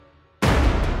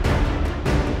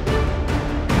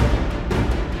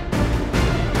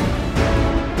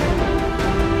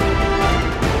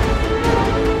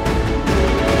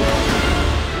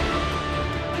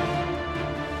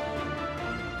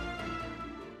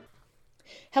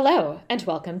Hello, and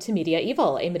welcome to Media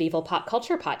Evil, a medieval pop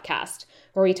culture podcast,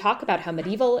 where we talk about how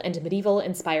medieval and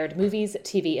medieval-inspired movies,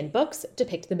 TV, and books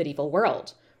depict the medieval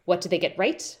world. What do they get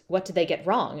right? What do they get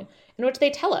wrong? And what do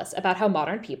they tell us about how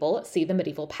modern people see the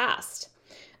medieval past?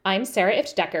 I'm Sarah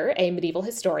Ift-Decker, a medieval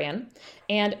historian,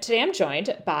 and today I'm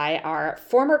joined by our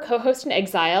former co-host in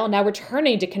exile, now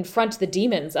returning to confront the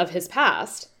demons of his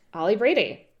past, Ollie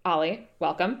Brady. Ollie,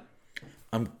 welcome.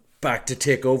 I'm back to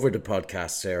take over the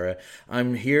podcast, Sarah.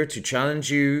 I'm here to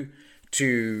challenge you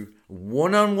to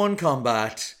one-on-one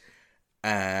combat.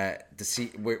 Well,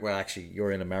 actually,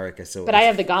 you're in America, so. But I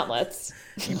have the gauntlets.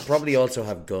 You probably also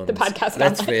have guns. The podcast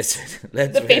Let's gauntlets. face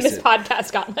it. The famous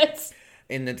podcast gauntlets.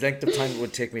 In the length of time it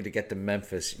would take me to get to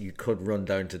Memphis, you could run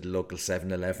down to the local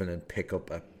 7-Eleven and pick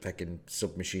up a fucking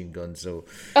submachine gun. So.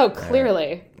 Oh,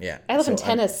 clearly. Yeah. I live in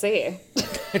Tennessee.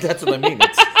 That's what I mean.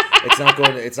 It's not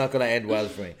going to end well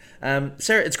for me.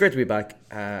 Sarah, it's great to be back.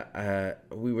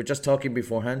 We were just talking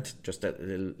beforehand, just a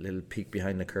little peek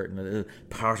behind the curtain, a little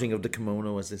parting of the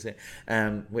kimono, as they say.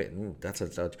 That's a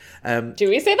dodge. Do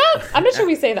we say that? I'm not sure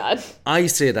we say that. I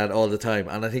say that all the time,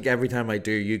 and I think every time I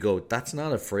do, you go, "That's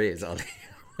not a phrase, Ollie."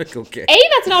 Like, okay. A,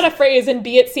 that's not a phrase, and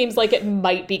B, it seems like it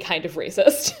might be kind of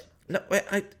racist. No,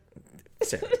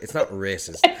 Sarah, it's not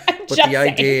racist. But Just the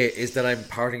saying. idea is that I'm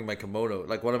parting my kimono.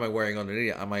 Like, what am I wearing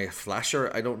underneath? Am I a flasher?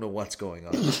 I don't know what's going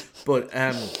on. But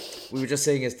we were just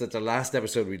saying is that the last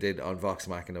episode we did on Vox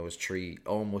Machina was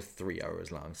almost 3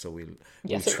 hours long. So we'll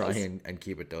try and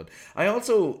keep it done. I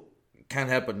also can't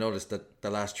help but notice that the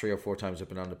last 3 or 4 times I've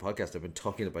been on the podcast, I've been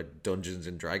talking about Dungeons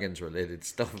and Dragons related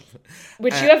stuff.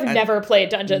 Which you have never played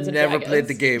Dungeons and Dragons. Never played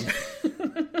the game.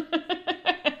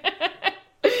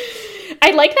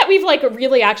 I like that we've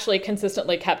really actually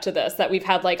consistently kept to this, that we've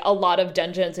had a lot of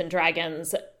Dungeons and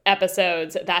Dragons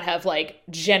episodes that have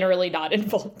generally not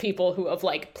involved people who have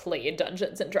played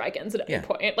Dungeons and Dragons at any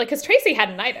point. Because Tracy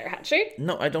hadn't either, had she?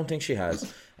 No, I don't think she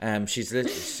has. I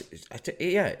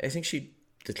think she.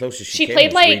 The closest she came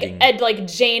played was reading.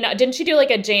 Jane. Didn't she do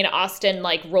a Jane Austen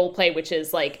role play, which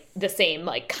is the same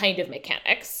kind of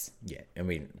mechanics? Yeah, I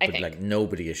mean,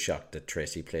 nobody is shocked that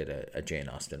Tracy played a Jane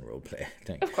Austen role play.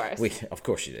 Of course, of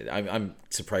course she did. I'm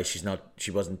surprised she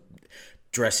wasn't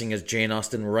dressing as Jane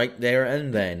Austen right there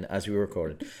and then as we were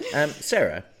recording.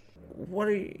 Sarah,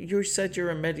 you said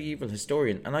you're a medieval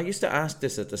historian, and I used to ask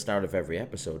this at the start of every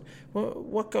episode.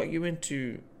 What got you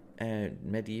into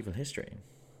medieval history?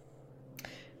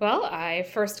 Well, I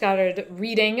first started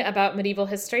reading about medieval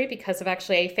history because of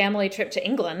actually a family trip to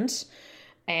England,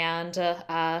 and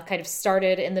kind of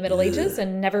started in the Middle Ages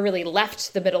and never really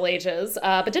left the Middle Ages,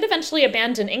 but did eventually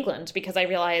abandon England because I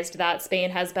realized that Spain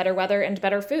has better weather and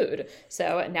better food.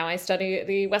 So now I study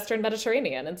the Western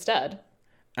Mediterranean instead.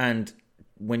 And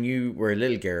when you were a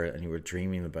little girl and you were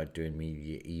dreaming about doing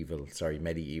medieval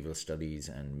studies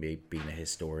and being a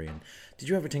historian, did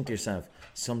you ever think to yourself,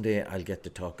 someday I'll get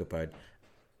to talk about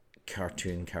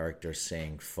cartoon characters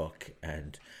saying fuck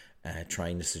and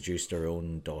trying to seduce their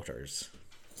own daughters?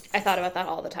 I thought about that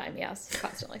all the time, yes,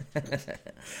 constantly.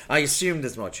 I assumed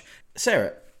as much.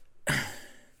 Sarah,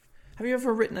 have you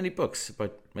ever written any books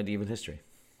about medieval history?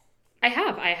 I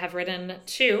have written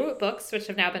 2 books which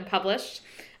have now been published.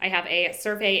 I have a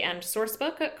survey and source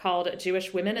book called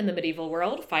Jewish Women in the Medieval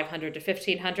World, 500 to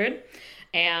 1500.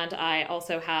 And I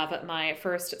also have my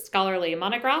first scholarly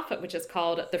monograph, which is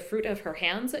called The Fruit of Her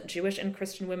Hands, Jewish and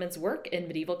Christian Women's Work in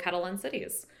Medieval Catalan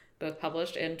Cities, both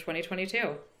published in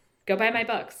 2022. Go buy my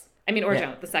books. I mean,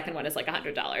 don't. The second one is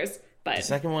 $100. But the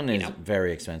second one is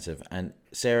very expensive. And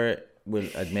Sarah will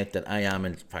admit that I am,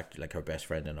 in fact, her best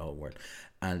friend in the whole world.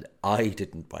 And I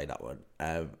didn't buy that one.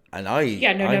 Nobody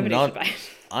should buy it.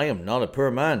 I am not a poor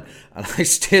man, and I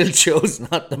still chose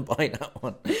not to buy that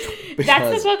one.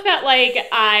 That's the book that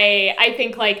I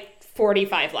think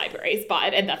 45 libraries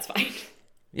bought, and that's fine.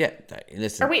 Yeah,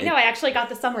 listen. Or wait, no, I actually got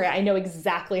the summary. I know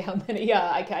exactly how many.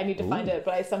 Yeah, I need to find it,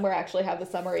 but I somewhere actually have the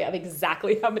summary of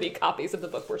exactly how many copies of the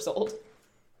book were sold.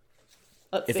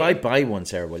 If I buy one,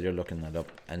 Sarah, while you're looking that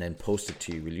up, and then post it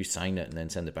to you, will you sign it and then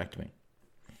send it back to me?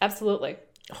 Absolutely.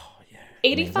 Oh, yeah.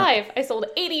 85. I sold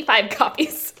 85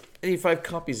 copies. 85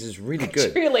 copies is really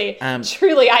good. Truly,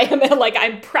 I am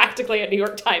I'm practically a New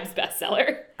York Times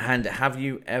bestseller. And have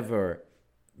you ever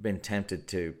been tempted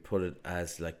to put it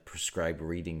as prescribed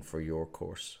reading for your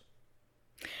course?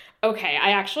 Okay,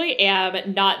 I actually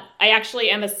am not. I actually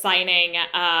am assigning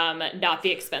not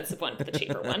the expensive one, but the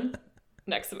cheaper one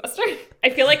next semester.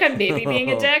 I feel like I'm maybe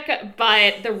being a dick,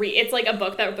 but it's a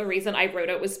book that the reason I wrote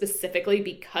it was specifically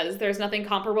because there's nothing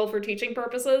comparable for teaching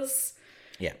purposes.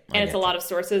 Yeah. And it's a lot of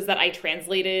sources that I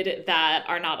translated that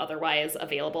are not otherwise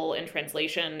available in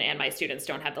translation, and my students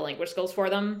don't have the language skills for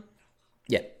them.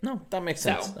 Yeah, no, that makes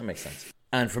sense. That makes sense.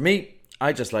 And for me,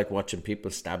 I just like watching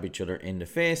people stab each other in the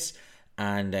face,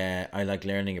 and I like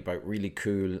learning about really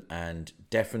cool and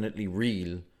definitely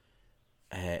real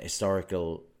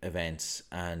historical events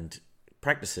and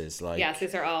practices. Like, yes,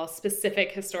 these are all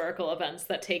specific historical events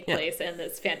that take place in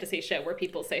this fantasy show where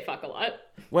people say fuck a lot.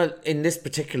 Well, in this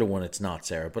particular one, it's not,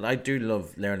 Sarah, but I do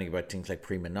love learning about things like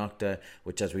prima nocta,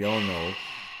 which, as we all know,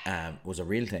 was a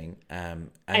real thing. And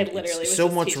I literally was so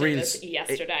just much real this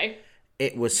yesterday.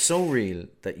 It was so real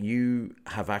that you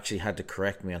have actually had to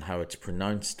correct me on how it's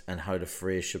pronounced and how the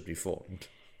phrase should be formed.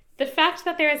 The fact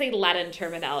that there is a Latin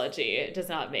terminology does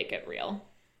not make it real.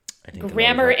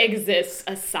 Grammar exists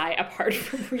apart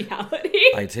from reality.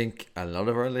 I think a lot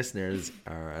of our listeners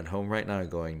are at home right now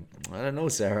going, I don't know,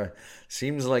 Sarah.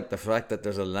 Seems like the fact that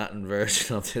there's a Latin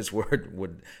version of this word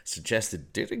would suggest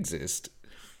it did exist.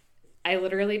 I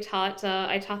literally taught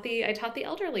the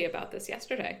elderly about this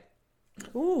yesterday.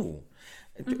 Ooh.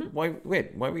 Mm-hmm. Why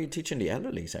were you teaching the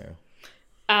elderly, Sarah?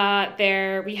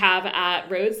 We have at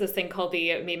Rhodes this thing called the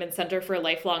Maiman Center for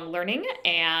Lifelong Learning,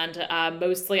 and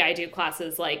mostly I do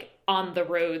classes like on the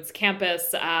Rhodes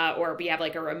campus, or we have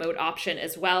like a remote option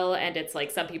as well, and it's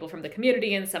like some people from the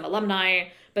community and some alumni,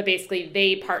 but basically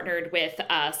they partnered with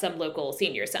some local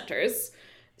senior centers.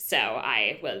 So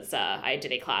I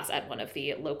did a class at one of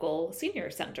the local senior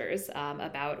centers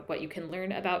about what you can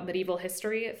learn about medieval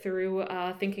history through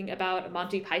thinking about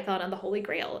Monty Python and the Holy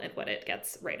Grail and what it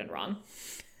gets right and wrong.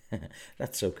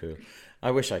 That's so cool.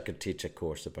 I wish I could teach a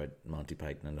course about Monty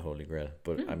Python and the Holy Grail,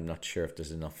 but I'm not sure if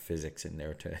there's enough physics in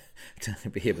there to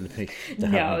be able to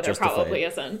No, there probably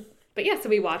isn't. But yeah, so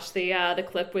we watched the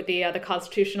clip with the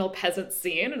constitutional peasant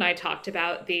scene, and I talked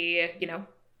about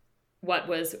what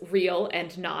was real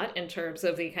and not in terms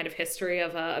of the kind of history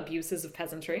of abuses of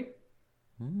peasantry.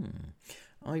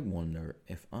 I wonder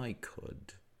if I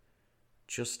could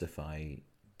justify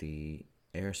the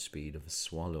airspeed of a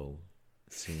swallow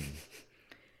scene.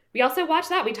 We also watched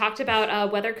that. We talked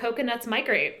about whether coconuts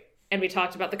migrate. And we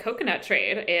talked about the coconut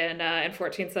trade in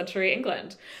 14th century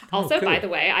England. Also, cool. By the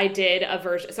way, I did a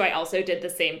version. So I also did the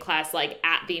same class like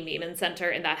at the Maiman Center,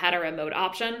 and that had a remote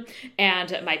option.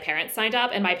 And my parents signed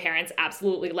up, and my parents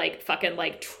absolutely fucking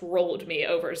trolled me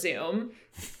over Zoom.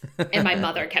 And my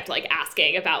mother kept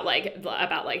asking about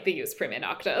the use prima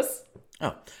noctis.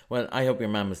 Oh, well, I hope your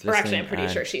mom was listening. Or actually, I'm pretty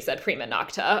sure she said prima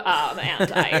nocta,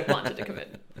 and I wanted to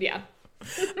commit. Yeah.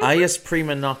 Ius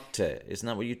prima nocta. Isn't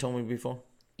that what you told me before?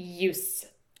 Use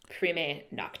prima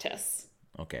noctis.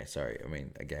 Okay, sorry. I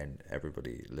mean, again,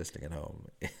 everybody listening at home,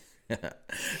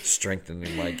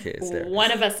 strengthening my case there.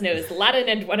 One of us knows Latin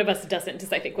and one of us doesn't,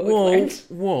 is I think what we've learned.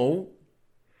 Whoa.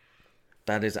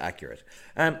 That is accurate.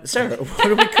 Sarah, what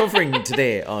are we covering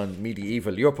today on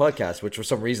Medieval, your podcast, which for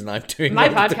some reason I'm doing my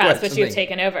podcast, which you've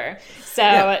taken over.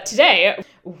 So Today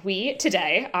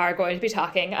are going to be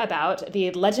talking about the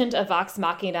Legend of Vox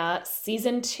Machina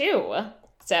Season 2.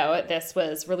 So this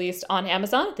was released on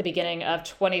Amazon at the beginning of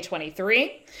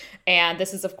 2023. And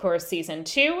this is, of course, Season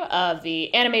 2 of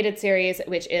the animated series,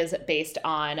 which is based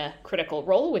on Critical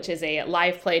Role, which is a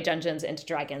live play Dungeons &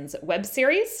 Dragons web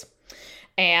series.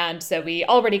 And so we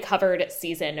already covered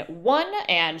Season 1.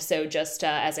 And so just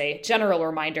as a general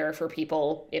reminder for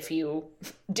people, if you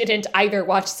didn't either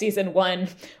watch Season 1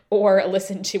 or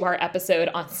listen to our episode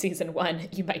on Season 1,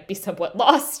 you might be somewhat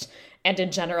lost. And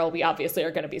in general, we obviously are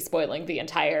going to be spoiling the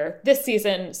entire this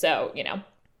season. So,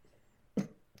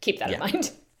 keep that in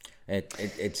mind.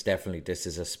 It's definitely, this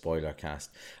is a spoiler cast.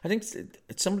 I think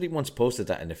somebody once posted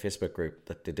that in the Facebook group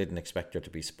that they didn't expect there to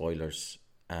be spoilers.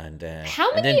 And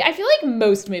how many? I feel like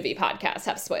most movie podcasts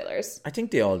have spoilers. I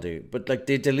think they all do. But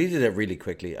they deleted it really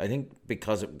quickly. I think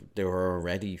because there were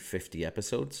already 50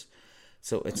 episodes.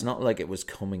 So it's not like it was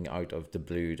coming out of the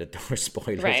blue that there were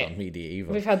spoilers on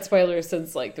Medieval. We've had spoilers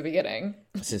since the beginning.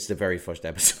 Since the very first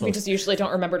episode. We just usually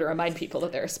don't remember to remind people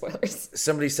that there are spoilers.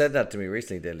 Somebody said that to me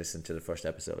recently. They listened to the first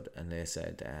episode and they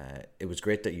said, it was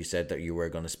great that you said that you were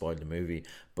going to spoil the movie,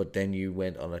 but then you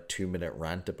went on a 2-minute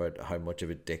rant about how much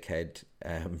of a dickhead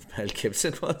Mel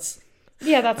Gibson was.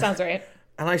 Yeah, that sounds right.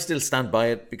 And I still stand by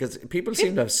it because people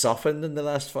seem to have softened in the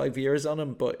last 5 years on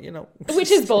him, but Which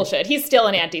is bullshit. He's still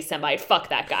an anti-Semite. Fuck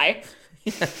that guy.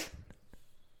 Yeah.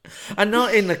 And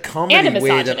not in the comedy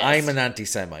way that I'm an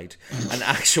anti-Semite, an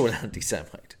actual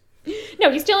anti-Semite. No,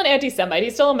 he's still an anti-Semite.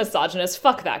 He's still a misogynist.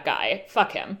 Fuck that guy.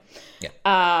 Fuck him.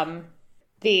 Yeah.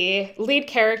 The lead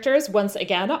characters, once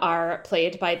again, are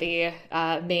played by the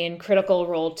main critical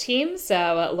role team.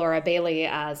 So Laura Bailey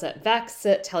as Vex,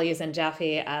 Taliesin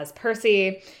Jaffe as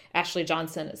Percy, Ashley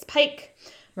Johnson as Pike,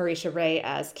 Marisha Ray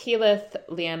as Keyleth,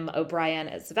 Liam O'Brien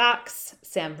as Vax,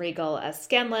 Sam Riegel as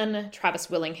Scanlan, Travis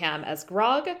Willingham as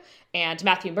Grog, and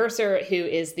Matthew Mercer, who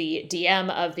is the DM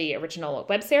of the original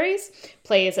web series,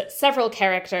 plays several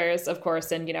characters, of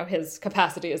course, and, his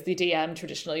capacity as the DM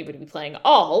traditionally would be playing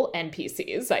all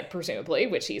NPCs, presumably,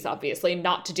 which he's obviously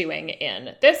not doing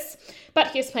in this, but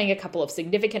he's playing a couple of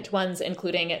significant ones,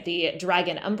 including the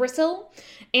Dragon Umbrasyl,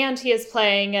 and he is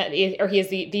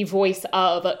the voice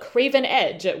of Craven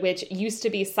Edge, which used to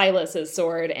be Silas's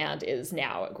sword and is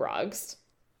now Grog's.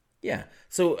 Yeah,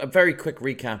 so a very quick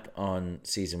recap on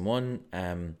season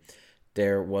 1.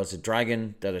 There was a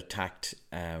dragon that attacked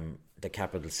the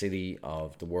capital city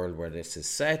of the world where this is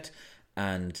set,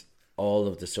 and all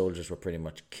of the soldiers were pretty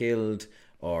much killed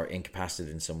or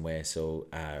incapacitated in some way. So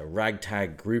a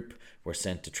ragtag group were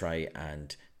sent to try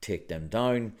and take them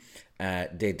down.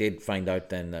 They did find out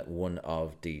then that one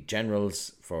of the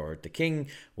generals for the king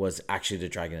was actually the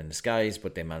dragon in disguise,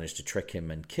 but they managed to trick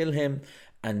him and kill him.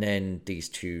 And then these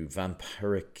two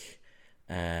sexy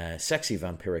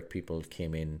vampiric people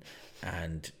came in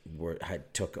and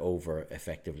took over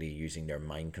effectively using their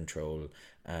mind control.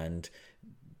 And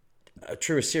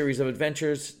through a series of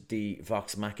adventures, the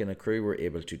Vox Machina crew were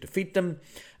able to defeat them.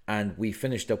 And we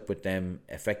finished up with them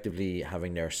effectively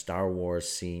having their Star Wars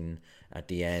scene at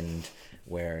the end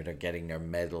where they're getting their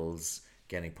medals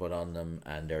getting put on them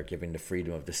and they're giving the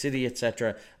freedom of the city,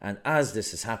 etc. And as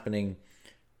this is happening,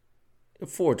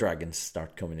 4 dragons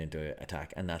start coming into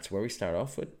attack, and that's where we start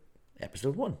off with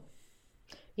episode 1.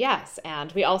 Yes,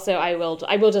 and we also, I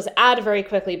will just add very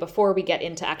quickly before we get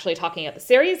into actually talking about the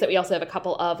series that we also have a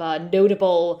couple of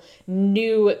notable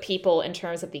new people in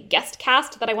terms of the guest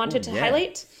cast that I wanted to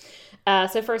highlight.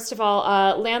 So first of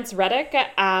all, Lance Reddick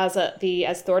as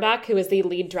Thordak, who is the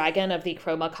lead dragon of the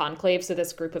Chroma Conclave, so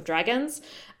this group of dragons.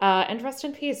 And rest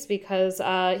in peace, because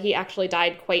he actually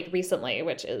died quite recently,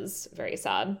 which is very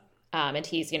sad. And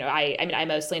he's, I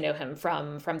mostly know him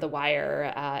from The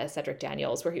Wire as Cedric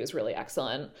Daniels, where he was really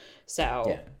excellent.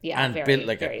 So yeah, and very, built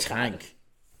like very a sad. tank.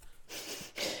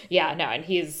 Yeah, no, and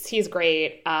he's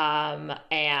great.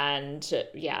 And so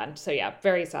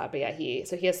very sad. But yeah, he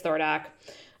is Thordak.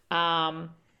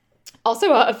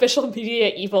 Also, official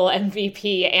Media Evil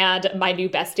MVP and my new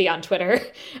bestie on Twitter,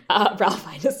 Ralph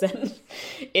Ineson,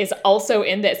 is also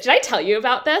in this. Did I tell you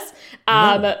about this?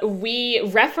 No. We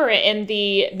refer it in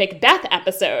the Macbeth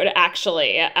episode,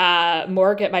 actually.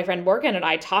 Morgan, my friend Morgan, and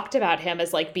I talked about him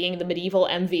as like being the medieval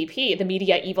MVP, the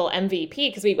Media Evil MVP,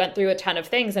 because we went through a ton of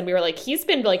things and we were like, he's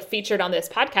been like featured on this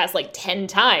podcast like 10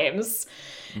 times.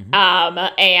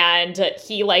 Mm-hmm. And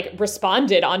he like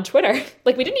responded on Twitter.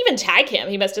 Like we didn't even tag him.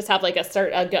 He must just have like a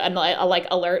like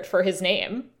alert for his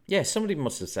name. Yeah, somebody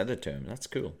must have said it to him. That's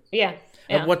cool. Yeah.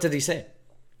 And what did he say?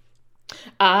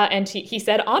 And he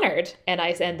said honored. And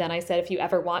then I said, if you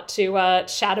ever want to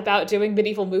chat about doing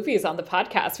medieval movies on the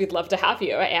podcast, we'd love to have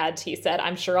you. And he said,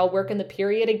 I'm sure I'll work in the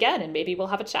period again and maybe we'll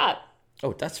have a chat.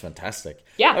 Oh, that's fantastic.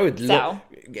 Yeah. I would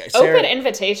open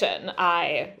invitation.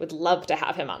 I would love to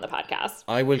have him on the podcast.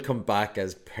 I will come back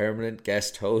as permanent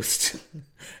guest host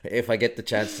if I get the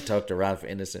chance to talk to Ralph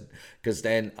Ineson, because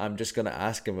then I'm just going to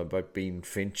ask him about being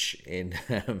Finch in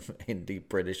the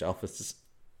British offices.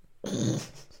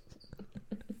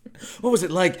 What was it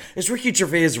like? Is Ricky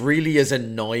Gervais really as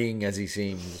annoying as he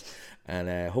seems?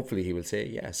 And hopefully he will say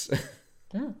yes.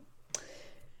 Yeah.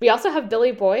 We also have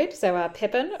Billy Boyd, so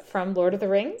Pippin from Lord of the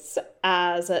Rings,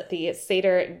 as the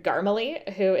satyr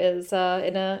Garmally, who is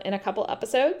in a couple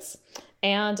episodes,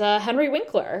 and Henry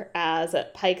Winkler as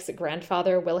Pike's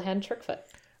grandfather, Wilhan Trickfoot.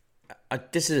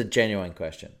 This is a genuine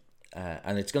question,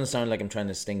 and it's going to sound like I'm trying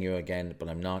to sting you again, but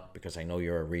I'm not, because I know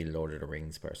you're a real Lord of the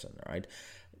Rings person, right?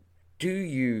 Do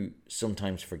you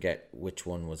sometimes forget which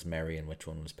one was Merry and which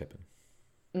one was Pippin?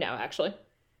 No, actually.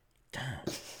 Damn.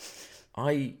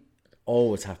 I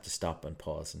always have to stop and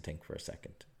pause and think for a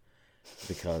second,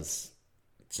 because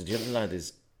so the other lad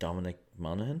is Dominic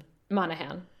Monaghan.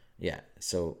 Yeah,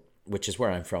 so which is where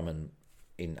I'm from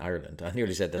in Ireland. I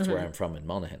nearly said that's where I'm from in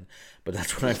Monaghan, but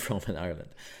that's where I'm from in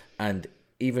Ireland. And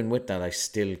even with that, I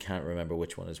still can't remember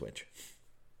which one is which.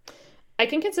 I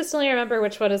can consistently remember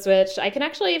which one is which. I can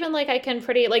actually even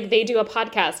they do a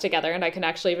podcast together, and I can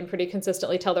actually even pretty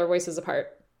consistently tell their voices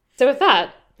apart. So with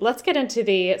that, let's get into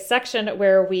the section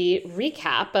where we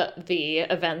recap the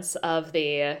events of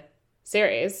the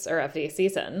series, or of the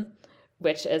season,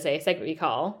 which is a segment we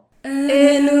call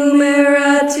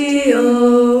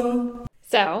Enumeratio.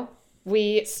 So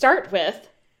we start with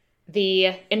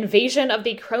the invasion of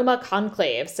the Chroma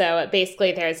Conclave. So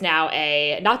basically there's now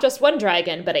not just one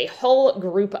dragon, but a whole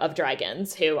group of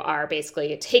dragons who are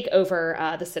basically take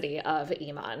over the city of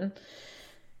Iman.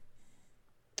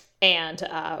 And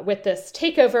with this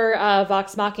takeover of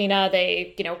Vox Machina,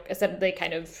 they, they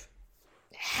kind of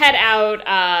head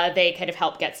out. They kind of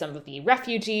help get some of the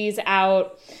refugees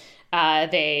out.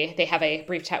 They have a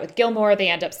brief chat with Gilmore. They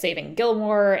end up saving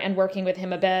Gilmore and working with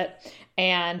him a bit,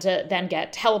 and then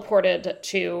get teleported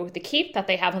to the keep that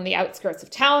they have on the outskirts of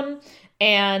town,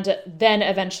 and then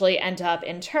eventually end up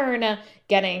in turn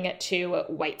getting to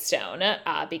Whitestone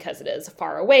because it is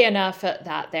far away enough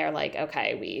that they're like,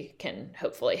 okay, we can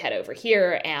hopefully head over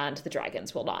here and the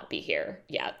dragons will not be here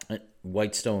yet.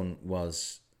 Whitestone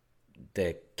was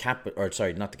the capital, or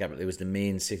sorry, not the capital, it was the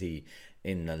main city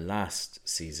in the last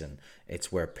season.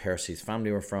 It's where Percy's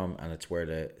family were from, and it's where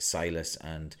the Silas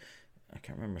and I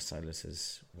can't remember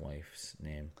Silas's wife's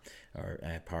name or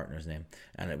partner's name,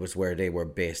 and it was where they were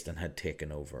based and had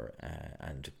taken over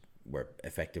and were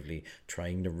effectively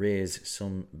trying to raise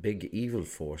some big evil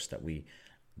force that we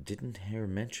didn't hear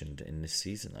mentioned in this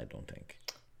season, I don't think.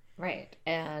 Right,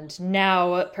 and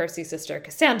now Percy's sister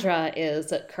Cassandra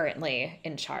is currently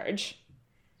in charge.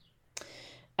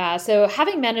 So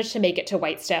having managed to make it to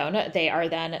Whitestone, they are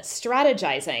then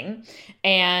strategizing,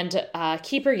 and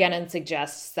Keeper Yennon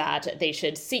suggests that they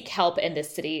should seek help in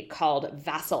this city called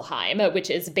Vasselheim,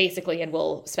 which is basically, and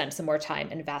we'll spend some more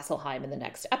time in Vasselheim in the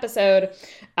next episode,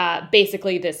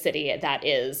 basically this city that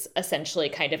is essentially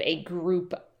kind of a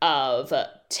group of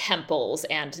temples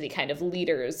and the kind of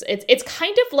leaders. It's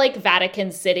kind of like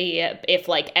Vatican City if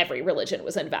like every religion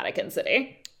was in Vatican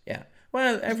City. Yeah.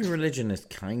 Well, every religion is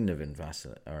kind of in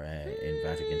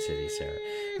Vatican City, Sarah.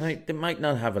 Like, they might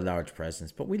not have a large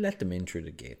presence, but we let them in through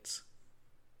the gates.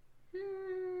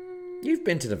 You've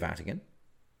been to the Vatican.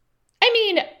 I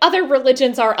mean, other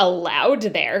religions are allowed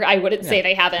there. I wouldn't say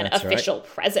they have an official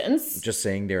presence. Just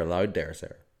saying they're allowed there,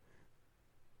 Sarah.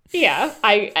 Yeah,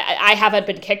 I haven't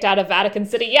been kicked out of Vatican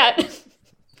City yet.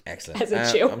 Excellent. As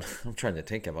a Jew. I'm trying to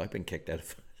think. Have I been kicked out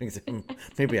of things?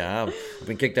 Maybe I have. I've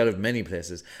been kicked out of many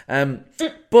places.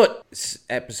 But this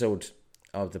episode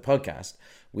of the podcast,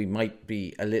 we might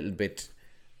be a little bit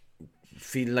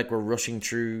feel like we're rushing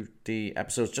through the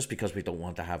episodes just because we don't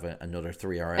want to have another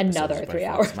 3-hour episode. Another 3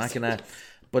 hours. Machina.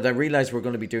 But I realised we're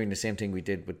going to be doing the same thing we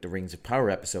did with the Rings of Power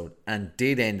episode, and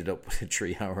did ended up with a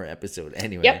 3-hour episode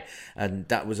anyway. Yep. And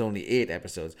that was only 8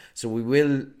 episodes. So we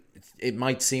will... It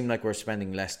might seem like we're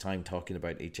spending less time talking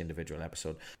about each individual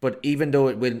episode, but even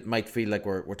though might feel like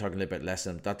we're talking a little bit less,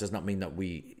 that does not mean that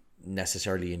we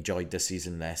necessarily enjoyed this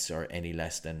season less or any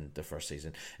less than the first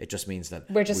season. It just means that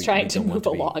we're just trying to move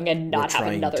along and not have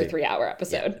another 3-hour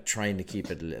episode. Yeah, trying to keep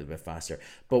it a little bit faster.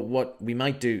 But what we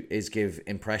might do is give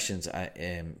impressions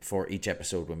for each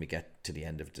episode when we get to the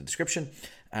end of the description.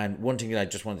 And one thing that I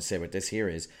just want to say about this here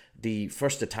is the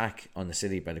first attack on the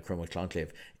city by the Chroma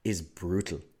Conclave is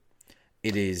brutal.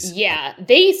 It is. Yeah,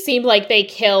 they seem like they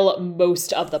kill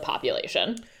most of the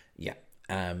population. Yeah,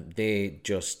 they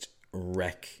just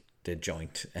wreck the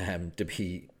joint, to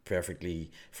be perfectly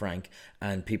frank.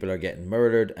 And people are getting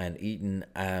murdered and eaten.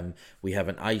 We have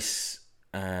an ice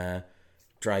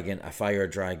dragon, a fire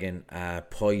dragon, a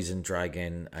poison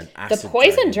dragon, an acid The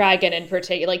poison dragon in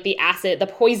particular, like the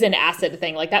poison acid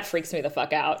thing, like that freaks me the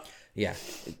fuck out. Yeah,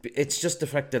 it's just the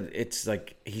fact that it's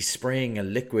like he's spraying a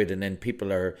liquid and then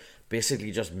people are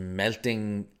basically just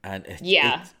melting, and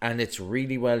it's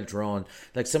really well drawn.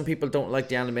 Like, some people don't like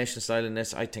the animation style in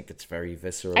this. I think it's very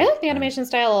visceral. I like the animation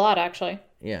style a lot, actually.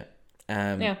 Yeah.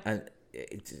 And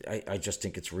I just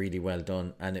think it's really well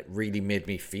done, and it really made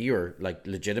me fear, like,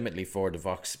 legitimately for the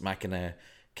Vox Machina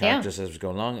characters as we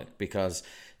go along, because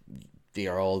they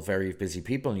are all very busy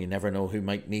people, and you never know who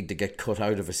might need to get cut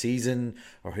out of a season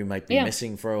or who might be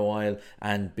missing for a while.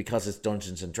 And because it's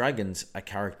Dungeons and Dragons, a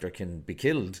character can be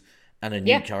killed and a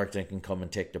new character can come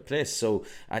and take their place. So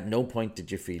at no point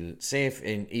did you feel safe.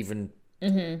 In even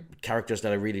characters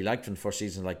that I really liked from the first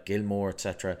season, like Gilmore,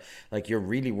 etc., like, you're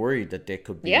really worried that they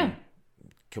could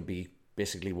be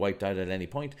basically wiped out at any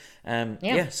point.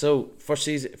 So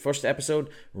first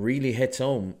episode really hits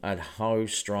home at how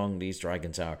strong these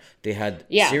dragons are. They had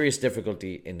serious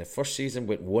difficulty in the first season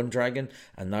with one dragon,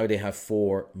 and now they have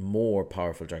 4 more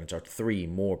powerful dragons, or 3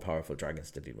 more powerful dragons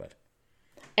to deal with.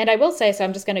 And I will say, so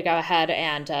I'm just going to go ahead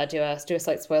and do a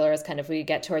slight spoiler as kind of we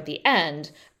get toward the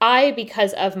end.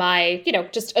 because of my,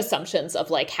 just assumptions of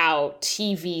like how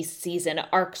TV season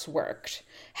arcs worked,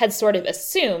 had sort of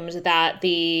assumed that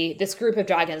this group of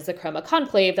dragons, the Chroma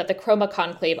Conclave, that the Chroma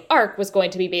Conclave arc was going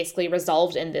to be basically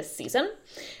resolved in this season.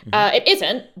 It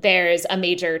isn't. There's a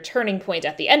major turning point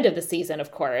at the end of the season,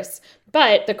 of course,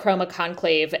 but the Chroma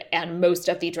Conclave and most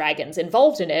of the dragons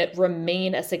involved in it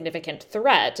remain a significant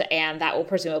threat, and that will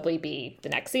presumably be the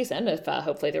next season, if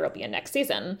hopefully there will be a next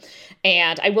season.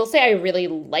 And I will say I really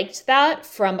liked that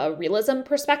from a realism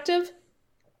perspective,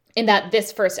 in that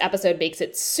this first episode makes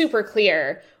it super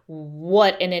clear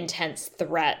what an intense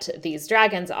threat these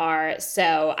dragons are.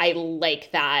 So I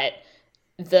like that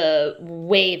the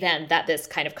way then that this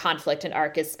kind of conflict and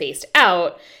arc is spaced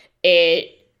out, it,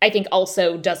 I think,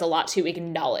 also does a lot to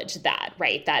acknowledge that,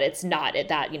 right? That it's not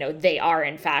that, they are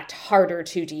in fact harder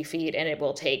to defeat and it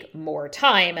will take more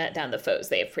time than the foes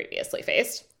they have previously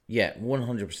faced. Yeah,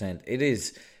 100%. It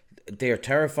is. They are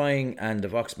terrifying, and the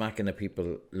Vox Machina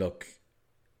people look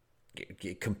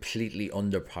completely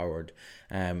underpowered.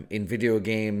 In video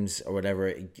games or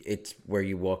whatever, it's where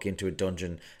you walk into a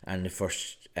dungeon and the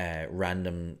first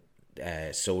random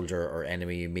soldier or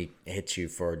enemy you meet hits you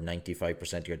for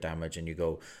 95% of your damage, and you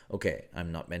go, okay,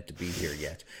 I'm not meant to be here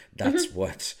yet. That's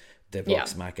what the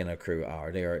Vox Machina crew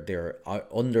are. They're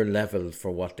under leveled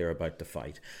for what they're about to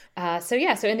fight. So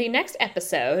in the next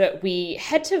episode, we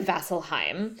head to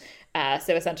Vasselheim.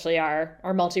 So essentially our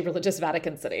multi-religious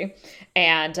Vatican City.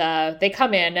 And they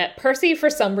come in. Percy, for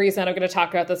some reason, I'm going to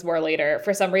talk about this more later,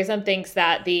 for some reason thinks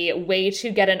that the way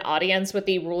to get an audience with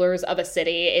the rulers of a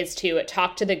city is to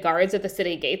talk to the guards at the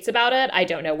city gates about it. I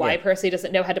don't know why Percy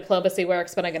doesn't know how diplomacy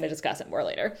works, but I'm going to discuss it more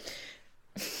later.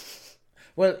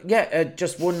 Well,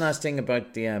 just one last thing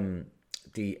about the end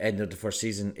of the first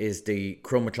season is the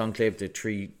Chroma Conclave, the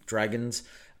three dragons,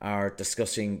 are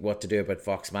discussing what to do about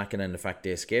Vox Machina and the fact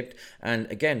they escaped. And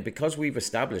again, because we've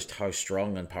established how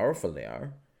strong and powerful they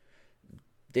are,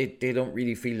 they don't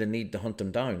really feel the need to hunt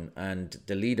them down. And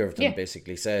the leader of them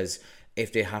basically says,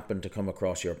 if they happen to come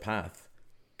across your path,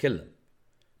 kill them.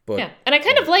 But, and I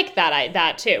kind of like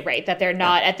that too, right? That they're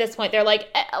not, at this point, they're like,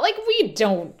 we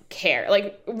don't care.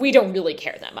 Like, we don't really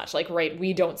care that much. Like, right,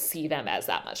 we don't see them as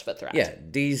that much of a threat. Yeah,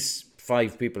 these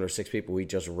 5 people or 6 people we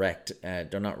just wrecked,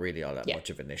 they're not really all that much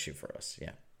of an issue for us.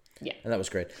 Yeah. And that was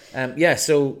great.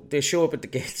 So they show up at the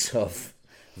gates of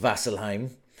Vasselheim,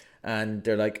 and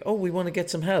they're like, oh, we want to get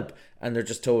some help. And they're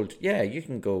just told, yeah, you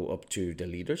can go up to the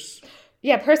leaders.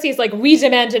 Yeah, Percy's like, we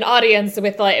demand an audience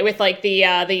with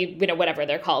the whatever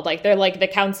they're called. Like, they're like the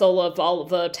council of all of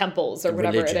the temples or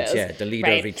whatever it is. Yeah, the leader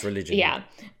of each religion. Yeah.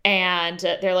 And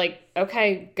they're like,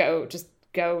 okay, go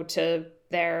to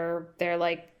their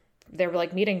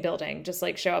meeting building, just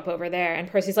like show up over there. And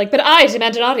Percy's like, but I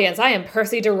demand an audience. I am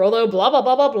Percy DeRollo, blah, blah,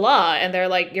 blah, blah, blah. And they're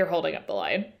like, you're holding up the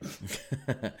line.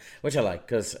 Which I like,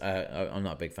 because I'm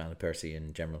not a big fan of Percy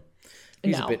in general.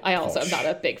 I also am not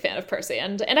a big fan of Percy.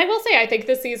 And I will say, I think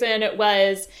this season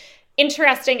was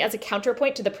interesting as a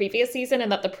counterpoint to the previous season,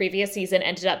 and that the previous season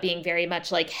ended up being very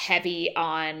much like heavy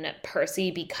on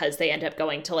Percy because they end up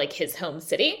going to like his home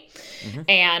city.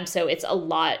 And so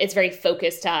it's very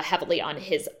focused heavily on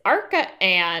his arc,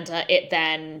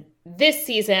 and this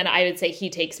season, I would say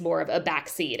he takes more of a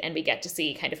backseat, and we get to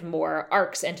see kind of more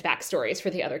arcs and backstories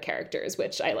for the other characters,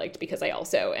 which I liked because I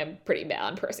also am pretty mad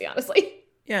on Percy, honestly.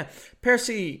 Yeah,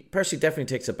 Percy definitely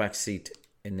takes a back seat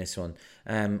in this one.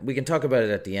 We can talk about it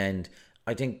at the end.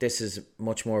 I think this is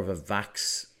much more of a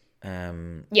Vax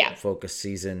focused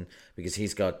season, because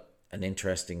he's got an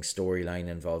interesting storyline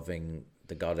involving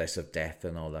the goddess of death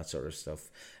and all that sort of stuff.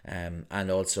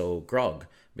 And also Grog,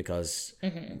 because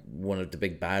one of the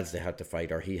big bads they had to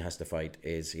fight, or he has to fight,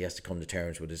 is he has to come to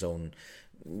terms with his own.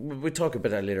 We'll talk about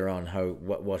that later on, how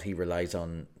what he relies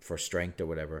on for strength or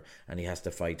whatever, and he has to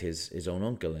fight his own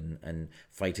uncle and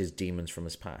fight his demons from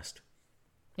his past.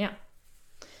 Yeah.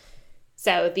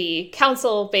 So the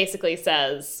council basically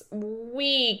says,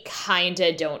 we kind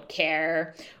of don't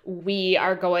care. We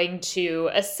are going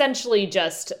to essentially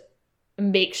just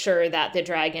make sure that the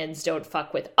dragons don't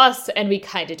fuck with us, and we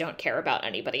kind of don't care about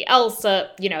anybody else. They're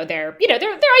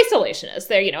isolationists.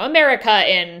 They're, America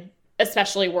in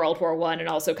especially World War I, and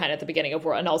also kind of the beginning of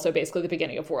and also basically the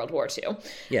beginning of World War II.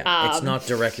 Yeah, it's not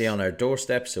directly on our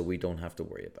doorstep, so we don't have to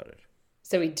worry about it.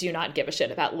 So we do not give a shit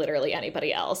about literally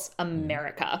anybody else.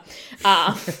 America.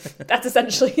 That's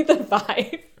essentially the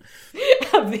vibe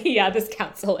of this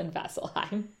council in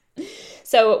Vasselheim.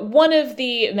 So one of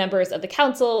the members of the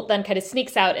council then kind of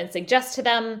sneaks out and suggests to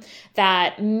them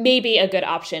that maybe a good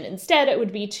option instead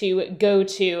would be to go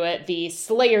to the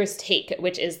Slayer's Take,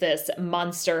 which is this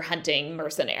monster hunting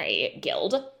mercenary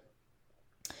guild.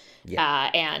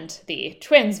 And the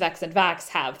twins, Vex and Vax,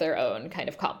 have their own kind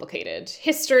of complicated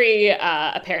history.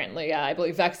 Apparently, I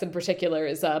believe Vex in particular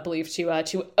is believed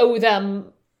to owe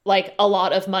them like a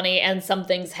lot of money and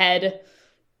something's head.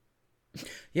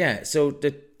 Yeah, so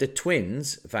the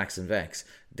twins, Vax and Vex,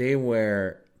 they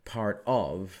were part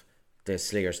of the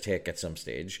Slayer's Take at some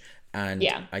stage, and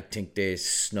I think they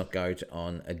snuck out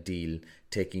on a deal,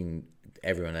 taking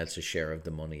everyone else's share of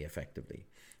the money effectively.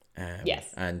 Yes.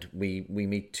 And we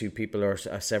meet two people or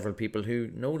several people who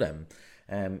know them,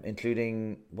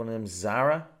 including one of them,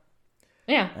 Zara.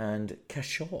 Yeah. And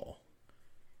Kashaw.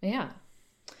 Yeah.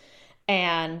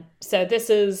 And so this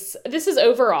is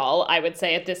overall, I would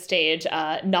say at this stage,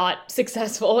 not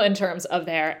successful in terms of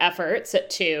their efforts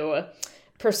to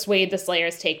persuade the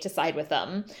Slayer's Take to side with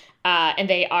them. And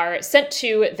they are sent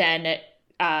to then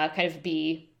kind of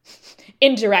be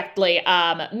indirectly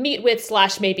meet with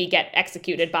 / maybe get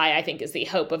executed by, I think is the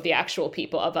hope of the actual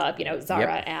people of,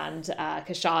 Zara and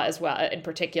Kashaw as well in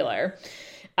particular.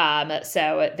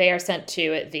 So they are sent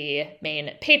to the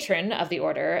main patron of the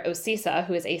order, Osisa,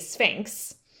 who is a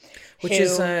sphinx. Which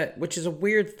is a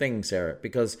weird thing, Sarah,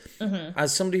 because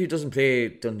as somebody who doesn't play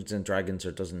Dungeons and Dragons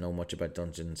or doesn't know much about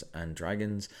Dungeons and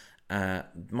Dragons,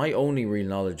 my only real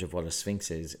knowledge of what a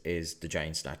sphinx is the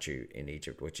giant statue in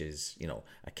Egypt, which is,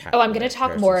 a cat. Oh, I'm going to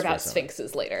talk more about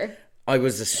sphinxes later. I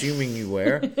was assuming you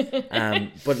were,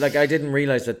 but I didn't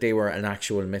realize that they were an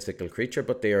actual mythical creature,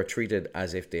 but they are treated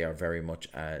as if they are very much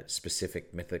a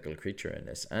specific mythical creature in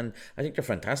this. And I think they're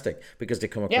fantastic because they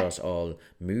come across all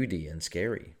moody and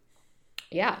scary.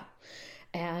 Yeah.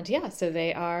 And so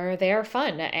they are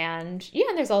fun. And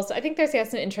and there's also, I think there's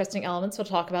some interesting elements we'll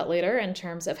talk about later in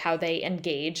terms of how they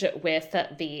engage with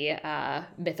the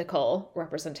mythical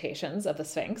representations of the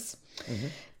Sphinx.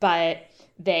 But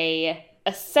they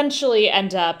essentially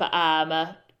end up,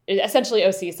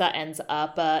 Osisa ends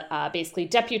up basically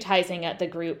deputizing the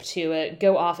group to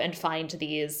go off and find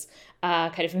these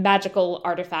kind of magical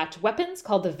artifact weapons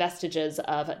called the Vestiges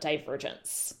of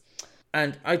Divergence.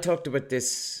 And I talked about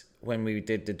this when we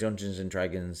did the Dungeons and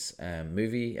Dragons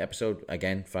movie episode.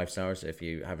 Again, 5 stars. If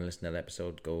you haven't listened to that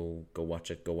episode, go watch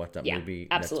it. Go watch that movie.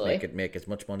 Absolutely. Let's make as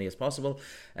much money as possible.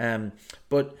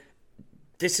 But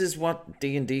this is what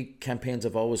D&D campaigns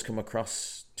have always come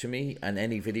across to me, and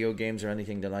any video games or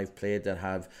anything that I've played that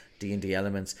have D&D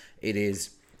elements. It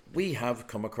is, we have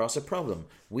come across a problem.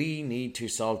 We need to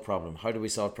solve problem. How do we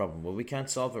solve problem? Well, we can't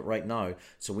solve it right now,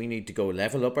 so we need to go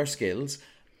level up our skills,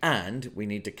 and we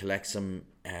need to collect some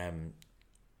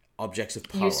objects of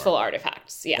power, useful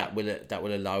artifacts, that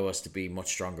will allow us to be much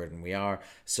stronger than we are.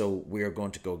 So we are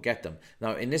going to go get them.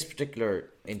 Now, in this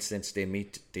particular instance, they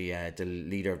meet the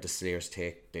leader of the Slayer's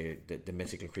Take, the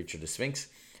mythical creature, the Sphinx,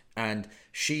 and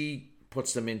she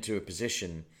puts them into a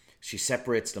position. She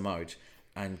separates them out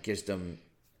and gives them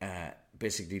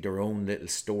basically their own little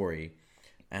story.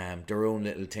 Their own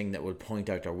little thing that will point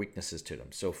out their weaknesses to them.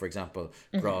 So, for example,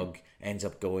 Grog ends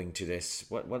up going to this,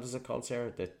 what is it called,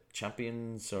 Sarah? The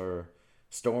Champions or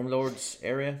Stormlords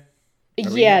area?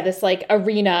 Arena? Yeah, this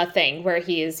arena thing where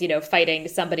he is, fighting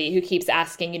somebody who keeps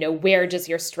asking, where does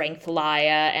your strength lie?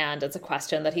 And it's a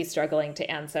question that he's struggling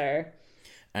to answer.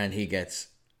 And he gets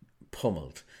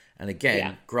pummeled. And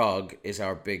again, Grog is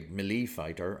our big melee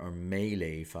fighter, or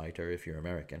melee fighter if you're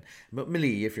American, but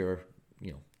melee if you're,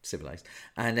 civilized.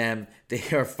 And they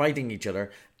are fighting each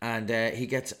other, and he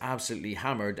gets absolutely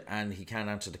hammered, and he can't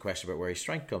answer the question about where his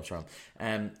strength comes from.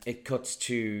 It cuts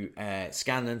to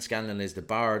Scanlan. Scanlan is the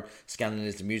bard. Scanlan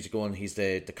is the musical one. He's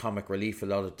the comic relief a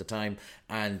lot of the time.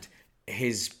 And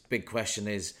his big question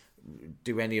is,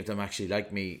 do any of them actually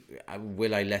like me?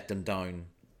 Will I let them down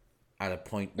at a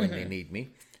point when they need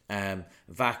me?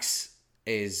 Vax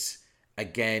is,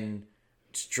 again,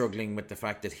 struggling with the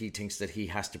fact that he thinks that he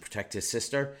has to protect his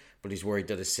sister, but he's worried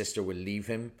that his sister will leave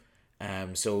him.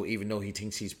 So even though he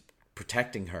thinks he's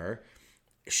protecting her,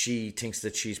 she thinks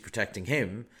that she's protecting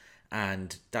him,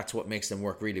 and that's what makes them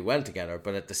work really well together.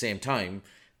 But at the same time,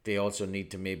 they also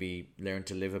need to maybe learn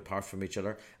to live apart from each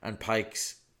other. And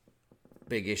Pike's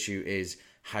big issue is,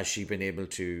 has she been able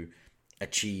to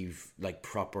achieve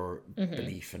proper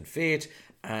belief and faith?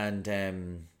 And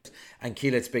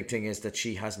Keelat's big thing is that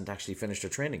she hasn't actually finished her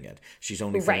training yet. She's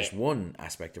only finished one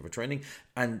aspect of her training,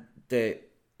 and the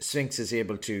Sphinx is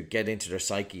able to get into their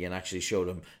psyche and actually show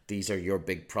them, these are your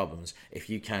big problems. If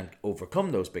you can't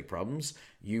overcome those big problems,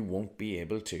 you won't be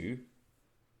able to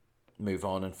move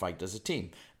on and fight as a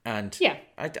team. And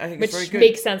I think it's very good. Which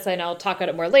makes sense, and I'll talk about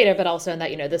it more later, but also in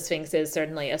that, the Sphinx is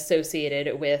certainly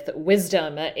associated with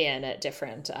wisdom in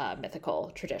different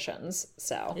mythical traditions.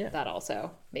 So that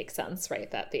also makes sense, right?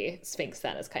 That the Sphinx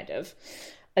then is kind of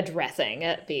addressing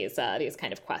these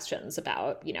kind of questions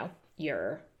about,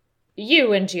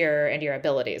 you and your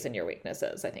abilities and your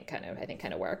weaknesses. I think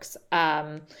kind of works.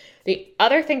 The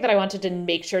other thing that I wanted to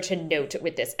make sure to note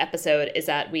with this episode is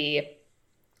that we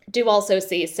do also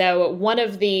see, so one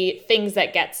of the things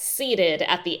that gets seeded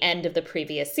at the end of the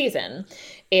previous season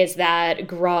is that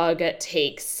Grog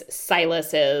takes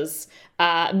Silas's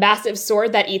massive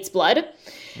sword that eats blood.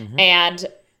 Mm-hmm. And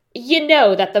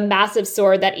that the massive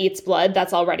sword that eats blood,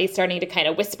 that's already starting to kind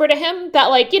of whisper to him that,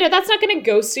 that's not going to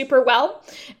go super well.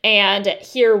 And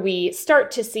here we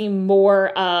start to see more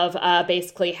of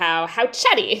basically how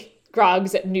chatty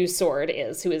Grog's new sword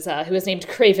is, who is named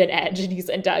Craven Edge,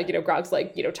 and Grog's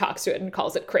talks to it and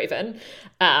calls it Craven.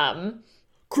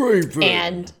 Craven.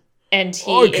 And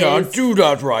I can't do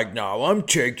that right now. I'm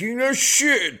taking a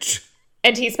shit.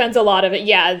 And he spends a lot of it.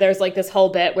 Yeah, there's this whole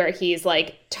bit where he's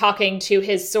talking to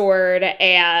his sword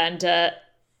and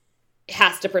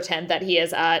has to pretend that he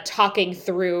is talking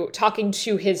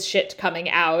to his shit coming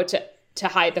out to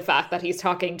hide the fact that he's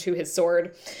talking to his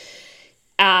sword.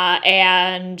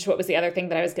 And what was the other thing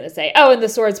that I was going to say? Oh, and the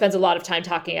sword spends a lot of time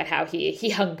talking about how he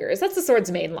hungers. That's the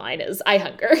sword's main line, is I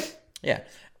hunger. Yeah,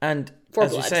 and for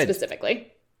as blood, you said,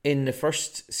 specifically. In the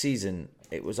first season,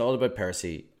 it was all about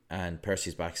Percy and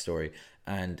Percy's backstory,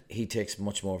 and he takes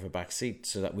much more of a backseat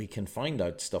so that we can find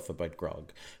out stuff about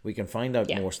Grog. We can find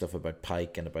out more stuff about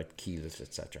Pike and about Keyleth,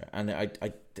 etc. And I,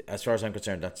 as far as I'm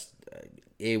concerned, that's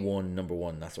A1, number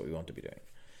one. That's what we want to be doing.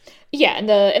 Yeah, and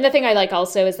the thing I like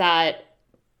also is that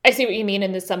I see what you mean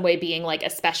in some way being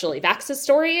especially Vax's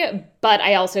story, but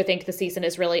I also think the season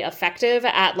is really effective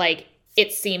at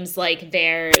it seems like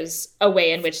there's a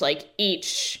way in which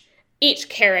each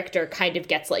character kind of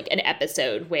gets an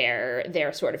episode where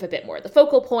they're sort of a bit more the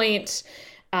focal point.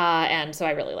 And so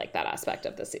I really like that aspect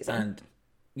of this season. And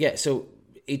yeah, so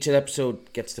each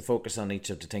episode gets to focus on each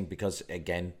of the things because,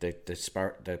 again,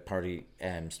 the party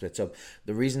splits up.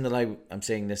 The reason that I'm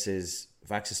saying this is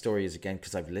Vax's story is, again,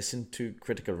 because I've listened to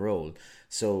Critical Role.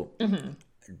 So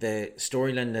the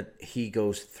storyline that he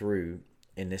goes through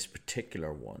in this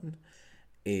particular one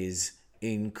is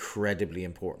incredibly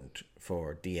important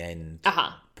for the end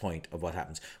point of what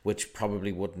happens, which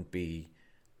probably wouldn't be,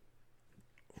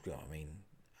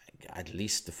 at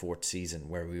least the fourth season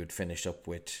where we would finish up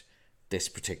with this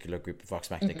particular group of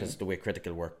Vox Machina, because the way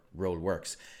Critical Role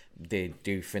works, they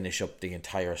do finish up the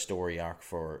entire story arc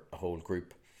for a whole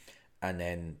group, and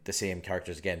then the same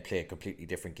characters again play a completely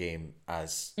different game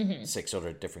as 6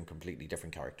 other completely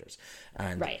different characters.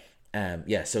 And right.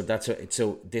 So that's what,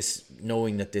 so this,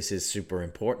 knowing that this is super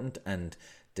important and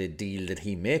the deal that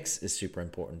he makes is super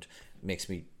important, makes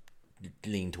me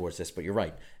lean towards this. But you're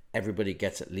right, everybody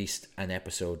gets at least an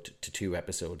episode to 2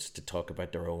 episodes to talk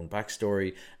about their own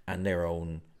backstory and their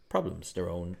own problems, their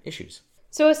own issues.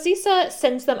 So Asisa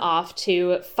sends them off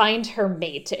to find her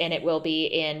mate, and it will be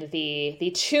in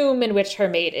the tomb in which her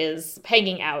mate is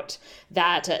hanging out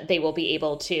that they will be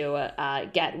able to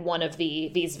get one of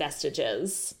these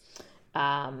vestiges.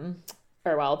 They're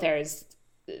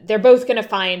both going to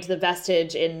find the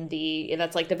vestige that's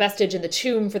the vestige in the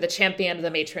tomb for the champion of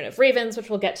the Matron of Ravens, which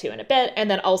we'll get to in a bit.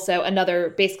 And then also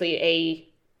another, basically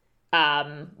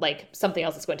something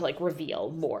else is going to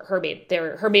reveal more. Her mate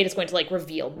is going to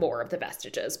reveal more of the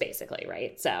vestiges, basically,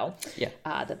 right? So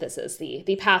that this is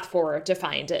the path forward to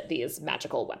find these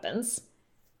magical weapons.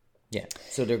 Yeah.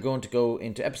 So they're going to go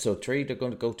into episode 3. They're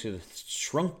going to go to the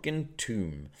shrunken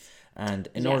tomb. And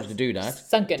in order to do that...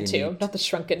 Sunken tomb, not the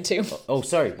shrunken tomb. Oh,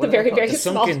 sorry. The very, very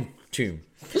small. Sunken tomb.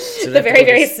 So the very,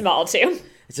 very small tomb.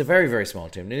 It's a very, very small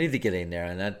tomb. They need to get in there,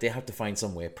 and they have to find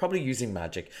some way, probably using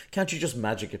magic. Can't you just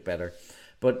magic it better?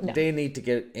 But they need to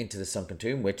get into the sunken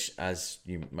tomb, which, as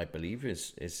you might believe,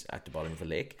 is at the bottom of a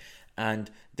lake. And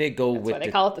they go That's why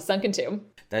they call it the sunken tomb.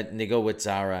 They go with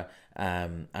Zara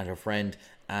and her friend.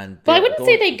 Well, I wouldn't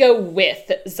say they go with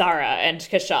Zara and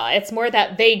Kasha. It's more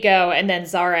that they go and then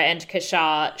Zara and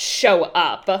Kasha show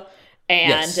up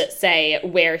and say,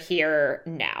 we're here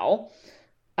now.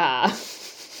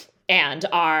 And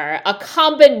are a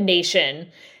combination.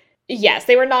 Yes,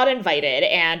 they were not invited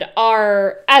and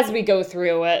are, as we go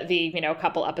through the,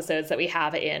 couple episodes that we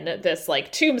have in this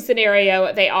tomb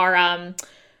scenario, they are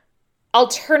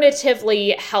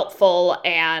alternatively helpful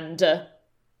and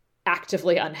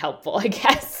actively unhelpful, I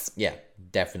guess. Yeah,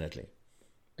 definitely.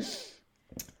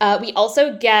 We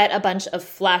also get a bunch of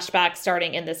flashbacks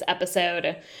starting in this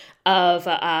episode of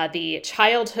the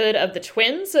childhood of the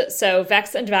twins. So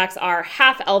Vex and Vax are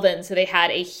half elven, so they had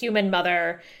a human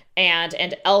mother and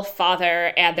an elf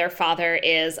father, and their father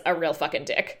is a real fucking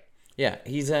dick. Yeah,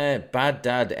 he's a bad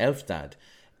dad, elf dad.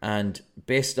 And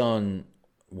based on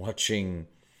watching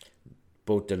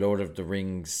both the Lord of the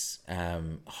Rings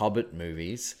Hobbit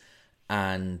movies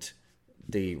and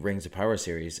the Rings of Power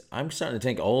series, I'm starting to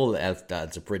think all elf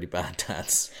dads are pretty bad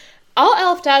dads. All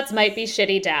elf dads might be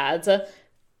shitty dads.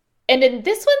 And in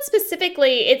this one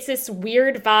specifically, it's this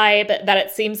weird vibe that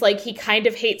it seems like he kind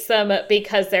of hates them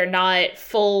because they're not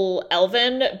full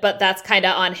elven, but that's kind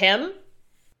of on him.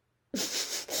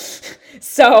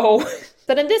 So,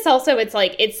 but in this also, it's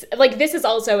like, this is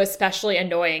also especially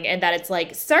annoying in that it's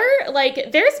like, sir,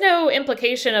 like, there's no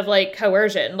implication of, like,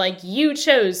 coercion. Like, you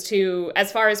chose to,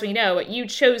 as far as we know, you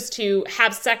chose to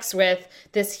have sex with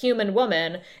this human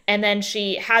woman, and then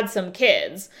she had some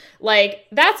kids. Like,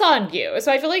 that's on you.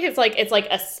 So I feel like it's like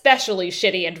especially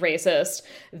shitty and racist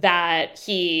that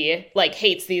he, like,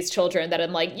 hates these children, that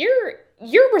I'm like,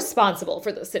 you're responsible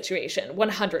for the situation,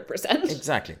 100%.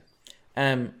 Exactly.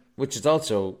 Which is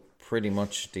also pretty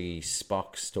much the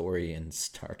Spock story in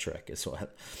Star Trek as well,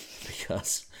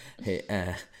 because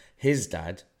his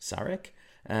dad, Sarek,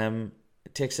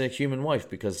 takes a human wife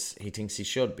because he thinks he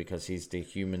should, because he's the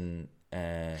human.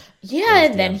 And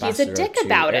then he's a dick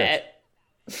about Earth.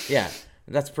 it. Yeah,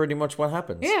 that's pretty much what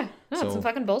happens. Yeah, no, it's some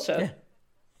fucking bullshit. Yeah.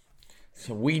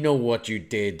 So we know what you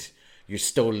did. You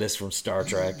stole this from Star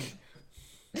Trek.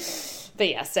 But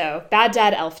yeah, so bad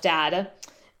dad, elf dad.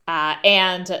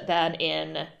 And then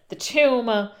in the tomb,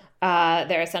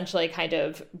 they're essentially kind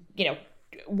of,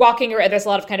 walking around. There's a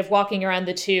lot of kind of walking around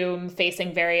the tomb,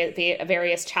 facing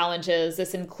various challenges.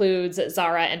 This includes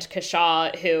Zara and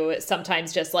Kashaw, who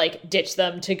sometimes just like ditch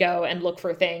them to go and look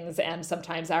for things, and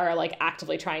sometimes are like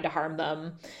actively trying to harm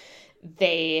them.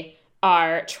 They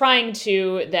are trying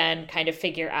to then kind of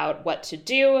figure out what to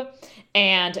do,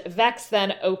 and Vex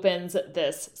then opens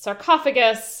this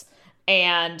sarcophagus,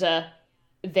 and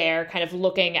they're kind of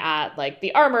looking at like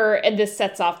the armor, and this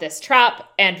sets off this trap,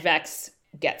 and Vex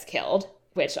gets killed,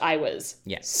 which I was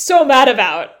so mad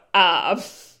about. I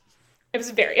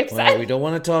was very upset. Well, we don't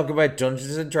want to talk about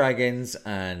Dungeons and Dragons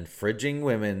and fridging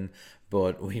women,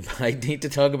 but we might need to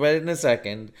talk about it in a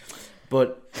second.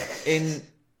 But in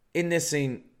this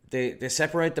scene, they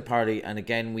separate the party, and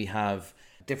again we have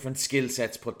different skill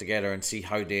sets put together and see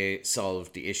how they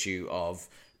solve the issue of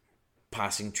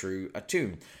passing through a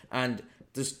tomb. And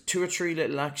there's 2 or 3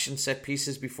 little action set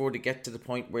pieces before they get to the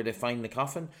point where they find the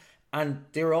coffin, and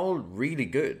they're all really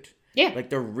good. Yeah. Like,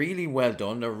 they're really well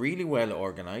done. They're really well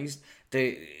organized.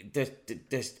 The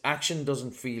action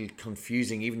doesn't feel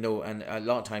confusing, even though, and a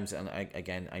lot of times, and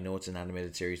I know it's an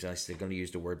animated series, and I'm still going to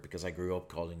use the word because I grew up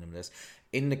calling them this.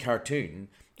 In the cartoon,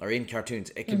 or in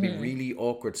cartoons, it can be really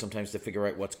awkward sometimes to figure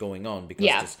out what's going on, because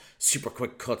there's super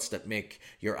quick cuts that make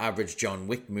your average John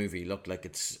Wick movie look like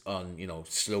it's on,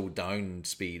 slowed down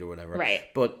speed or whatever. Right.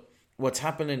 But what's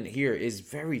happening here is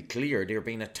very clear. They're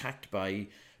being attacked by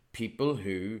people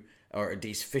or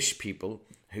these fish people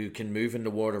who can move in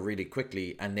the water really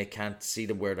quickly, and they can't see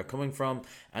them where they're coming from,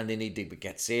 and they need to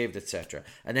get saved, etc.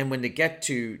 And then when they get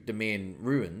to the main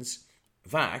ruins,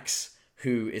 Vax,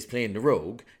 who is playing the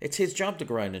rogue, it's his job to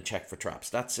go around and check for traps.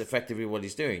 That's effectively what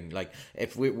he's doing. Like,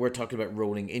 if we're talking about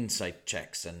rolling insight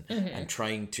checks and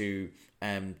trying to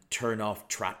turn off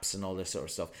traps and all this sort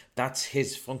of stuff, that's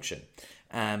his function.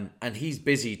 And he's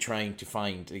busy trying to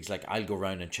find, he's like, I'll go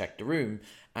around and check the room.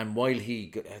 And while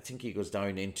I think he goes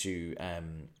down into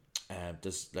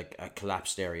there's like a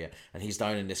collapsed area, and he's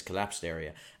down in this collapsed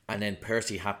area, and then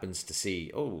Percy happens to see,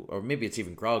 or maybe it's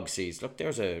even Grog sees, look,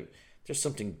 there's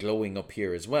something glowing up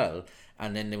here as well.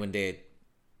 And then when they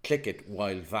click it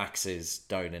while Vax is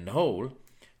down in the hole,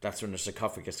 that's when the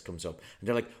sarcophagus comes up. And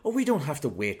they're like, we don't have to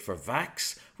wait for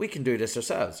Vax. We can do this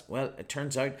ourselves. Well, it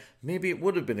turns out maybe it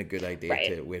would have been a good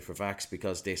idea to wait for Vax,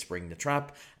 because they spring the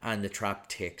trap, and the trap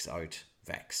takes out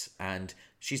Vex, and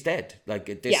she's dead.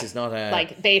 Like, this is not a...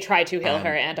 Like, they try to heal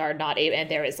her and are not able,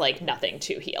 and there is, like, nothing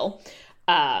to heal.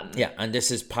 And this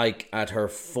is Pike at her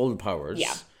full powers.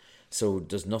 Yeah. So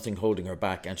there's nothing holding her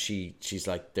back, and she's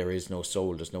like, there is no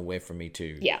soul, there's no way for me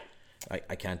to... Yeah.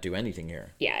 I can't do anything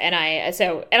here. Yeah, and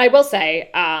I will say,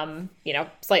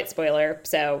 slight spoiler,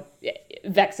 so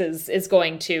Vex is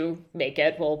going to make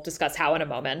it. We'll discuss how in a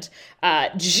moment.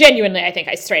 Genuinely, I think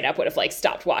I straight up would have, like,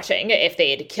 stopped watching if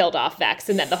they'd killed off Vex,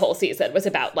 and then the whole season was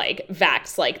about, like,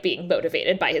 Vex, like, being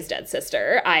motivated by his dead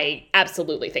sister. I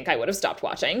absolutely think I would have stopped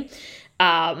watching.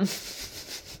 I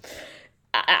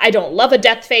don't love a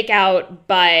death fake out,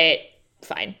 but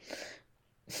fine.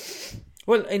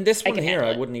 Well, in this one here,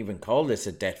 I wouldn't even call this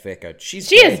a death fake out. She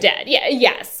is dead. Yeah,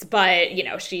 yes, but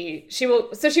she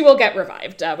will get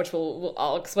revived, which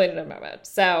I'll explain in a moment.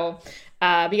 So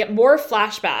we get more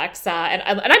flashbacks, and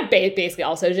I'm basically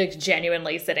also just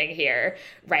genuinely sitting here,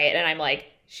 right? And I'm like,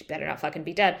 she better not fucking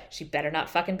be dead. She better not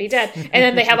fucking be dead. And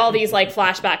then they have all these like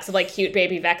flashbacks of like cute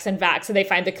baby Vex and Vax, and they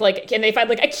find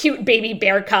a cute baby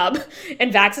bear cub.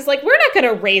 And Vax is like, we're not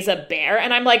gonna raise a bear.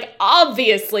 And I'm like,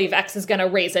 obviously Vex is gonna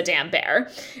raise a damn bear.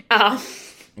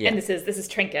 Yeah. And this is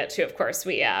Trinket, who of course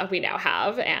we now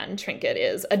have, and Trinket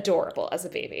is adorable as a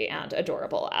baby and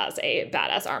adorable as a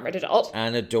badass armored adult.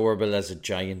 And adorable as a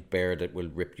giant bear that will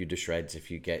rip you to shreds if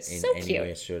you get in any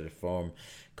way, sort of form,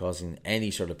 causing any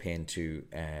sort of pain to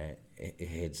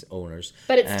its owners.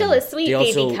 But it's still a sweet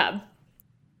baby cub.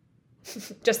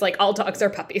 Just like all dogs are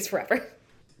puppies forever.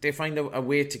 They find a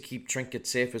way to keep Trinket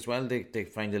safe as well. They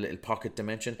find a little pocket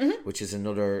dimension, which is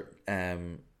another...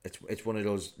 It's one of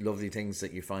those lovely things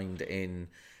that you find in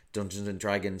Dungeons and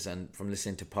Dragons and from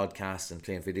listening to podcasts and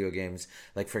playing video games.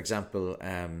 Like, for example,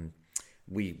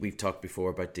 we've talked before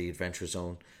about the Adventure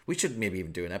Zone. We should maybe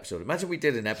even do an episode. Imagine we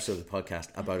did an episode of the podcast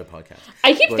about a podcast.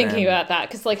 I keep thinking about that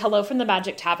because, like, Hello from the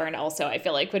Magic Tavern also, I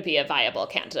feel like, would be a viable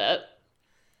candidate.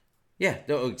 Yeah,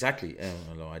 no, exactly.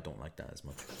 Although I don't like that as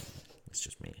much. It's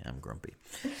just me. I'm grumpy.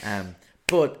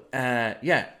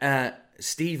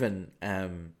 Stephen...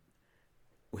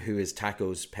 who is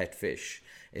Taco's pet fish,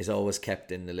 is always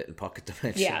kept in the little pocket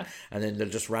dimension. Yeah. And then they'll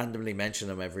just randomly mention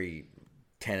him every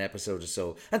 10 episodes or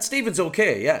so. And Steven's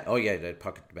okay, yeah. Oh, yeah, the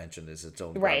pocket dimension is its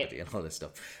own gravity and all this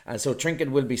stuff. And so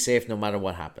Trinket will be safe no matter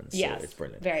what happens. Yes, so it's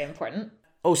brilliant. Very important.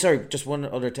 Oh, sorry, just one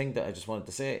other thing that I just wanted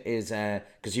to say is,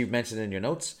 because you've mentioned in your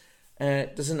notes,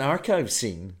 there's an archive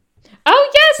scene.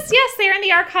 Oh, yes, they're in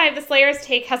the archive. The Slayer's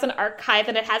Take has an archive,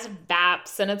 and it has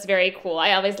maps, and it's very cool.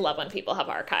 I always love when people have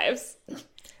archives.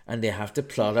 And they have to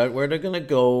plot out where they're going to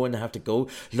go, and they have to go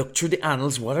look through the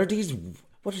annals. What are these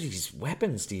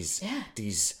weapons,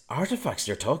 these artifacts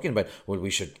they're talking about? Well,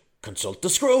 we should consult the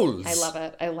scrolls. I love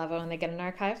it. I love it when they get an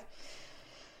archive.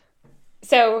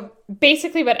 So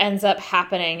basically what ends up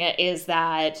happening is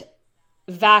that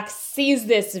Vax sees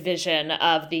this vision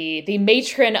of the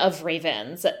matron of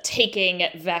ravens taking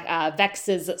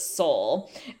Vex's soul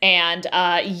and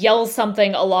yells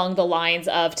something along the lines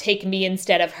of, "Take me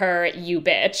instead of her, you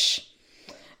bitch."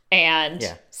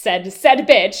 And said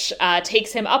bitch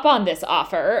takes him up on this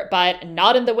offer, but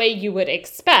not in the way you would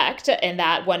expect, in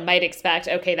that one might expect,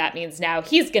 okay, that means now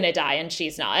he's gonna die and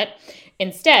she's not.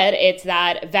 Instead, it's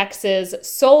that Vex's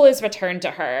soul is returned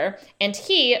to her, and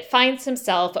he finds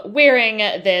himself wearing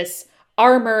this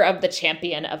armor of the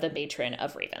champion of the matron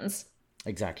of ravens.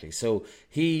 Exactly. So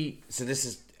this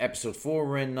is episode 4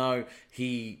 we're in now.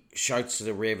 He shouts to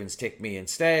the ravens, "Take me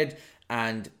instead."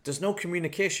 And there's no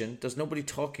communication. There's nobody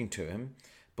talking to him.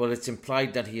 But it's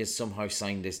implied that he has somehow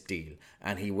signed this deal.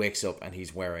 And he wakes up and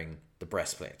he's wearing the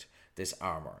breastplate, this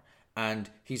armor.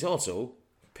 And he's also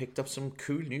picked up some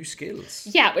cool new skills.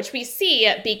 Yeah, which we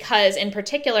see because in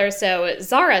particular, so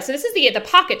Zara, so this is the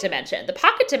pocket dimension. The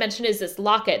pocket dimension is this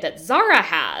locket that Zara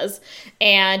has.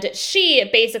 And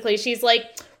she's like,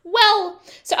 well,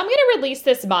 so I'm going to release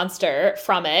this monster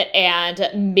from it,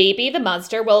 and maybe the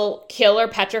monster will kill or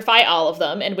petrify all of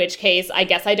them, in which case I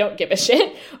guess I don't give a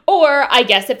shit. Or I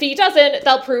guess if he doesn't,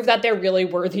 they'll prove that they're really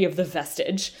worthy of the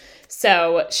vestige.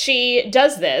 So she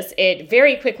does this. It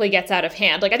very quickly gets out of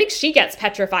hand. Like, I think she gets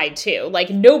petrified too. Like,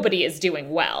 nobody is doing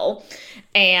well.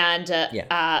 And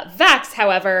Vax,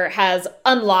 however, has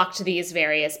unlocked these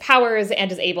various powers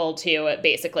and is able to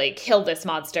basically kill this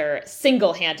monster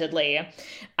single-handedly.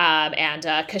 And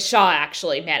Kashaw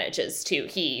actually manages to,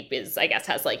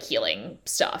 has like healing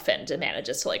stuff and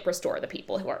manages to like restore the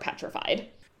people who are petrified.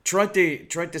 Throughout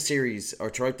the series, or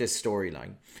throughout this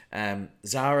storyline,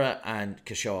 Zara and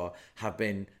Kashaw have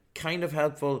been kind of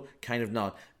helpful, kind of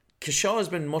not. Kashaw has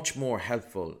been much more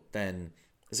helpful than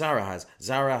Zara has.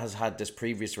 Zara has had this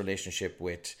previous relationship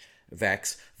with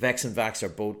Vex. Vex and Vax are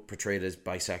both portrayed as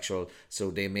bisexual, so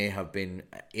they may have been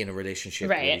in a relationship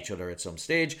with each other at some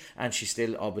stage, and she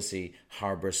still obviously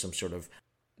harbors some sort of...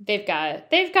 They've got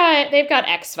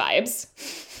X vibes.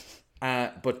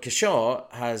 But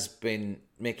Kashaw has been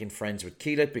making friends with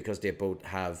Keelit because they both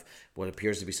have what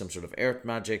appears to be some sort of earth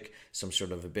magic, some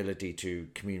sort of ability to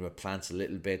commune with plants a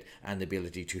little bit, and the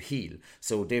ability to heal.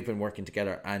 So they've been working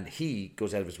together, and he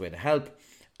goes out of his way to help,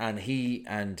 and he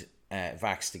and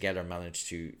Vax together managed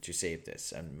to save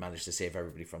this, and managed to save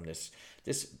everybody from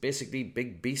this basically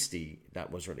big beastie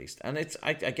that was released. And it's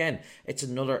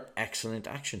another excellent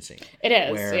action scene. It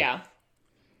is, yeah.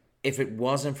 If it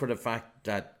wasn't for the fact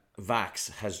that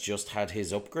Vax has just had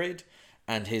his upgrade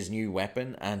and his new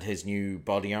weapon and his new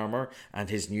body armor and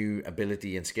his new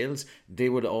ability and skills, they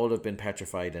would all have been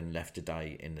petrified and left to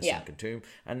die in the sunken tomb.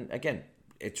 And again,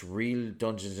 it's real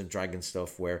Dungeons and Dragons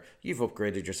stuff where you've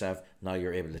upgraded yourself, now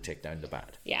you're able to take down the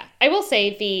bad. Yeah. I will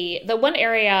say the one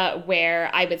area where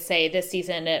I would say this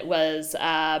season it was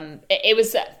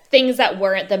things that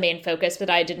weren't the main focus that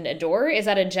I didn't adore is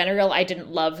that in general I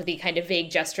didn't love the kind of vague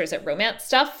gestures at romance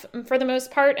stuff for the most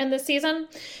part in this season.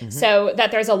 So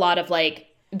that there's a lot of like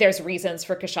there's reasons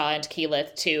for Kasha and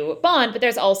Keyleth to bond, but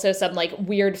there's also some like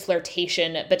weird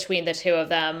flirtation between the two of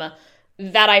them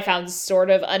that I found sort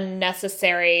of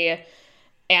unnecessary,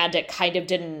 and it kind of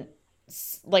didn't,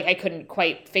 like, I couldn't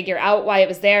quite figure out why it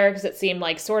was there, because it seemed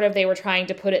like sort of they were trying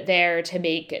to put it there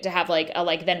to have like a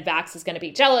like then Vax is going to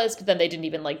be jealous, but then they didn't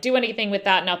even like do anything with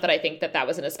that. Not that I think that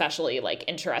was an especially like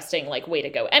interesting like way to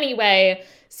go anyway.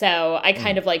 So I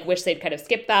kind of like wish they'd kind of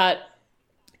skipped that.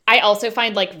 I also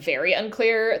find like very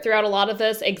unclear throughout a lot of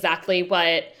this exactly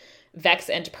what Vex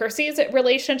and Percy's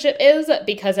relationship is,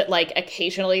 because it like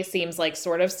occasionally seems like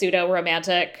sort of pseudo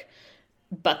romantic,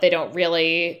 but they don't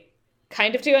really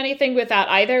kind of do anything with that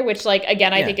either, which like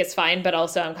again I think is fine, but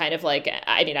also I'm kind of like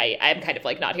I'm kind of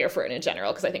like not here for it in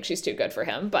general because I think she's too good for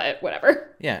him, but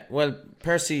whatever. Yeah, well,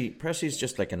 Percy's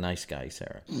just like a nice guy,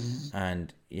 Sarah,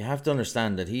 and you have to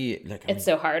understand that it's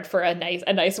so hard for a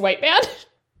nice white man.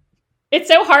 It's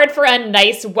so hard for a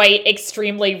nice white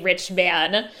extremely rich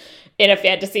man in a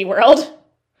fantasy world.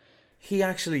 He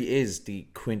actually is the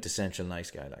quintessential nice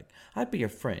guy. Like, I'd be your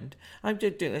friend. I'm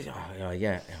just doing.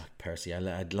 Percy.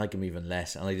 I'd like him even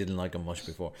less, and I didn't like him much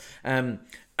before. Now,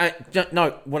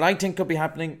 what I think could be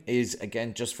happening is,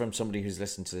 again, just from somebody who's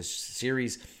listened to this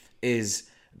series, is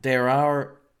there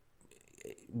are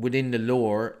within the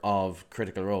lore of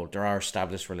Critical Role, there are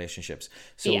established relationships.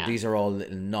 So these are all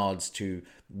little nods to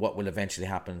what will eventually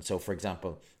happen. So, for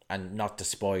example, and not to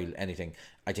spoil anything,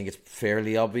 I think it's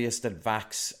fairly obvious that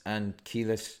Vax and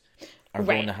Keyleth are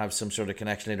going to have some sort of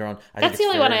connection later on. That's the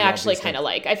only one I actually kind of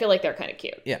like. I feel like they're kind of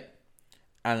cute. Yeah.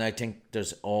 And I think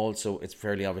there's also, it's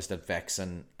fairly obvious that Vex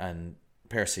and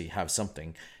Percy have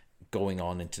something going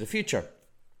on into the future.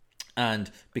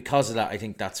 And because of that, I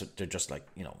think that's what they're just like,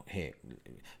 hey,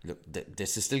 look,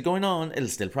 this is still going on. It'll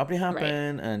still probably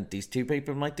happen. Right. And these two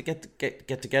people might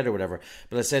get together or whatever.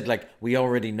 But I said, like, we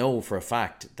already know for a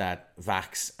fact that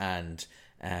Vax and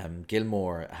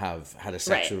Gilmore have had a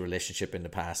sexual relationship in the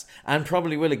past. And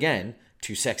probably will again.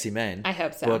 Two sexy men. I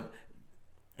hope so. But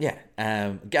yeah,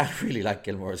 I really like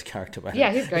Gilmore as a character.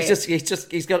 Yeah, he's great.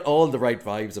 He's got all the right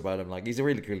vibes about him. Like, he's a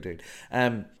really cool dude.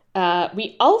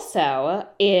 We also,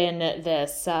 in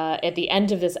this, at the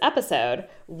end of this episode,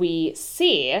 we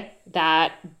see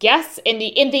that, guess, in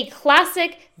the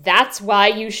classic, that's why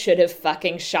you should have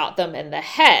fucking shot them in the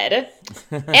head,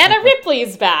 Anna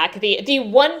Ripley's back. The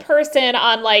one person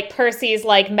on, like, Percy's,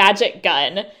 like, magic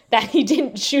gun that he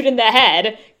didn't shoot in the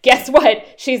head. Guess what?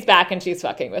 She's back and she's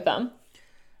fucking with them.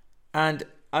 And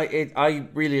I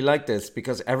really like this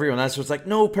because everyone else was like,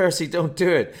 no, Percy, don't do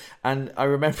it. And I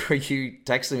remember you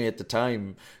texting me at the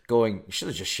time going, you should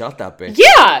have just shot that bitch.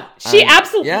 Yeah,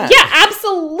 absolutely.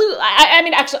 I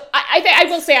mean, actually, I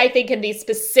will say, I think in the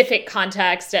specific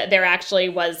context, there actually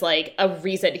was like a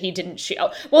reason he didn't shoot.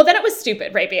 Oh, well, then it was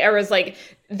stupid, right? It was like,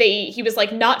 he was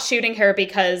like not shooting her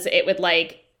because it would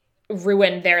like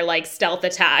ruin their like stealth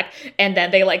attack, and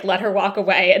then they like let her walk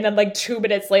away, and then like 2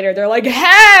 minutes later they're like,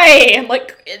 hey, and like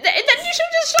then you should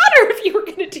have just shot her if you were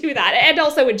gonna do that. And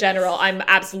also in general, I'm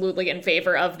absolutely in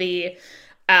favor of the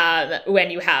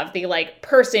when you have the like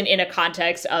person in a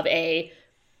context of a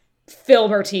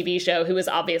film or TV show who is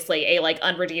obviously a like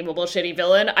unredeemable shitty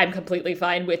villain, I'm completely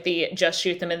fine with the just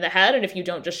shoot them in the head, and if you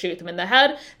don't just shoot them in the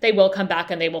head, they will come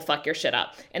back and they will fuck your shit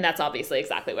up, and that's obviously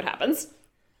exactly what happens.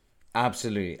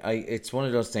 Absolutely. It's one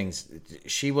of those things.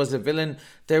 She was a villain.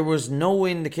 There was no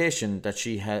indication that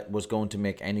she was going to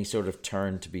make any sort of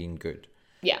turn to being good.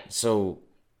 Yeah. So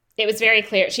it was very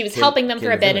clear. She was helping them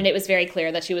for a bit, and it was very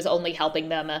clear that she was only helping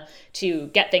them to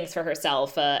get things for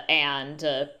herself, and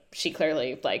she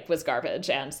clearly like was garbage.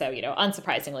 And so,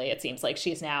 unsurprisingly, it seems like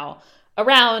she's now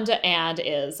around and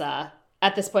is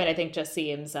at this point, I think, just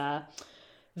seems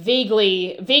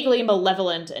vaguely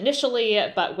malevolent initially,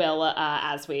 but will,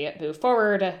 as we move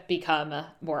forward, become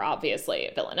more obviously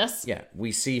villainous. Yeah,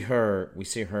 we see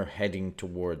her heading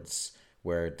towards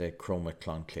where the Chroma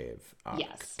Conclave are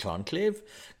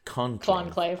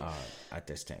at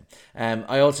this time.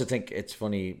 I also think it's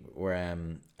funny where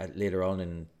later on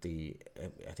in the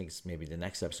I think it's maybe the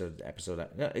next episode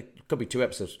it could be 2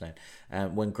 episodes from now,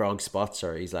 when Grog spots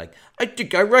her, he's like, I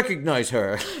think I recognize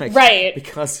her. Like, right,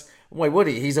 because why would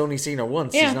he? He's only seen her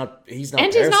once. Yeah. He's not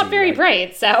and Percy, he's not very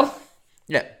bright, so.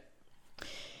 Yeah.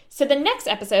 So the next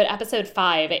episode, episode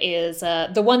 5, is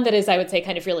the one that is, I would say,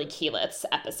 kind of really Keyleth's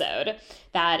episode.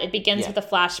 That it begins with a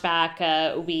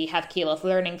flashback. We have Keyleth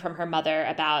learning from her mother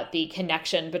about the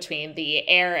connection between the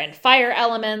air and fire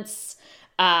elements.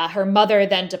 Her mother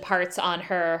then departs on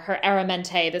her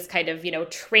Aramente, this kind of,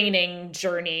 training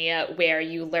journey where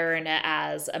you learn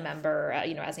as a member,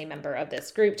 as a member of this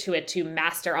group to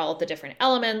master all of the different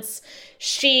elements.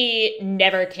 She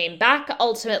never came back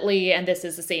ultimately, and this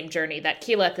is the same journey that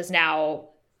Keyleth is now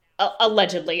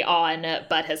allegedly on,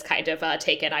 but has kind of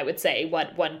taken, I would say,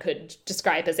 what one could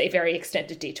describe as a very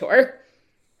extended detour.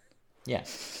 Yeah.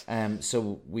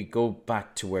 So we go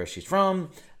back to where she's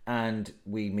from. And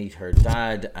we meet her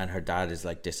dad, and her dad is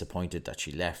like disappointed that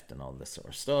she left and all this sort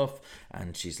of stuff.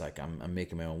 And she's like, I'm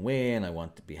making my own way and I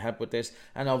want to be helped with this.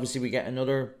 And obviously we get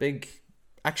another big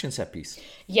action set piece.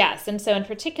 Yes, and so in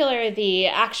particular, the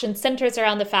action centers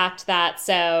around the fact that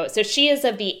so she is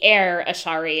of the air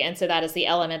Ashari, and so that is the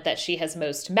element that she has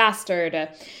most mastered.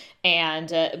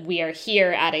 And we are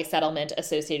here at a settlement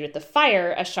associated with the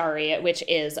fire Ashari, which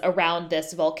is around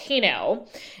this volcano.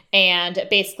 And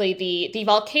basically the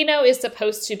volcano is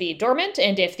supposed to be dormant.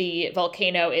 And if the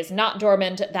volcano is not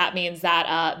dormant, that means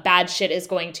that bad shit is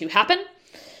going to happen.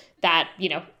 That,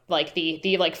 like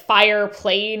the fire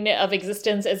plane of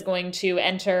existence is going to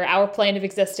enter our plane of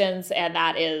existence. And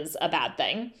that is a bad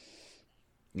thing.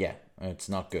 Yeah, it's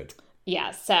not good.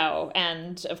 Yeah, so,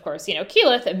 and of course,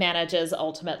 Keyleth manages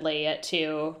ultimately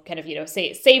to kind of,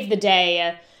 save the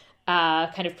day,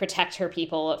 kind of protect her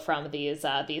people from these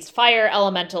fire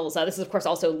elementals. This is, of course,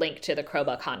 also linked to the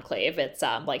Chroma Conclave. It's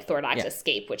like Thordak's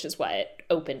escape, which is what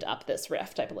opened up this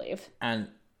rift, I believe. And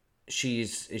she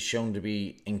is shown to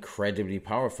be incredibly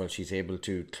powerful. She's able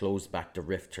to close back the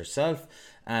rift herself.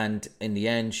 And in the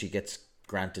end, she gets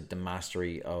granted the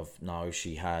mastery of, now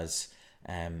she has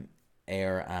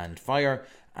air and fire,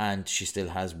 and she still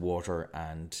has water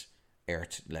and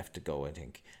earth left to go, I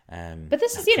think. But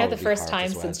this is, the first time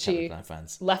since she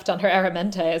left on her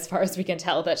Aramente, as far as we can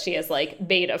tell, that she has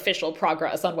made official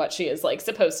progress on what she is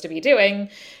supposed to be doing.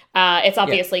 It's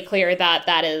obviously clear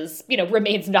that is,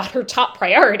 remains not her top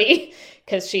priority,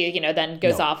 because she, then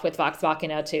goes off with Vox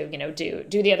Machina to,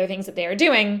 do the other things that they are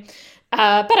doing.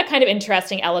 But a kind of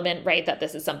interesting element, right, that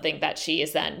this is something that she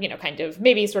is then, kind of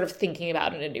maybe sort of thinking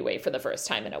about in a new way for the first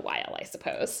time in a while, I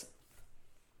suppose.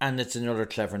 And it's another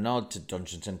clever nod to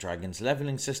Dungeons and Dragons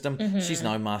leveling system. Mm-hmm. She's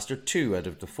now mastered 2 out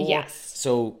of the 4. Yes.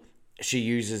 So she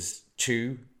uses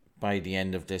 2 by the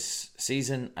end of this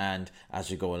season. And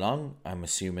as we go along, I'm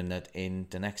assuming that in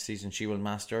the next season she will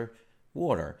master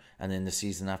water. And in the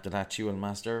season after that, she will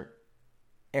master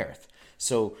earth.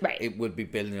 So It would be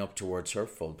building up towards her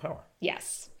full power.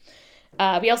 Yes.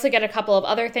 We also get a couple of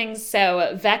other things.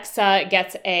 So Vex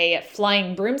gets a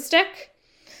flying broomstick.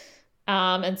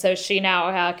 And so she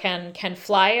now can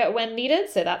fly when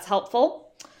needed. So that's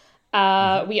helpful.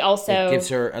 We also...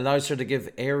 It allows her to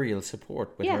give aerial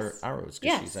support with her arrows,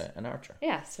 because she's an archer.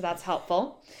 Yeah, so that's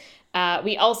helpful.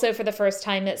 We also, for the first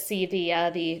time, see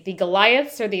the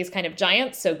Goliaths, or these kind of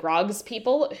giants, so Grog's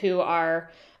people, who are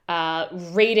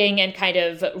raiding and kind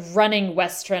of running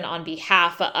Westron on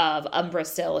behalf of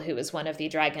Umbrasyl, who is one of the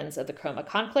dragons of the Chroma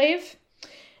Conclave.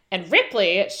 And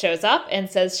Ripley shows up and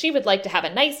says she would like to have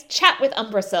a nice chat with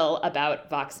Umbrasyl about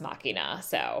Vox Machina.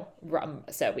 So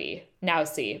we now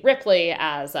see Ripley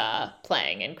as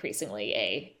playing increasingly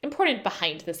a important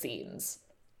behind-the-scenes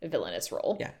villainous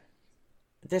role. Yeah.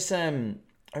 This, I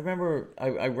remember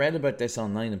I read about this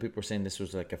online, and people were saying this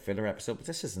was like a filler episode, but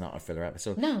this is not a filler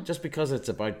episode. No. Just because it's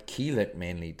about Keyleth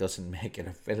mainly doesn't make it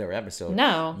a filler episode.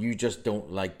 No. You just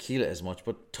don't like Keyleth as much,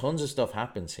 but tons of stuff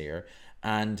happens here,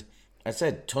 and I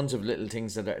said tons of little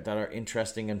things that are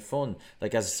interesting and fun.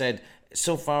 Like, as I said,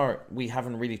 so far we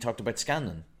haven't really talked about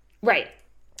Scanlan. Right.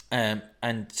 And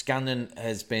Scanlan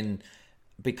has been,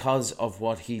 because of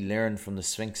what he learned from the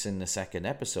Sphinx in the second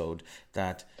episode,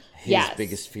 that his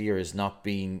biggest fear is not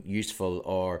being useful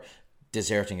or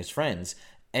deserting his friends.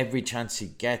 Every chance he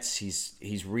gets,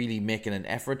 he's really making an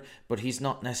effort, but he's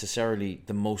not necessarily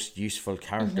the most useful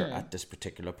character at this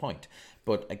particular point.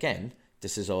 But again,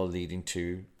 this is all leading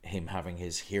to him having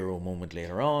his hero moment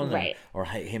later on, right? Or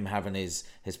him having his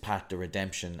path to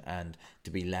redemption, and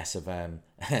to be less of a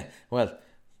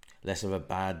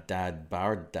bad dad,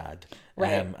 bard dad,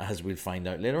 right? As we'll find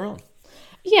out later on.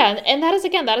 Yeah, and that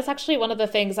is actually one of the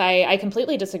things I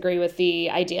completely disagree with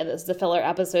the idea that this is a filler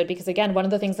episode, because again, one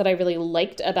of the things that I really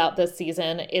liked about this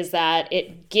season is that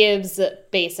it gives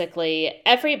basically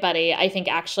everybody, I think,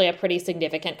 actually a pretty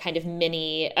significant kind of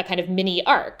mini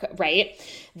arc, right?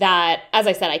 That, as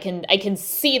I said, I can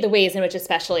see the ways in which,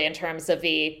 especially in terms of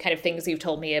the kind of things you've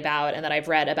told me about and that I've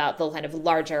read about the kind of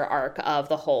larger arc of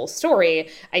the whole story,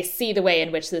 I see the way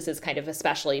in which this is kind of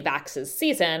especially Vax's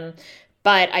season.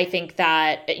 But I think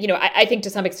that, I think to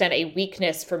some extent a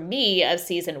weakness for me of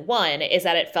season 1 is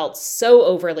that it felt so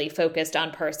overly focused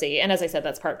on Percy. And as I said,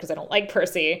 that's part because I don't like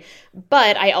Percy.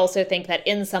 But I also think that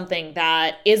in something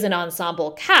that is an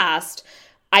ensemble cast,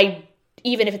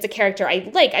 even if it's a character I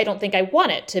like, I don't think I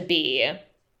want it to be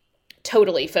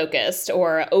totally focused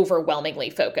or overwhelmingly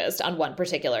focused on one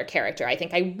particular character. I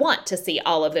think I want to see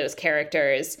all of those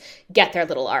characters get their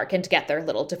little arc and get their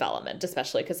little development,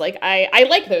 especially because I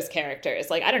like those characters.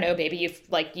 Like, I don't know, maybe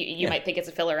you might think it's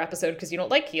a filler episode because you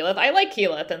don't like Keyleth. I like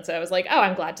Keyleth. And so I was like, oh,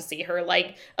 I'm glad to see her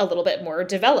like a little bit more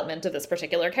development of this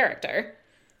particular character.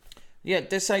 Yeah,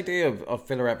 this idea of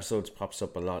filler episodes pops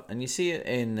up a lot, and you see it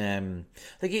in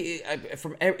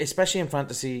especially in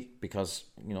fantasy, because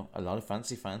a lot of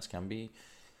fantasy fans can be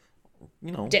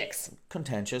dicks,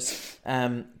 contentious.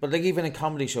 But like even in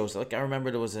comedy shows, like I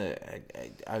remember there was an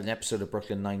episode of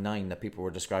Brooklyn Nine-Nine that people were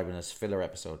describing as filler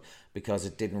episode because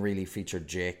it didn't really feature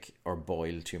Jake or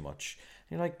Boyle too much.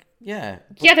 You're like, yeah,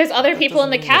 there's other people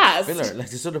in the cast. Filler. Like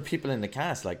there's other people in the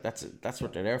cast. Like that's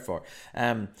what they're there for.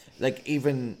 Like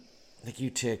even. Like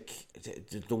you take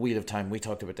the Wheel of Time, we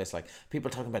talked about this. Like people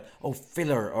talking about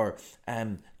filler or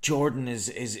Jordan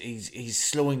he's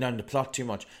slowing down the plot too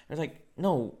much. It's like,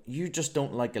 no, you just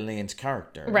don't like Elaine's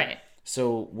character, right?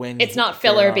 So when it's not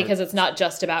filler because it's not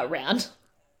just about Rand.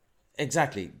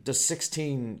 Exactly. There's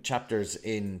 16 chapters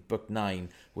in book 9,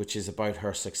 which is about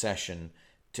her succession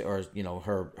to, or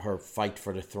her fight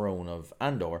for the throne of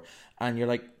Andor, and you're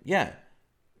like, yeah,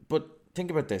 but. Think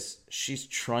about this. She's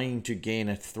trying to gain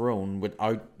a throne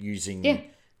without using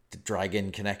the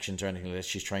dragon connections or anything like this.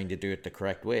 She's trying to do it the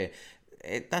correct way.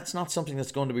 That's not something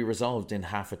that's going to be resolved in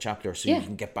half a chapter so you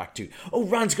can get back to,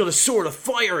 Rand's got a sword of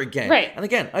fire again. Right. And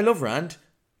again, I love Rand.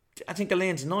 I think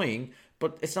Elaine's annoying,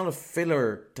 but it's not a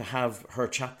filler to have her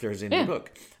chapters in the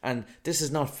book. And this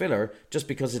is not filler just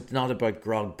because it's not about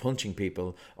Grog punching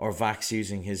people or Vax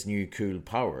using his new cool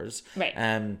powers.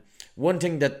 Right. One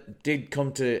thing that did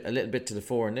come to a little bit to the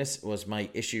fore in this was my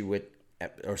issue with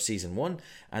season 1,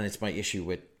 and it's my issue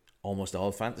with almost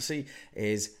all fantasy,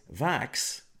 is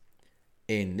Vax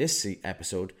in this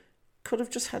episode could have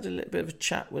just had a little bit of a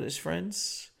chat with his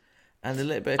friends. And a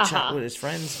little bit of chat with his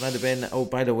friends might have been,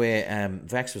 by the way,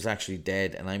 Vex was actually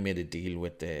dead, and I made a deal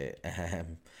with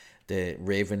the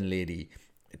Raven lady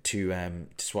to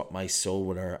swap my soul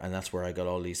with her, and that's where I got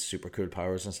all these super cool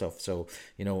powers and stuff. So,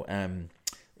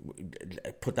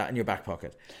 put that in your back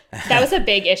pocket. That was a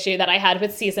big issue that I had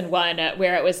with season 1,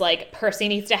 where it was like, Percy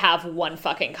needs to have one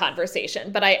fucking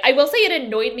conversation. But I will say it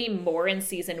annoyed me more in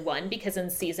season 1, because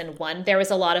in season 1, there was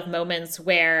a lot of moments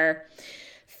where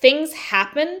things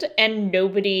happened and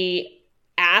nobody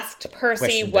asked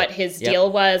Percy what his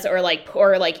deal was, or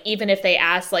even if they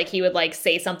asked, like he would like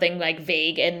say something like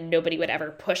vague and nobody would ever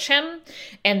push him.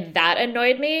 And that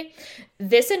annoyed me.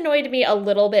 This annoyed me a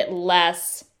little bit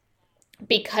less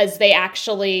because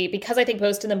because I think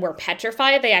most of them were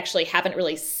petrified, they actually haven't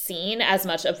really seen as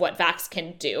much of what Vax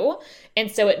can do.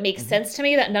 And so it makes sense to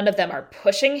me that none of them are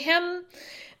pushing him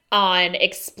on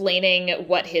explaining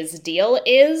what his deal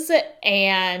is.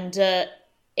 And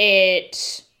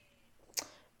it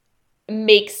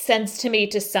makes sense to me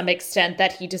to some extent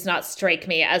that he does not strike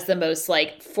me as the most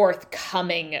like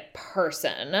forthcoming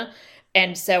person.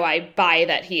 And so I buy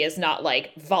that he is not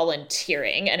like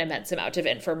volunteering an immense amount of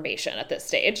information at this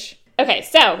stage. Okay,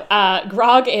 so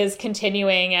Grog is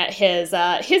continuing his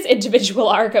individual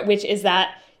arc, which is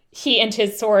that he and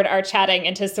his sword are chatting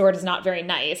and his sword is not very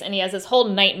nice. And he has this whole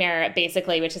nightmare,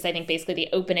 basically, which is, I think, basically the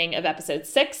opening of episode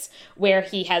 6, where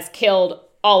he has killed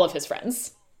all of his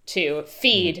friends to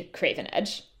feed Craven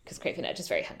Edge, because Craven Edge is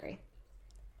very hungry.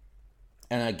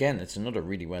 And again, it's another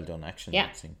really well done action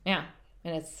scene. Yeah.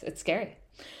 And it's scary.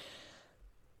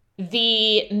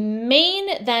 The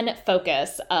main then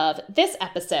focus of this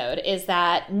episode is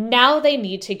that now they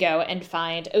need to go and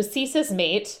find Osisa's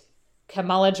mate,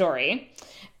 Kamala Jory.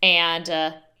 And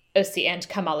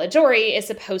Kamala Jory is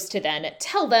supposed to then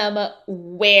tell them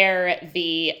where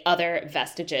the other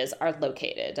vestiges are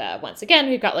located. Once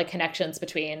again, we've got like connections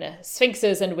between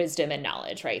sphinxes and wisdom and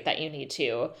knowledge, right? That you need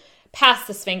to pass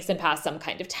the Sphinx and pass some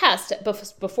kind of test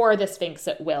before the Sphinx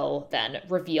will then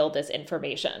reveal this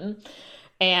information.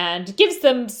 and gives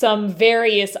them some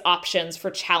various options for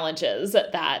challenges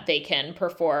that they can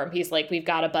perform. He's like, we've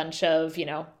got a bunch of,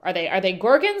 are they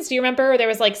Gorgons? Do you remember? There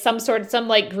was like some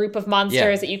like group of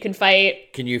monsters that you can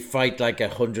fight. Can you fight like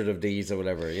 100 of these or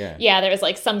whatever? Yeah. Yeah, there was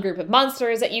like some group of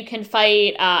monsters that you can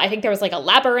fight. I think there was like a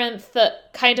labyrinth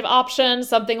kind of option,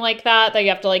 something like that you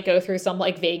have to like go through some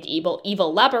like vague evil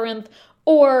labyrinth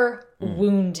or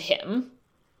wound him.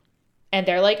 And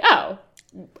they're like, oh,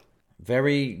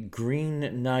 very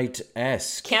Green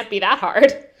Knight-esque. Can't be that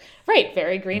hard. Right,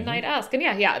 very Green Knight-esque.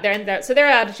 And so their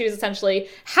attitude is essentially,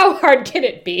 how hard can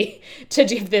it be to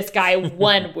give this guy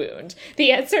one wound?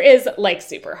 The answer is, like,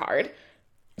 super hard.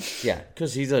 Yeah,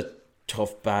 because he's a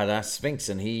tough, badass Sphinx,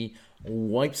 and he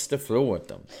wipes the floor with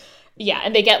them. Yeah,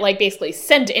 and they get, like, basically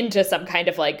sent into some kind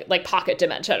of, like pocket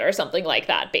dimension or something like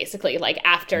that, basically, like,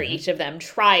 after each of them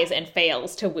tries and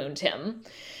fails to wound him.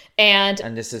 And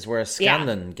this is where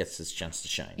Scanlan gets his chance to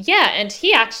shine. Yeah, and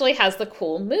he actually has the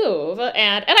cool move.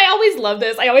 And I always love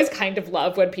this. I always kind of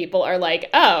love when people are like,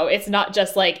 oh, it's not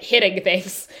just like hitting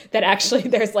things, that actually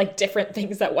there's like different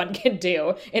things that one can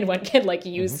do, and one can like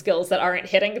use skills that aren't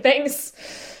hitting things.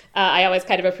 I always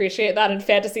kind of appreciate that in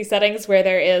fantasy settings where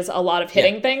there is a lot of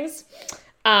hitting things.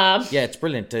 It's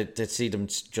brilliant to see them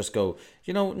just go,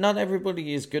 not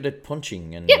everybody is good at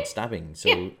punching and stabbing,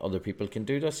 so other people can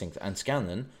do those things. And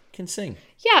Scanlan can sing.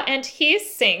 Yeah, and he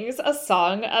sings a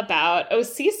song about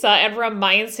Osisa and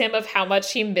reminds him of how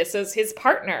much he misses his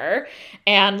partner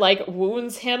and, like,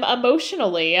 wounds him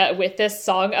emotionally with this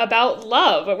song about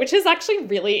love, which is actually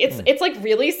really, it's like,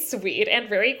 really sweet and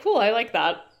very cool. I like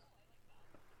that.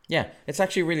 Yeah, it's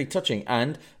actually really touching,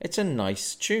 and it's a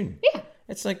nice tune. Yeah.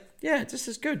 It's like, this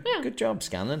is good. Yeah. Good job,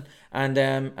 Scanlan. And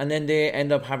then they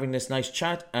end up having this nice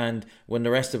chat, and when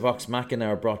the rest of Vox Machina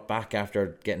are brought back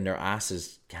after getting their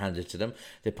asses handed to them,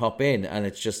 they pop in, and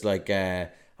it's just like, I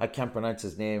can't pronounce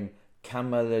his name,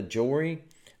 Kamalajori,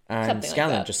 and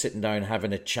Scanlan just sitting down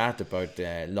having a chat about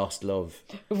lost love.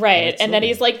 Right, and then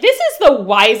he's like, this is the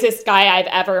wisest guy I've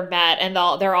ever met, and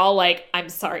they're all like, I'm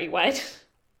sorry, what?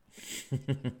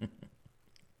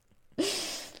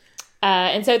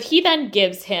 And so he then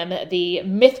gives him the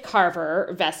Myth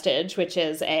Carver vestige, which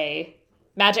is a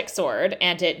magic sword,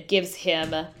 and it gives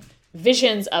him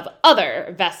visions of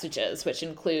other vestiges, which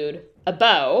include a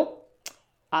bow,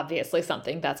 obviously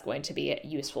something that's going to be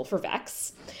useful for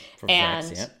Vex,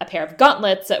 a pair of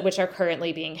gauntlets, which are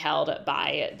currently being held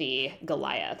by the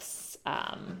Goliaths.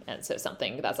 And so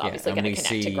something that's obviously going to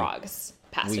connect to Grog's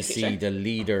past and future. We see the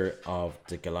leader of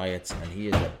the Goliaths, and he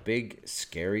is a big,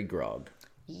 scary Grog.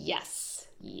 Yes,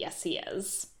 he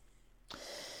is.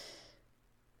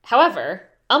 However,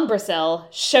 Umbrasyl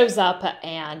shows up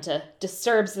and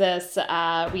disturbs this.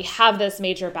 We have this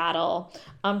major battle.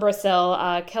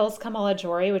 Umbrasyl kills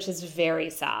Kamalajori, which is very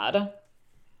sad,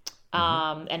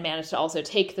 and managed to also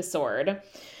take the sword.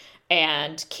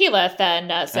 And Keyleth then,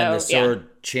 and the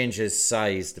sword changes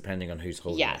size depending on who's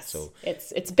holding it. So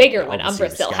it's bigger when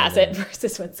Umbrasyl has it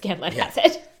versus when Scanlan has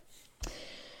it.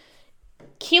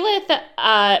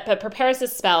 Keyleth prepares a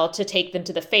spell to take them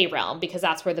to the Fey Realm because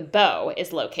that's where the bow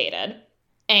is located.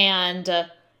 And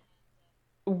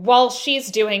while she's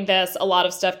doing this, a lot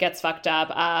of stuff gets fucked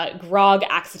up. Grog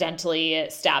accidentally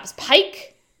stabs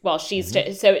Pike while she's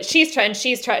she's trying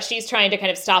to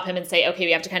kind of stop him and say, okay,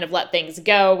 we have to kind of let things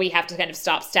go. We have to kind of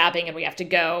stop stabbing, and we have to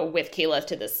go with Keyleth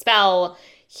to this spell.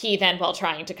 He then, while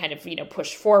trying to kind of,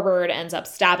 push forward, ends up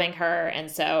stabbing her, and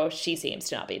so she seems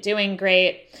to not be doing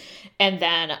great. And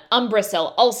then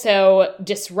Umbrasyl also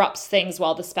disrupts things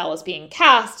while the spell is being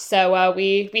cast, so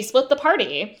we split the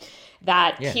party.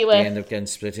 Keyleth... they end up getting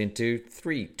split into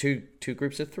two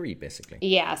groups of three, basically.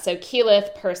 Yeah, so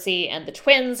Keyleth, Percy, and the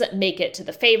twins make it to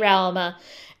the Fey Realm,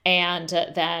 and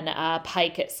then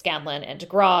Pike, Scanlan, and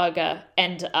Grog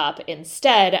end up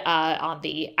instead on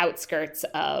the outskirts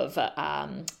of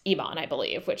Emon, I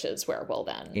believe, which is where we'll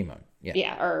then... Emon, yeah.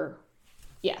 Yeah, or...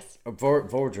 Yes.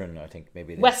 Vordran, I think,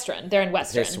 maybe. Westron. They're in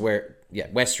Westron. That's where... Yeah,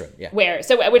 Westron, yeah.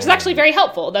 Which is actually very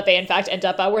helpful that they, in fact, end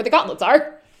up where the gauntlets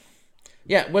are.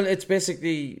 Yeah, well, it's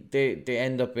basically... They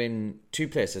end up in two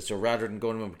places, so rather than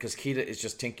going... Because Keyleth is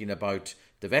just thinking about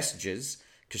the vestiges...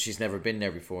 because she's never been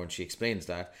there before, and she explains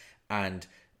that, and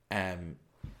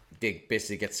they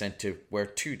basically get sent to where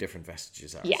two different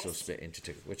vestiges are, so split into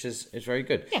two, which is very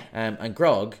good. Yeah. And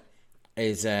Grog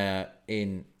is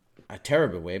in a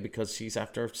terrible way because he's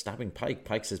after stabbing Pike.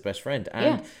 Pike's his best friend,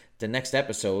 and the next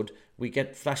episode we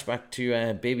get flashback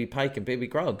to baby Pike and baby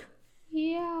Grog.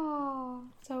 Yeah,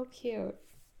 so cute,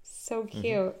 so cute.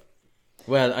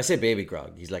 Mm-hmm. Well, I say baby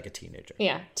Grog. He's like a teenager.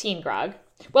 Yeah, teen Grog.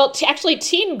 Well, actually,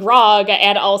 teen Grog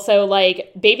and also,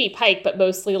 like, baby Pike, but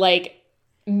mostly, like,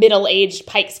 middle-aged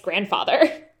Pike's grandfather.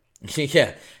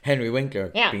 Yeah, Henry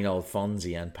Winkler Yeah. being all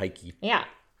Fonzie and Pikey. Yeah.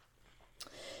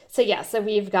 So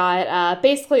we've got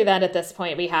basically then at this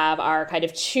point we have our kind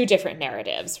of two different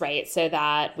narratives, right? So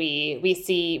that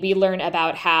we learn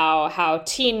about how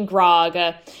Teen Grog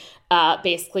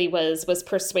basically was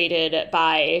persuaded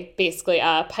by basically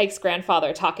Pike's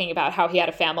grandfather talking about how he had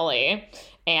a family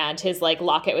and his like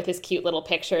locket with his cute little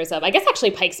pictures of, I guess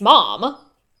actually Pike's mom.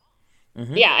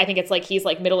 Mm-hmm. Yeah, I think it's like he's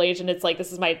like middle-aged and it's like,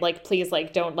 this is my like, please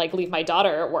like don't like leave my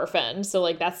daughter orphaned. So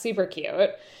like that's super cute.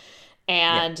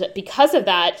 And because of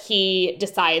that, he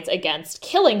decides against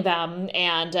killing them,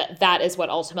 and that is what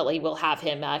ultimately will have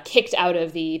him kicked out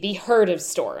of the herd of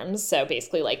storms. So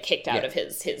basically, like kicked out of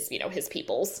his his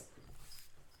people's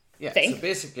thing. So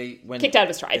basically, when kicked out of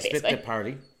his tribe, they split basically. the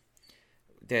party,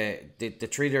 the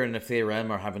Trader and the Fae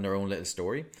Realm are having their own little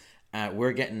story.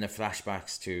 We're getting the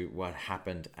flashbacks to what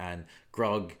happened, and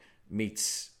Grog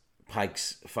meets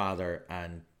Pike's father,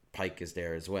 and Pike is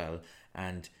there as well,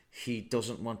 and he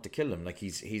doesn't want to kill him. Like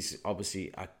he's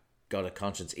obviously got a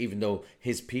conscience, even though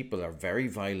his people are very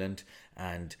violent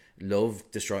and love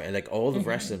destroying. Like all the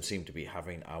rest of them seem to be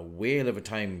having a whale of a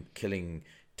time killing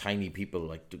tiny people.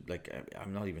 Like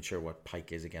I'm not even sure what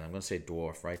Pike is again. I'm going to say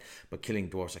dwarf, right? But killing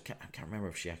dwarfs. I can't remember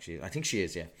if she actually is. I think she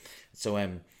is. Yeah. So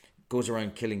goes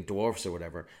around killing dwarfs or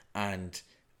whatever, and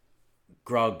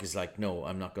Grog is like, no,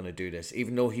 I'm not going to do this,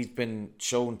 even though he's been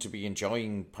shown to be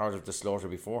enjoying part of the slaughter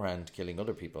beforehand, killing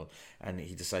other people, and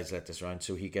he decides to let this around.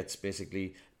 So he gets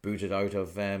basically booted out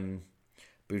of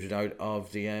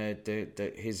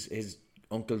his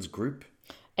uncle's group.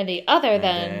 And the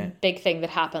other big thing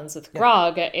that happens with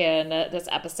Grog in this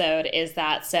episode is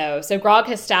that so Grog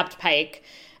has stabbed Pike.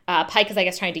 Pike is, I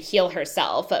guess, trying to heal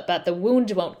herself, but the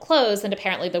wound won't close, and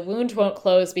apparently the wound won't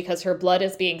close because her blood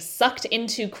is being sucked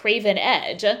into Craven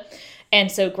Edge. And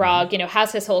so Grog,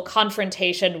 has his whole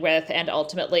confrontation with and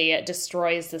ultimately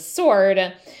destroys the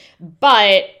sword.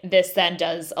 But this then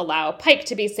does allow Pike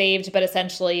to be saved, but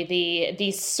essentially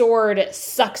the sword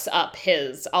sucks up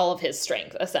all of his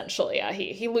strength, essentially.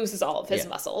 He loses all of his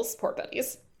muscles, poor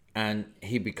buddies. And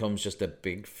he becomes just a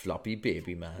big floppy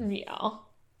baby man. Yeah.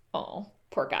 Oh.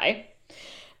 Poor guy.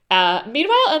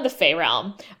 Meanwhile, in the Fae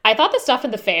Realm, I thought the stuff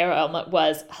in the Fae Realm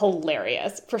was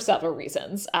hilarious for several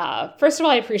reasons. First of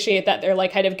all, I appreciate that they're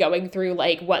like kind of going through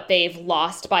like what they've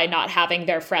lost by not having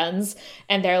their friends.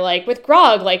 And they're like, with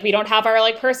Grog, like we don't have our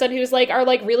like person who's like our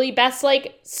like really best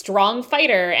like strong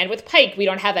fighter. And with Pike, we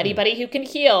don't have anybody who can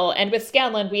heal. And with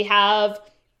Scanlan, we have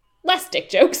less dick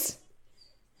jokes.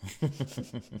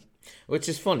 Which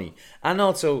is funny. And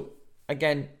also,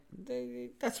 again,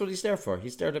 that's what he's there for.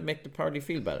 He's there to make the party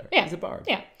feel better. Yeah. He's a bard.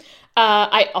 Yeah.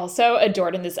 I also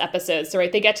adored in this episode, so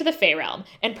right, they get to the Fae Realm,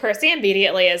 and Percy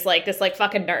immediately is like this like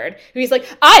fucking nerd who's like,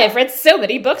 I have read so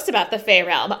many books about the Fae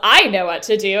Realm. I know what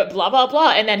to do, blah, blah,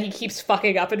 blah. And then he keeps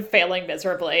fucking up and failing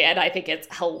miserably, and I think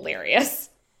it's hilarious.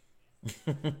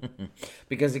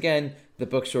 Because again, the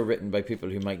books were written by people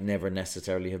who might never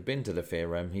necessarily have been to the Fae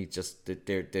Realm.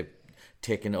 They're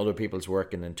taken other people's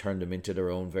work and then turned them into their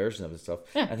own version of the stuff.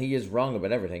 Yeah. And he is wrong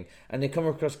about everything. And they come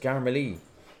across Garmalee,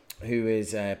 who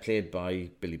is played by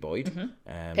Billy Boyd,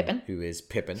 Pippin. who is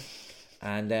Pippin.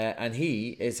 And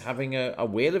he is having a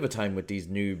whale of a time with these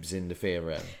noobs in the Fae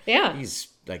Realm. Yeah. He's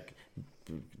like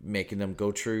making them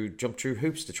jump through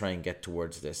hoops to try and get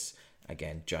towards this,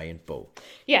 again, giant bow.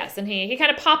 Yes, and he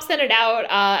kind of pops in and out.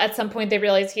 At some point, they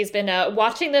realize he's been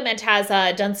watching them and has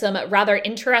done some rather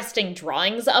interesting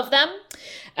drawings of them.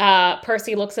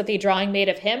 Percy looks at the drawing made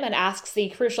of him and asks the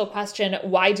crucial question,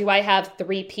 why do I have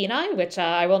 3 peni? Which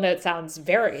I will note sounds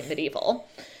very medieval.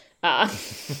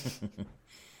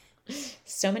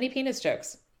 So many penis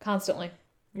jokes, constantly.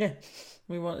 Yeah,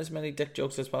 we want as many dick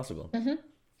jokes as possible. Mm-hmm.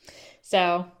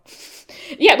 So,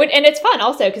 yeah, and it's fun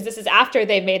also because this is after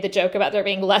they've made the joke about there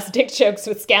being less dick jokes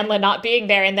with Scanlan not being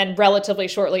there, and then relatively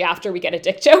shortly after we get a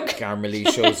dick joke. Garmalee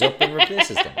shows up and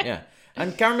replaces them, yeah.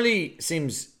 And Garmalee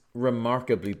seems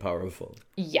remarkably powerful.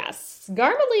 Yes.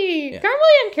 Garmalee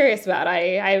I'm curious about.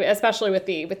 I especially with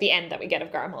the end that we get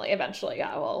of Garmalee eventually.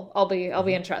 Yeah, I'll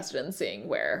be interested in seeing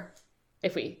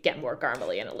if we get more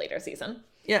Garmalee in a later season.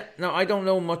 Yeah, no, I don't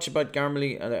know much about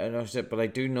Garmalee, but I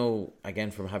do know,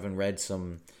 again, from having read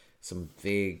some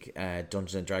vague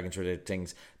Dungeons and Dragons related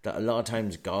things, that a lot of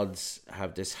times gods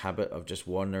have this habit of just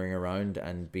wandering around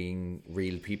and being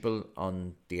real people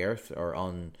on the earth or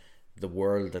on the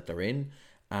world that they're in.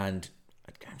 And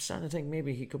I'm starting to think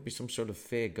maybe he could be some sort of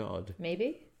fae god.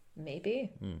 Maybe.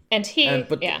 Maybe. Mm. And he,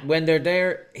 But when they're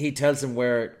there, he tells them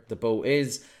where the bow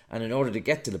is. And in order to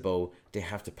get to the bow, they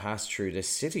have to pass through this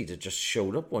city that just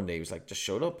showed up one day. He was like, just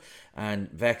showed up. And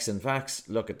Vex and Vax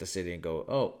look at the city and go,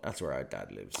 oh, that's where our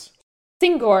dad lives.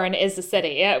 Singorn is the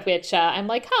city, which I'm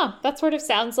like, that sort of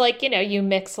sounds like, you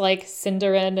mix like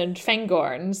Sindarin and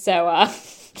Fangorn. So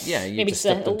yeah, you maybe just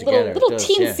just a stick them little together.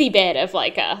 teensy bit of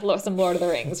like some Lord of the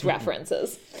Rings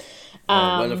references.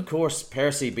 Well, of course,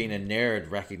 Percy, being a nerd,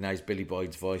 recognized Billy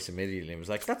Boyd's voice immediately and was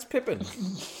like, that's Pippin.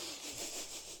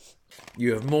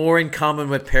 You have more in common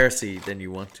with Percy than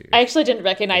you want to. I actually didn't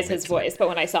recognize his voice, but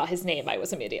when I saw his name, I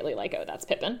was immediately like, oh, that's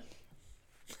Pippin.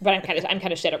 But I'm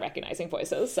kind of shit at recognizing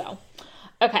voices, so.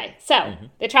 Okay, so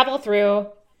they travel through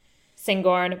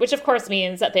Singorn, which of course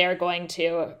means that they are going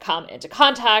to come into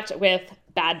contact with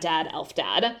Bad Dad, Elf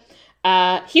Dad.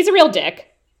 He's a real dick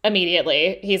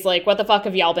immediately. He's like, what the fuck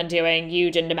have y'all been doing?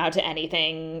 You didn't amount to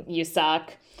anything. You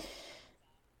suck.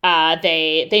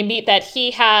 They meet that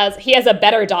he has a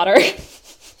better daughter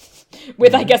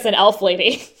with, I guess, an elf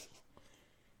lady.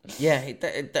 Yeah,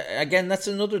 again, that's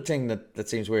another thing that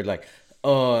seems weird. Like,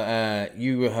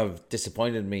 you have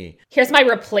disappointed me. Here's my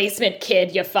replacement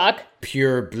kid, you fuck.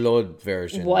 Pure blood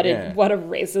version. What a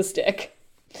racist dick.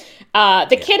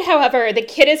 Kid, however, the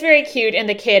kid is very cute, and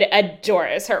the kid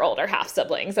adores her older half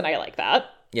siblings, and I like that.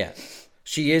 Yeah.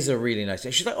 She is a really nice.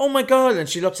 She's like, oh my god, and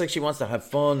she looks like she wants to have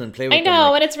fun and play with them. I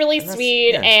know, like, and it's really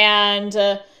sweet, and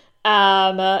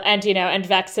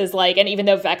Vex is like, and even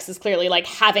though Vex is clearly like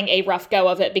having a rough go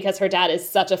of it because her dad is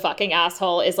such a fucking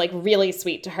asshole, is like really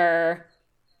sweet to her,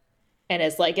 and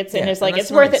is like,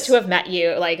 it's worth it to have met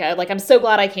you. Like I'm so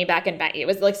glad I came back and met you.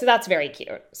 It's like, so that's very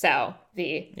cute. So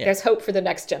there's hope for the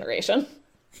next generation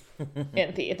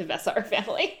in the Vessar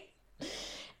family.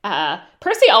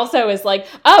 Percy also is like,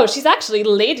 oh, she's actually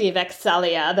Lady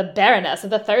Vexalia, the Baroness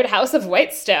of the Third House of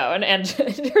Whitestone, and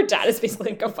her dad is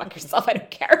basically, go fuck yourself, I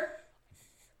don't care.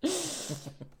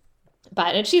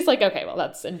 And she's like, okay, well,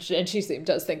 and she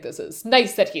does think this is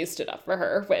nice that he stood up for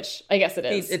her, which I guess it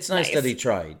is. It's nice that he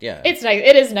tried, yeah. It's nice.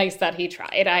 It is nice that he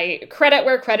tried. I credit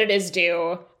where credit is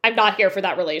due. I'm not here for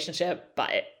that relationship,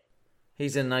 but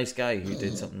he's a nice guy who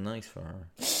did something nice for her.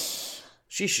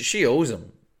 She owes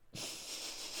him.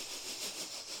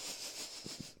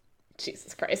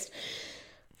 Jesus Christ.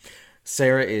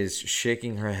 Sarah is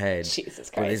shaking her head.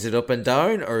 Jesus Christ. But is it up and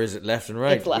down or is it left and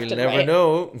right? It's left we'll and never right.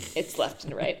 know. It's left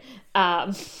and right.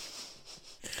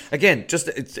 Again,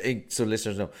 so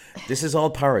listeners know, this is all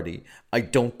parody. I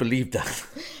don't believe that.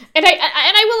 And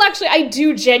I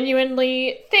do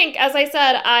genuinely think, as I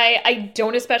said, I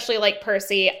don't especially like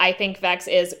Percy. I think Vex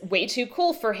is way too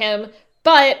cool for him.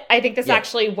 But I think this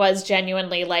actually was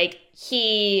genuinely like,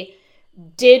 he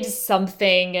did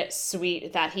something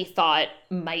sweet that he thought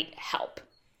might help.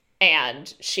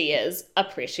 And she is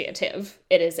appreciative.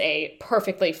 It is a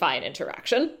perfectly fine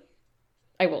interaction,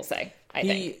 I will say, I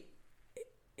think.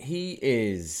 He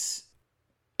is...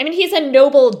 I mean, he's a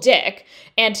noble dick,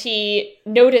 and he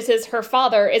notices her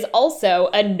father is also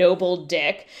a noble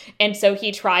dick, and so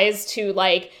he tries to,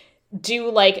 like,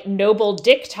 do, like, noble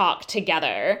dick talk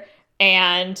together,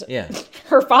 and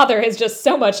her father is just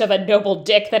so much of a noble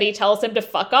dick that he tells him to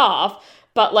fuck off,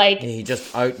 but, like... He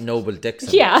just out-noble dicks him.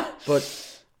 Yeah.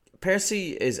 But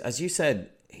Percy is, as you said,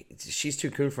 she's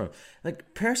too cool for him.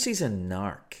 Like, Percy's a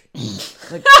narc.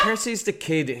 Like, Percy's the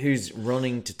kid who's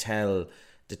running to tell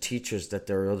the teachers that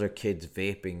there are other kids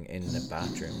vaping in the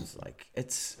bathrooms. Like,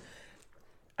 it's...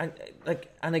 And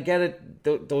I get it,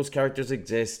 those characters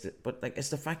exist, but like, it's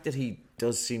the fact that he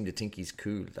does seem to think he's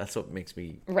cool. That's what makes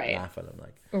me laugh at him.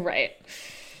 Like, right,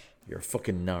 you're a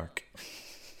fucking narc.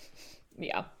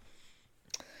 Yeah.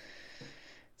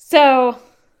 So,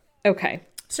 okay.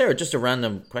 Sarah, just a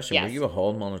random question. Yes. Were you a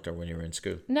hall monitor when you were in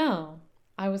school? No,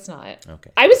 I was not.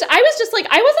 Okay. I was just like,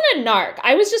 I wasn't a narc.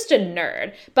 I was just a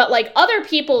nerd. But like, other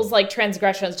people's like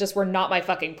transgressions just were not my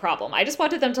fucking problem. I just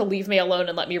wanted them to leave me alone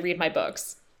and let me read my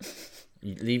books.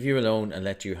 Leave you alone and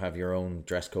let you have your own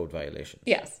dress code violations.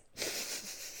 Yes.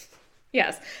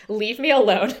 Yes. Leave me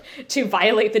alone to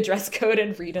violate the dress code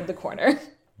and read in the corner.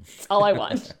 That's all I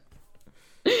want.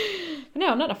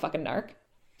 No, I'm not a fucking narc.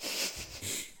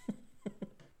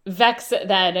 Vex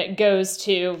then goes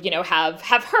to, have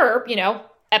her,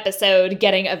 episode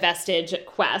getting a vestige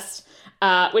quest,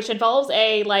 which involves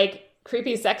a, like,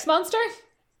 creepy sex monster.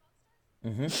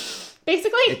 Mm-hmm.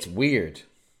 Basically. It's weird.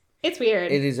 It's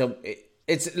weird. It is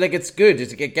it's good.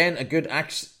 It's, again, a good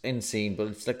action scene, but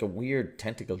it's like a weird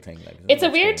tentacle thing. Like, it's a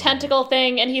weird tentacle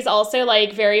thing, and he's also,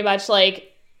 like, very much,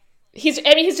 like, he's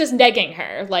just negging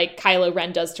her, like Kylo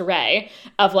Ren does to Rey,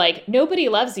 of, like, nobody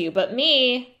loves you but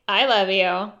me. I love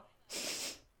you.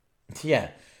 Yeah,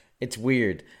 it's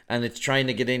weird. And it's trying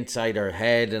to get inside her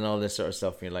head and all this sort of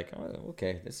stuff. And you're like, oh,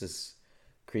 okay, this is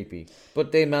creepy.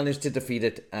 But they manage to defeat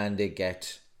it and they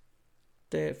get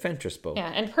the Fentress bow.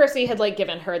 Yeah, and Percy had like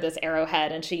given her this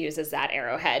arrowhead and she uses that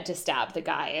arrowhead to stab the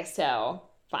guy, so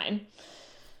fine.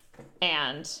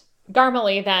 And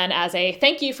Garmley then, as a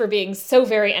thank you for being so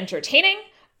very entertaining,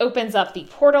 opens up the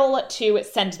portal to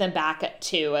send them back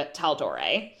to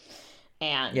Taldore.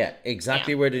 And yeah,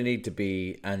 exactly where they need to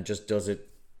be, and just does it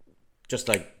just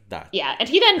like that. Yeah, and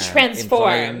he then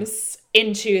transforms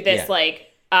into this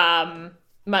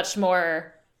much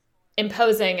more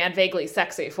imposing and vaguely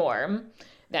sexy form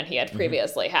than he had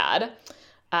previously had.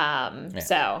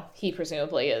 So he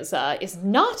presumably is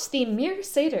not the mere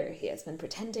satyr he has been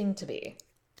pretending to be.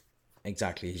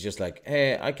 Exactly. He's just like,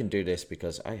 hey, I can do this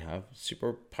because I have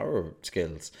super power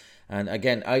skills. And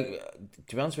again,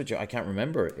 to be honest with you, I can't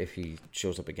remember if he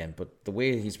shows up again, but the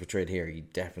way he's portrayed here, he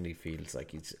definitely feels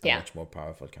like he's a much more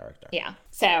powerful character. Yeah.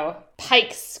 So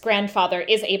Pike's grandfather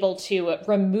is able to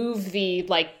remove the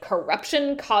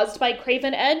corruption caused by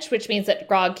Craven Edge, which means that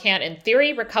Grog can, in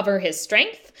theory, recover his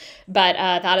strength, but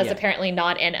that is apparently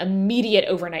not an immediate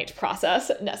overnight process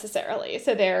necessarily.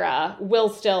 So there will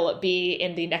still be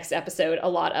in the next episode a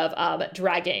lot of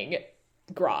dragging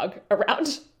Grog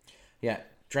around. Yeah.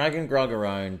 Dragging Grog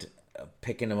around,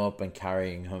 picking him up and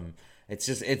carrying him. It's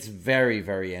very,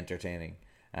 very entertaining.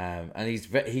 And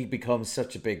he becomes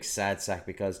such a big sad sack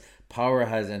because power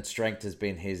and strength has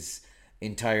been his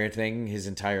entire thing, his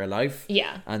entire life.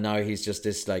 Yeah. And now he's just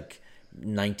this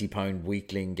 90-pound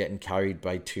weakling getting carried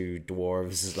by two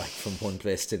dwarves from one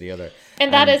place to the other.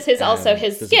 And that is also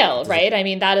his skill, right? I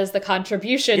mean, that is the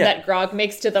contribution that Grog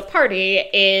makes to the party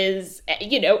is,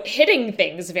 hitting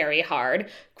things very hard.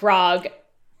 Grog,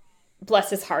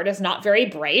 bless his heart, is not very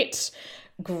bright.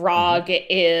 Grog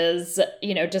is,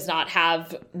 does not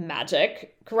have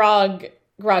magic. Grog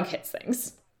hits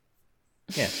things.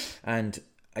 Yeah, and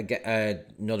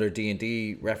another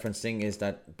D&D reference thing is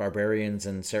that barbarians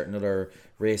and certain other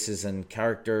races and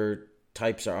character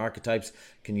types or archetypes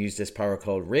can use this power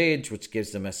called Rage, which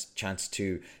gives them a chance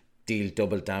to deal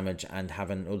double damage and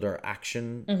have another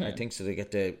action, I think, so they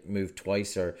get to move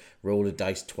twice or roll a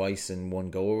dice twice in one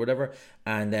go or whatever.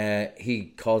 And he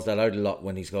calls that out a lot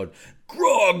when he's called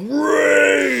Grog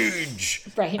Rage,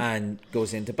 right? And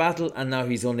goes into battle, and now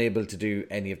he's unable to do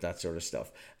any of that sort of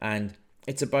stuff. And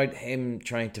it's about him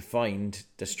trying to find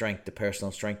the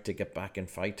personal strength to get back and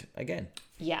fight again.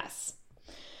 Yes.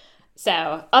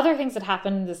 So, other things that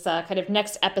happen this kind of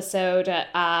next episode,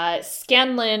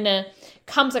 Scanlan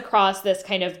comes across this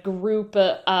kind of group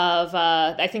of,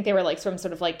 I think they were some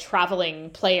sort of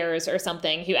traveling players or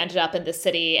something who ended up in the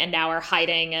city and now are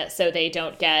hiding so they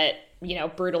don't get,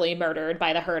 brutally murdered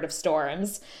by the herd of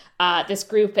storms. This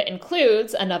group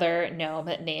includes another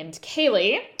gnome named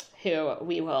Kaylee, who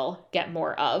we will get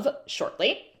more of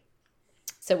shortly.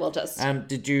 So we'll just...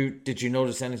 Did you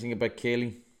notice anything about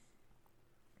Kaylee?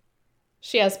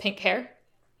 She has pink hair,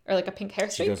 or a pink hair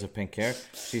streak. She does have pink hair.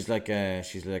 She's like a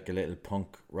little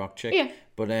punk rock chick. Yeah.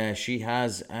 But she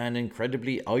has an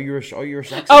incredibly Irish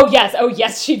accent. Oh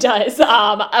yes, she does.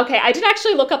 Okay, I did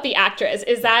actually look up the actress.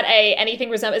 Is that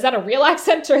is that a real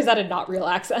accent or is that a not real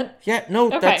accent? Yeah,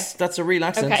 no, okay. that's a real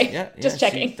accent. Okay, yeah, just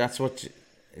checking. That's what.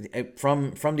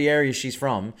 From the area she's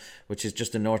from, which is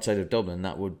just the north side of Dublin,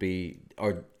 that would be,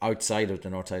 or outside of the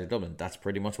north side of Dublin, that's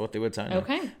pretty much what they would sound like.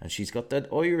 Okay. And she's got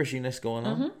that Irishiness going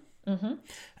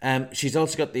on. She's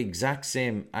also got the exact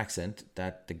same accent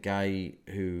that the guy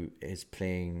who is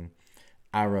playing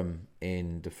Aram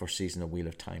in the first season of Wheel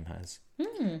of Time has.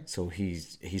 So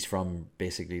he's from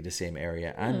basically the same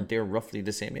area, and they're roughly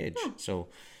the same age. So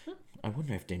I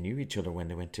wonder if they knew each other when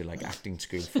they went to acting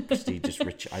school for prestigious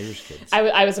rich Irish kids.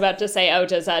 I was about to say,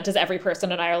 does every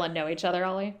person in Ireland know each other,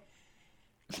 Ollie?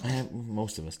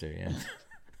 Most of us do, yeah.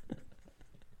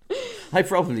 I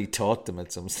probably taught them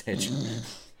at some stage.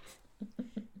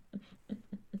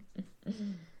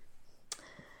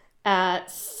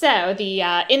 So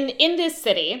the in this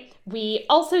city, we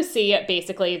also see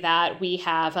basically that we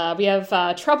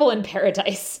have trouble in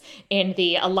paradise in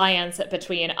the alliance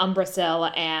between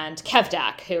Umbrasyl and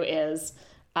Kevdak, who is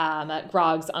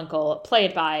Grog's uncle,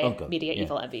 played by Media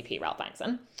Evil MVP Ralph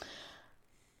Bangson.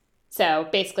 So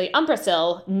basically,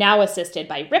 Umbrasyl, now assisted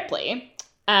by Ripley,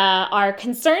 are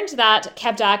concerned that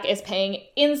Kevdak is paying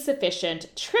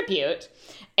insufficient tribute.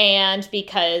 And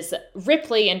because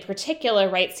Ripley in particular,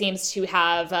 right, seems to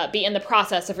have be in the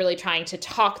process of really trying to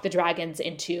talk the dragons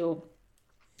into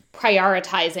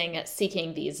prioritizing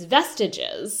seeking these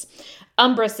vestiges,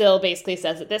 Umbrasyl basically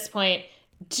says at this point,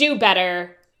 do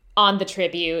better on the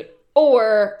tribute,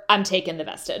 or I'm taking the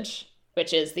vestige,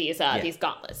 which is these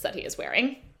gauntlets that he is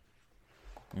wearing.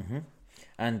 Mm-hmm.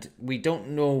 And we don't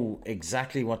know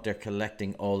exactly what they're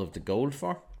collecting all of the gold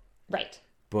for. Right.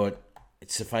 But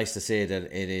it's suffice to say that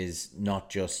it is not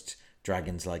just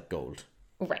dragons like gold.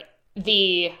 Right.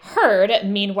 The herd,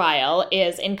 meanwhile,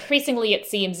 is increasingly, it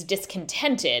seems,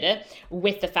 discontented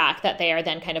with the fact that they are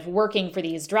then kind of working for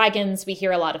these dragons. We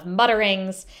hear a lot of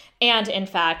mutterings. And in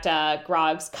fact,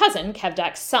 Grog's cousin,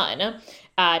 Kevdak's son,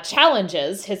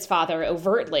 challenges his father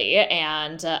overtly.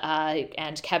 And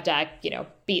Kevdak,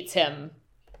 beats him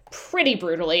pretty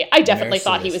brutally. I definitely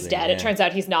thought he was dead. Yeah. It turns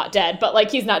out he's not dead, but like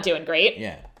he's not doing great.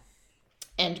 Yeah.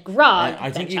 And Grog, I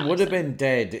think he would have been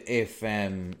dead if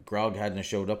Grog hadn't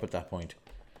showed up at that point.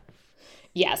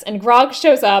 Yes, and Grog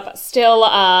shows up still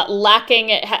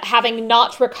having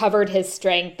not recovered his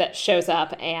strength, that shows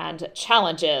up and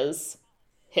challenges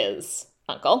his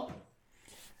uncle.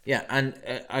 Yeah, and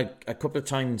a couple of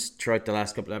times throughout the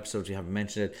last couple of episodes, we haven't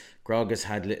mentioned it, Grog has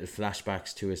had little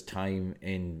flashbacks to his time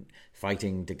in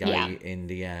fighting the guy in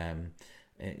the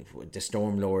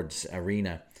Stormlord's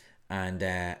arena. And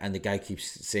the guy keeps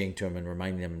saying to him and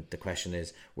reminding him, the question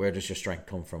is, where does your strength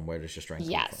come from? Where does your strength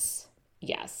come from?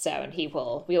 Yes. So, and we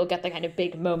will get the kind of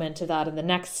big moment of that in the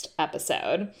next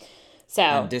episode. So,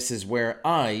 and this is where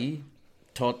I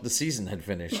thought the season had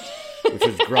finished, which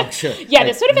was Grog. Yeah,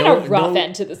 this would have been a rough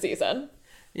end to the season.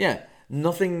 Yeah,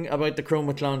 nothing about the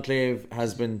Chroma Conclave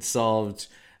has been solved.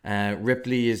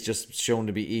 Ripley is just shown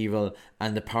to be evil,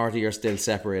 and the party are still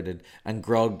separated, and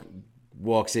Grog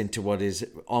walks into what is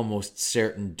almost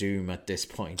certain doom at this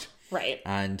point. Right.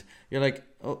 And you're like,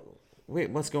 oh, wait,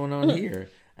 what's going on here?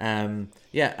 And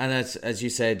as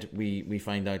you said, we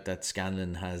find out that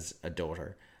Scanlan has a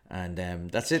daughter.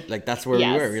 And that's it. Like, that's where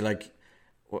we were. You're like,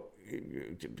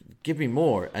 give me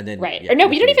more. And then... Right. Or no,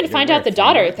 we don't even find out the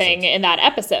daughter thing in that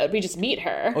episode. We just meet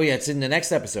her. Oh, yeah, it's in the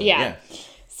next episode. Yeah.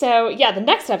 So, the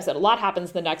next episode, a lot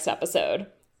happens in the next episode.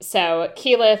 So,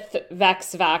 Keyleth,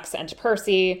 Vex, Vax, and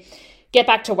Percy get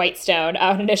back to Whitestone.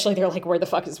 And initially they're like, where the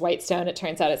fuck is Whitestone? It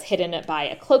turns out it's hidden by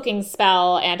a cloaking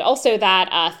spell. And also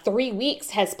that 3 weeks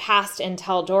has passed in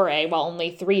Tal'Dorei, while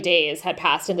only 3 days had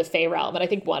passed in the Fey Realm. And I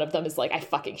think one of them is like, I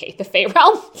fucking hate the Fey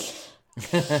Realm.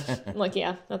 I'm like,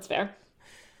 yeah, that's fair.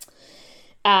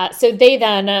 So they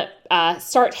then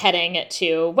start heading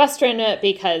to Western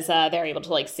because they're able to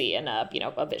like see in a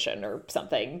vision or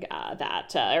something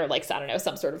or like, I don't know,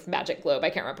 some sort of magic globe.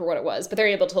 I can't remember what it was, but they're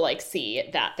able to like see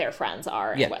that their friends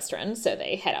are in Western. So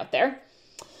they head out there.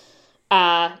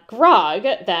 Grog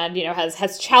then,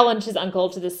 has challenged his uncle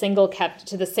to the single Kevdak.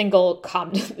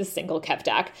 Single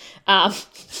Kevdak.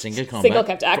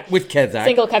 With Kevdak.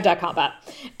 Single Kevdak combat.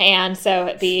 And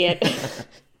so the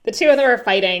two of them are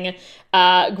fighting.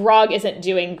 Grog isn't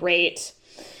doing great.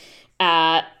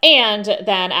 And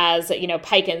then as,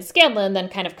 Pike and Scanlan then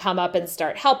kind of come up and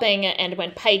start helping. And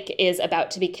when Pike is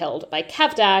about to be killed by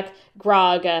Kevdak,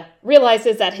 Grog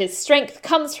realizes that his strength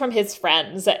comes from his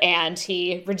friends and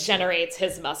he regenerates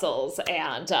his muscles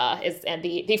and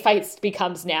the fight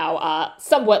becomes now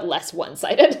somewhat less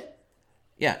one-sided.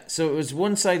 Yeah, so it was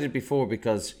one-sided before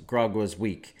because Grog was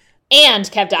weak. And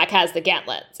Kevdak has the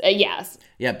gauntlets. Yes.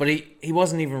 Yeah, but he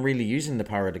wasn't even really using the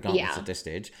power of the gauntlets at this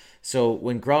stage. So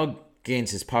when Grog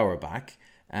gains his power back,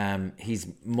 he's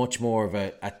much more of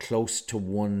a close to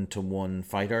one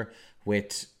fighter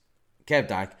with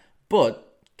Kevdak,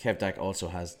 but Kevdak also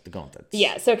has the gauntlets.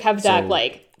 Yeah, so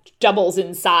Kevdak doubles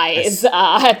in size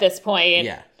at this point.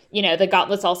 Yeah. The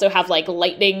gauntlets also have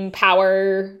lightning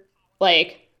power.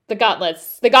 The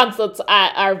gauntlets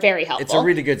are very helpful. It's a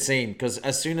really good scene because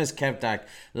as soon as Kevdak,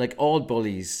 all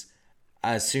bullies,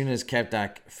 as soon as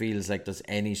Kevdak feels like there's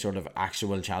any sort of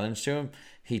actual challenge to him,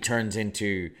 he turns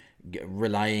into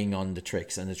relying on the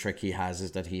tricks, and the trick he has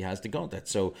is that he has the gauntlet.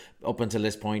 So up until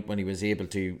this point, when he was able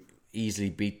to easily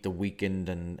beat the weakened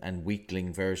and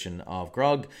weakling version of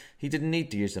Grog, he didn't need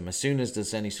to use them. As soon as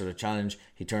there's any sort of challenge,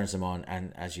 he turns them on,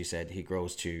 and as you said, he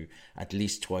grows to at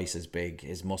least twice as big.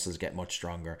 His muscles get much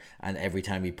stronger, and every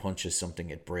time he punches something,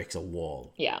 it breaks a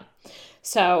wall. Yeah.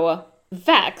 So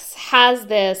Vex has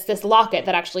this locket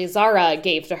that actually Zara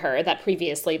gave to her that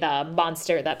previously the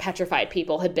monster that petrified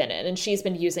people had been in, and she's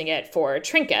been using it for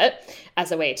Trinket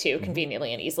as a way to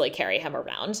conveniently and easily carry him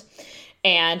around.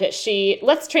 And she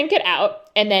lets Trinket out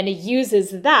and then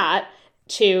uses that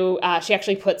to, she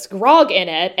actually puts Grog in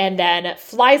it and then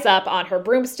flies up on her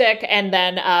broomstick and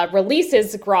then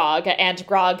releases Grog. And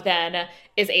Grog then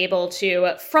is able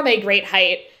to, from a great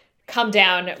height, come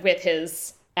down with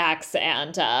his axe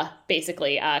and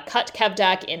basically cut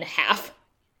Kevdak in half.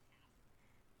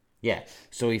 Yeah,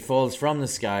 so he falls from the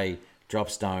sky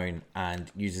drops down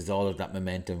and uses all of that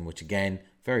momentum, which again,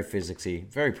 very physicsy,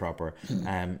 very proper.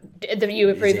 You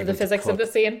appraise of the physics of the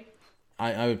scene?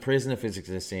 I would praise in the physics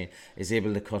of the scene, is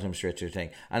able to cut him straight through the thing.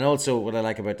 And also what I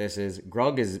like about this is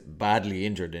Grog is badly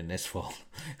injured in this fall.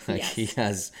 He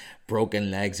has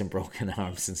broken legs and broken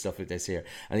arms and stuff like this here.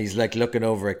 And he's like looking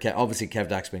over at obviously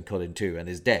Kevdak's been cut in two and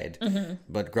is dead.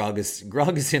 But Grog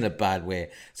is in a bad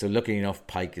way. So lucky enough,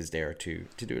 Pike is there to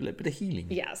do a little bit of healing.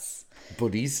 Yes.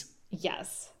 Buddies.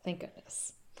 Yes. Thank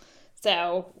goodness.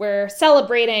 So we're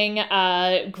celebrating.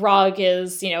 Grog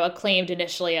is, acclaimed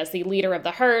initially as the leader of the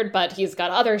herd, but he's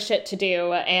got other shit to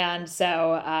do. And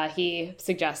so he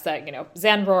suggests that,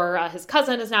 Zanror, his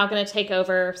cousin, is now going to take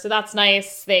over. So that's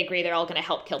nice. They agree they're all going to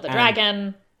help kill the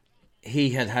dragon.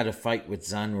 He had a fight with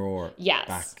Zanror yes.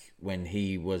 back when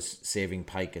he was saving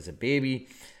Pike as a baby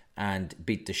and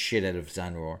beat the shit out of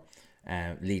Zanror,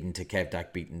 leading to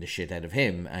Kevdak beating the shit out of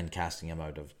him and casting him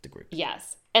out of the group.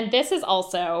 Yes. And this is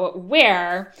also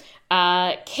where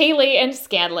Kaylee and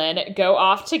Scanlan go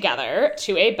off together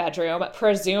to a bedroom,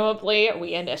 presumably,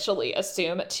 we initially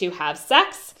assume, to have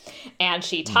sex. And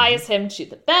she ties him to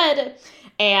the bed.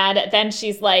 And then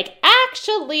she's like,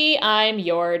 actually, I'm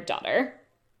your daughter.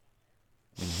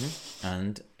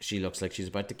 And she looks like she's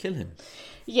about to kill him.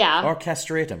 Yeah. Or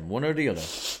castrate him, one or the other.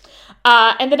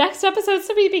 And the next episode,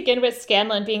 so we begin with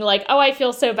Scanlan being like, oh, I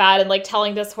feel so bad, and like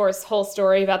telling this whole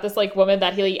story about this like woman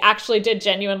that he actually did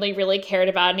genuinely really cared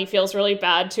about, and he feels really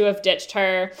bad to have ditched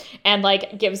her, and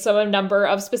like gives them a number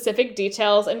of specific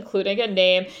details, including a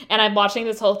name. And I'm watching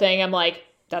this whole thing, I'm like,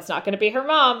 that's not going to be her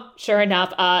mom. Sure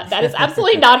enough, that is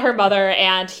absolutely not her mother,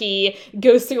 and he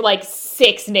goes through like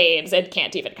 6 names and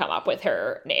can't even come up with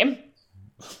her name.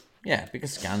 Yeah,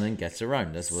 because Scanlan gets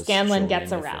around. This was Scanlan shown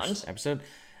gets in the around. first episode.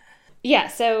 Yeah,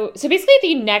 so basically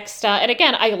the next, and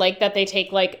again, I like that they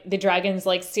take like the dragons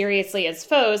like seriously as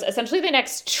foes. Essentially, the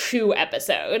next 2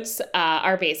 episodes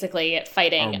are basically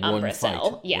fighting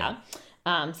Umbrasyl. Yeah.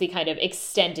 So the kind of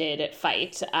extended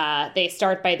fight.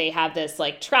 They have this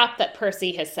like trap that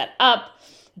Percy has set up.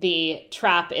 The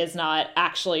trap is not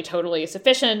actually totally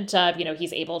sufficient.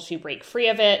 He's able to break free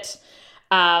of it.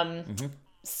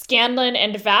 Scanlan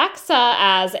and Vax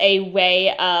as a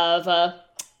way of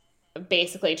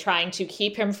basically trying to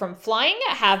keep him from flying,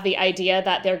 have the idea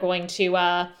that they're going to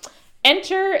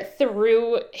enter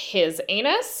through his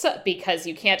anus, because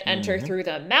you can't enter through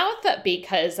the mouth,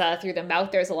 because through the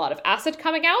mouth there's a lot of acid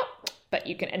coming out, but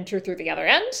you can enter through the other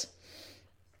end.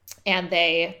 And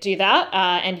they do that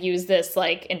and use this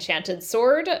like enchanted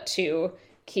sword to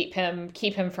keep him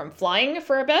from flying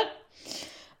for a bit.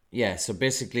 Yeah, so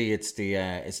basically it's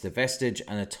the vestige,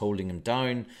 and it's holding him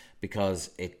down because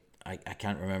I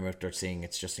can't remember if they're saying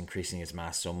it's just increasing his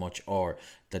mass so much, or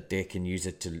that they can use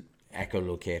it to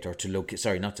echolocate or to locate.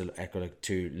 Sorry, not to echolocate,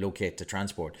 to locate the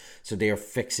transport. So they are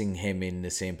fixing him in the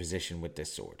same position with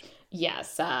this sword.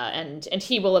 Yes, and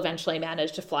he will eventually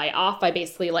manage to fly off by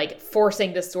basically like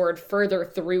forcing the sword further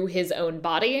through his own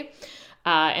body,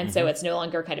 and so it's no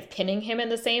longer kind of pinning him in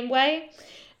the same way.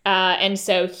 And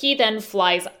so he then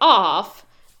flies off.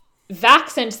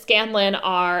 Vax and Scanlan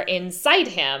are inside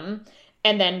him.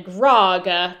 And then Grog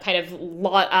kind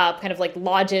of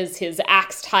lodges his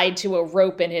axe tied to a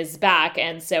rope in his back,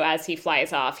 and so as he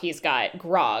flies off, he's got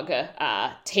Grog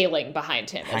tailing behind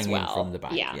him as well. Hanging from the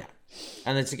back, yeah.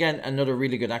 And it's again another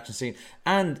really good action scene,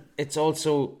 and it's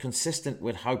also consistent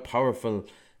with how powerful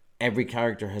every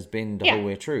character has been the whole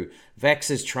way through. Vex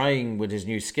is trying with his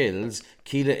new skills,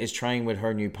 Keela is trying with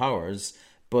her new powers,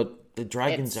 but the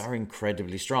dragons are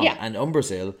incredibly strong, and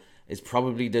Umbrasyl is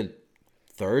probably the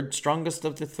 3rd strongest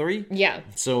of the 3. Yeah.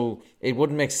 So it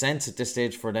wouldn't make sense at this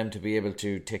stage for them to be able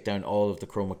to take down all of the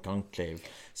Chroma Conclave.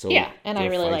 So and I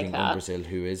really like that. Umbrasyl,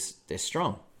 who is this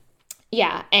strong.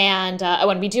 Yeah, and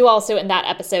when we do also in that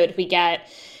episode, we get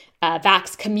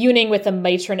Vax communing with the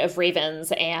Matron of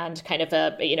Ravens and kind of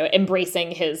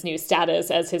embracing his new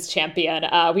status as his champion.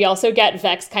 We also get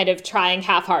Vex kind of trying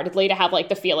half-heartedly to have like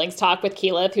the feelings talk with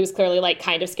Keyleth, who's clearly like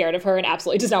kind of scared of her and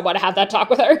absolutely does not want to have that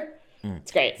talk with her.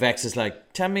 It's great. Vex is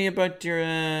like, tell me about you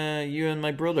and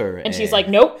my brother. And she's like,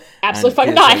 nope, absolutely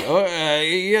fucking not. Like,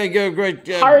 yeah, go great.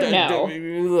 Hard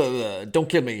no. Don't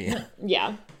kill me.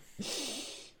 Yeah.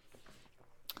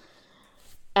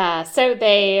 So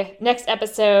next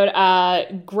episode,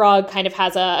 Grog kind of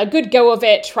has a good go of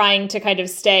it, trying to kind of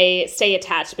stay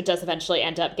attached, but does eventually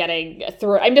end up getting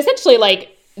through. I mean, essentially,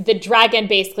 like, the dragon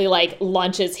basically, like,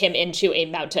 launches him into a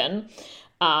mountain.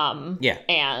 And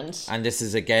this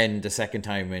is again the second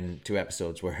time in 2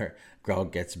 episodes where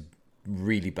Grog gets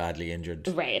really badly injured.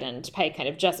 Right, and Pike kind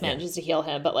of just manages to heal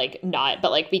him, but like not,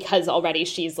 but like because already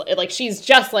she's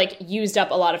just like used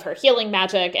up a lot of her healing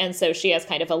magic, and so she has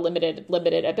kind of a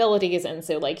limited abilities, and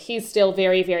so like he's still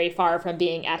very, very far from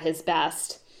being at his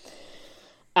best.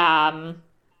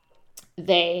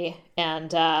 They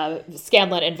and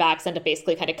Scanlan and Vax end up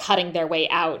basically kind of cutting their way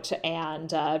out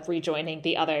and rejoining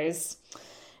the others.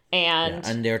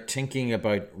 And they're thinking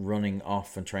about running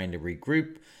off and trying to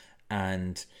regroup.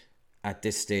 And at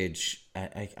this stage,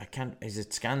 I can't... Is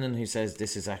it Scanlan who says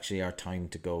this is actually our time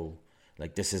to go?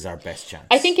 Like, this is our best chance.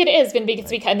 I think it is,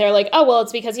 because and they're like, oh, well,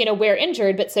 it's because, we're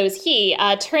injured, but so is he.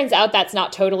 Turns out that's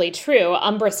not totally true.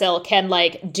 Umbrasyl can,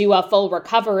 like, do a full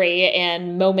recovery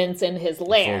in moments in his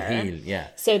lair. Full heal, yeah.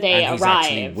 So they and he's arrive.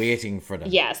 Actually waiting for them.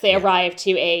 Yes, they arrive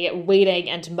to a waiting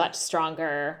and much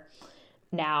stronger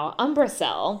now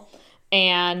Umbrasyl.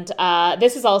 And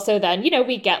this is also then,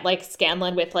 we get like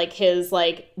Scanlan with like his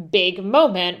like big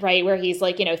moment, right? Where he's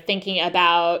like, thinking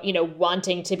about,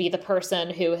 wanting to be the person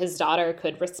who his daughter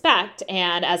could respect.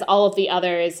 And as all of the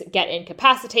others get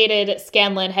incapacitated,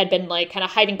 Scanlan had been like kind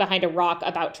of hiding behind a rock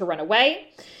about to run away.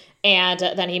 And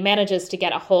then he manages to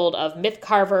get a hold of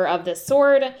Mythcarver of the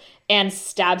sword and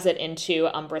stabs it into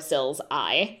Umbrasyl's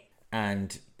eye.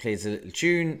 And plays a little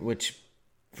tune, which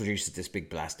produces this big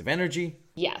blast of energy.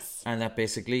 Yes. And that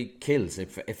basically kills.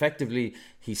 Effectively,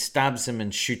 he stabs him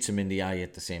and shoots him in the eye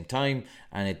at the same time,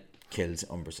 and it kills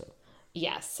Umbrasyl.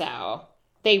 Yes, so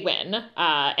they win.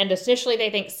 And initially they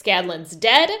think Scanlan's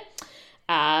dead,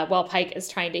 while Pike is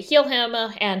trying to heal him,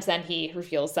 and then he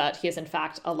reveals that he is in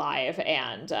fact alive,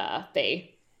 and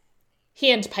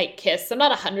he and Pike kiss. I'm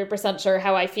not 100% sure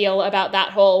how I feel about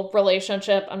that whole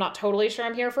relationship. I'm not totally sure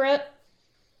I'm here for it.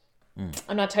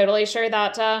 I'm not totally sure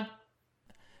that...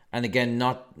 And again,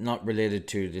 not related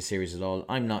to the series at all.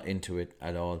 I'm not into it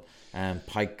at all.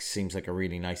 Pike seems like a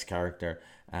really nice character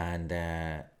and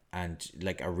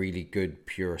like a really good,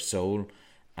 pure soul.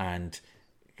 And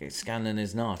Scanlan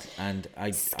is not. And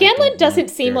Scanlan doesn't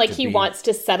seem like he wants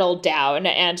to settle down,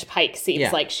 and Pike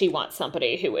seems like she wants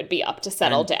somebody who would be up to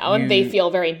settle down. They feel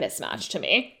very mismatched to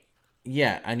me.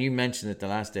 Yeah, and you mentioned it the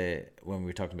last day when we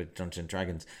were talking about Dungeons and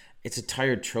Dragons. It's a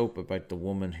tired trope about the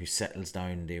woman who settles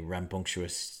down the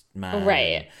rambunctious man,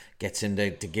 right? Gets in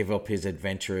to give up his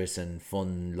adventurous and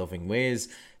fun-loving ways.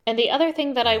 And the other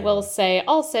thing that I will say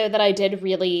also that I do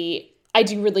really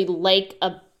like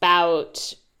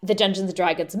about the Dungeons and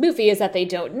Dragons movie is that they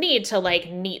don't need to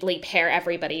like neatly pair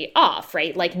everybody off,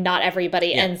 right? Like not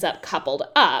everybody ends up coupled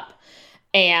up,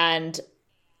 and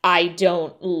I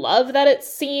don't love that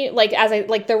it's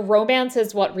the romance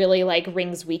is what really like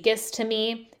rings weakest to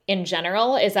me in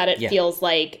general, is that it feels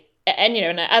like, and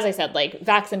as I said, like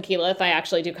Vax and Keyleth I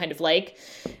actually do kind of like,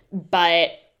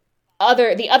 but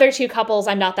the other two couples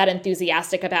I'm not that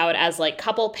enthusiastic about as like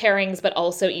couple pairings, but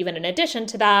also even in addition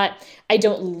to that, I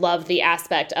don't love the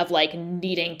aspect of like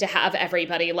needing to have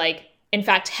everybody like, in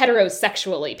fact,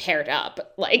 heterosexually paired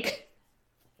up, like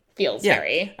feels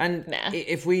very and meh.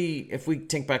 If we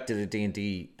think back to the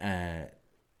D&D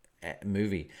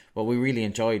movie, what we really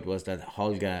enjoyed was that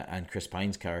Holga and Chris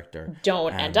Pine's character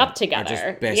don't end up together.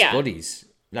 Are just best buddies.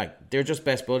 Like they're just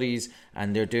best buddies,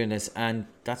 and they're doing this, and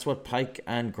that's what Pike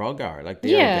and Grog are. Like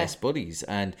they are best buddies,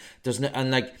 and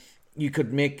like you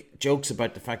could make jokes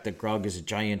about the fact that Grog is a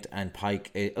giant and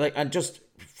Pike and just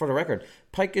for the record,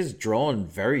 Pike is drawn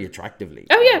very attractively.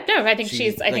 Oh yeah, no, I think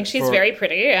she's very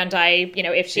pretty, and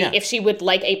if she would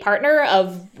like a partner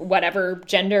of whatever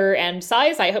gender and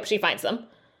size, I hope she finds them.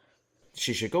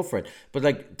 She should go for it. But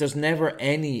like there's never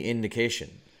any indication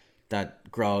that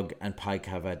Grog and Pike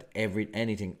have had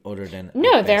anything other than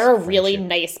they're a really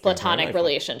nice platonic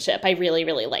relationship. I really,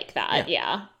 really like that.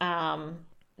 Yeah.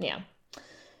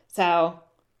 So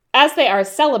as they are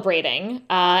celebrating,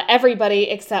 everybody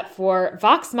except for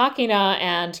Vox Machina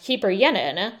and Keeper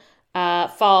Yenin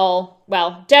fall,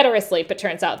 well, dead or asleep, but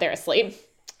turns out they're asleep.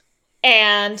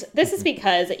 And this is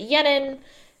because Yenin,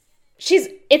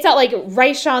 it's not like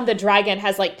Raishan the dragon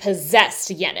has like possessed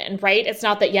Yenin, right? It's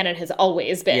not that Yenin has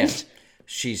always been. Yeah.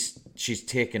 She's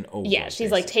taken over. Yeah,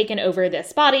 she's like taken over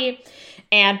this body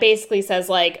and basically says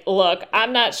like, look,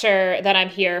 I'm not sure that I'm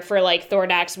here for like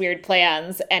Thornak's weird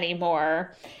plans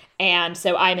anymore. And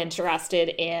so I'm interested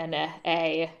in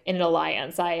an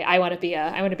alliance. I want to be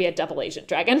a double agent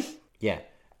dragon. Yeah.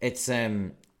 It's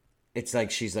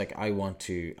like she's like, I want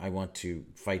to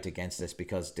fight against this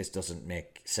because this doesn't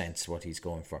make sense what he's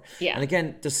going for. Yeah. And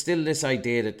again, there's still this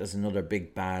idea that there's another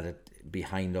big bad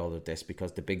behind all of this,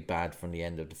 because the big bad from the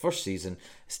end of the first season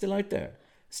is still out there.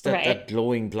 It's that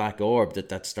glowing black orb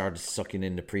that started sucking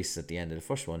in the priests at the end of the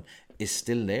first one is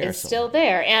still there. Is still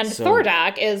there. And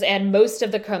Thordak and most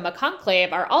of the Chroma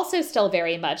Conclave are also still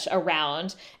very much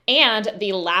around. And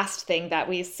the last thing that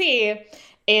we see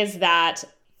is that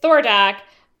Thordak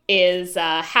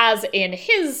has in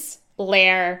his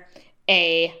lair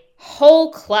a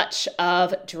whole clutch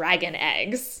of dragon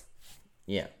eggs.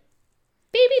 Yeah.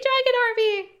 Baby dragon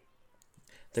army.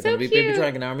 They're going to be baby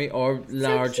dragon army or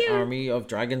large army of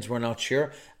dragons. We're not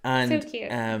sure. And so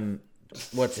cute. We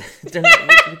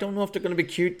don't know if they're going to be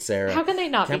cute, Sarah. How can they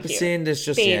not Can't be cute? saying this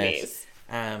just Babies.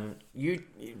 yet.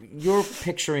 You're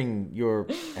picturing your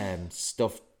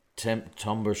stuffed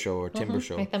timber show. My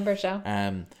Thumber show.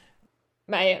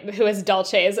 Who is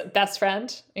Dolce's best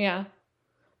friend. Yeah.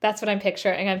 That's what I'm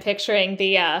picturing. I'm picturing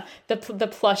the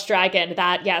plush dragon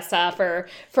that, yes,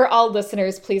 for all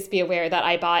listeners, please be aware that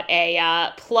I bought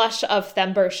a plush of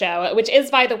Thumber show, which is,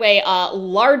 by the way,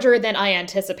 larger than I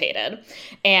anticipated.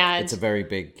 And it's a very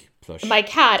big plush. My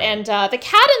cat and the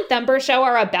cat and Thumber show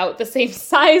are about the same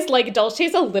size. Like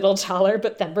Dolce's a little taller,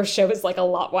 but Thumber show is like a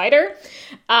lot wider.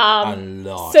 A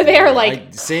lot. So they're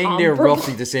like saying they're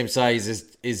roughly the same size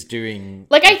is doing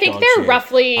like I think they're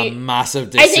roughly a massive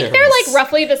disservice. I think they're like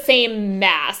roughly the same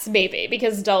mass, maybe,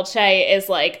 because Dolce is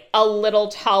like a little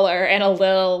taller and a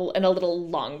little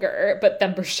longer, but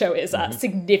Thumber show is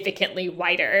significantly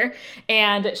wider,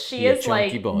 and she is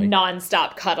like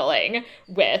nonstop cuddling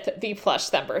with the plush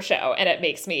Thumber show, and it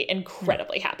makes me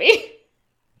incredibly happy.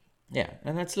 Yeah,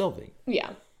 and that's lovely. Yeah.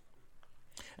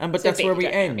 But that's where we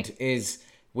end, is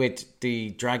with the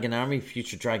Dragon Army,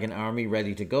 future Dragon Army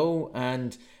ready to go,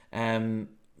 and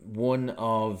one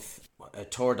of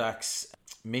Tordak's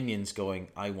minions going,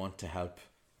 I want to help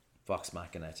Vox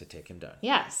Machina to take him down.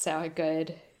 Yeah, so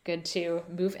good to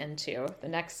move into the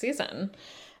next season.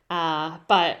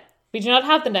 But we do not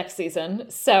have the next season,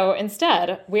 so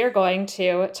instead we're going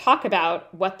to talk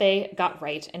about what they got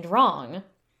right and wrong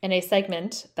in a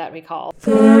segment that we call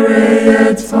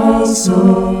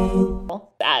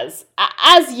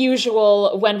As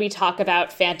usual, when we talk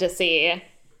about fantasy,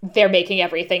 they're making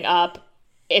everything up.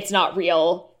 It's not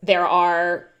real. There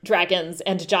are dragons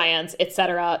and giants,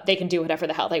 etc. They can do whatever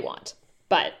the hell they want.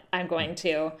 But I'm going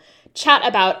to chat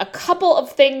about a couple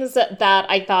of things that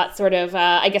I thought sort of,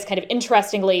 I guess kind of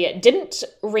interestingly, didn't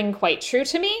ring quite true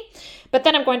to me. But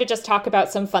then I'm going to just talk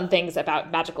about some fun things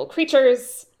about magical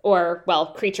creatures, or,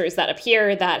 well, creatures that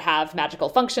appear that have magical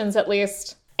functions, at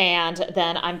least. And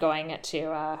then I'm going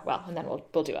to, and then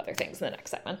we'll do other things in the next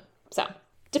segment. So,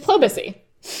 diplomacy.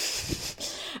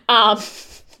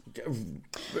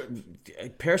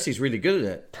 Percy's really good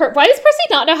at it. Why does Percy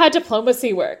not know how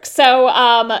diplomacy works? So,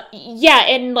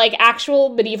 in like actual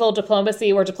medieval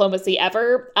diplomacy or diplomacy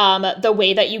ever, the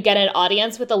way that you get an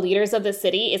audience with the leaders of the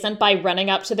city isn't by running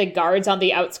up to the guards on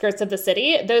the outskirts of the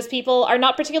city. Those people are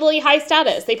not particularly high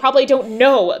status. They probably don't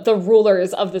know the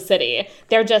rulers of the city.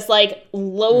 They're just like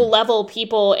low-level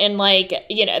people in like,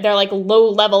 they're like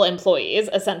low-level employees,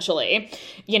 essentially.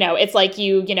 It's like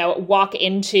you walk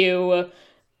into...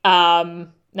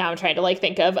 now I'm trying to like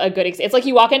think of a good example. It's like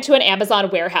you walk into an Amazon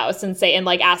warehouse and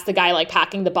ask the guy like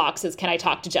packing the boxes, can I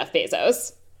talk to Jeff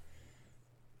Bezos?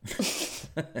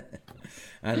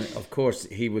 And of course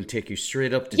he will take you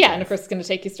straight up to Jeff. Jeff. And of course it's going to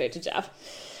take you straight to Jeff.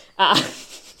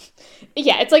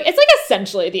 It's like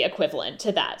essentially the equivalent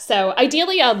to that. So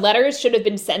ideally, letters should have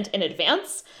been sent in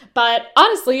advance. But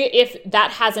honestly, if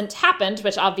that hasn't happened,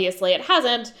 which obviously it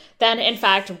hasn't, then in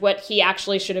fact, what he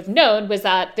actually should have known was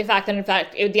that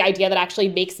the idea that actually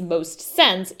makes most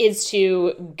sense is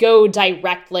to go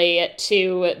directly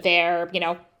to their,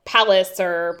 palace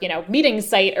or, meeting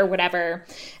site or whatever,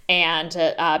 and,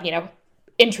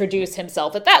 introduce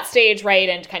himself at that stage, right,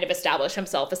 and kind of establish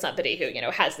himself as somebody who,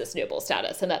 has this noble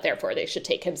status, and that therefore they should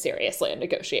take him seriously and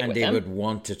negotiate with him. And they would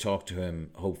want to talk to him,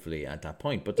 hopefully, at that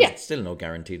point, but there's still no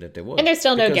guarantee that they would. And there's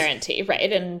still no guarantee,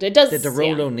 right, and it does... The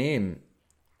Derolo name,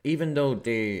 even though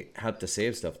they help to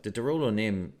save stuff, the Derolo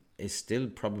name is still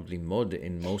probably mud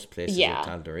in most places of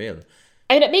Tal'Daral.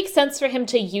 I mean, it makes sense for him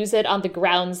to use it on the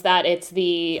grounds that it's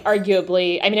the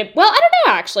arguably, I don't know,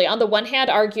 actually. On the one hand,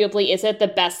 arguably, is it the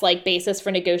best, basis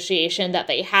for negotiation that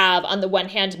they have? On the one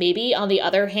hand, maybe. On the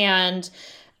other hand,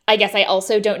 I guess I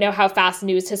also don't know how fast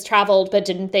news has traveled, but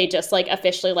didn't they just,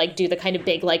 officially, do the kind of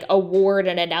big, award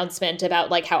and announcement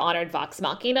about, how honored Vox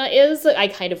Machina is? I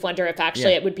kind of wonder if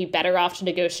actually it would be better off to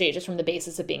negotiate just from the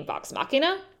basis of being Vox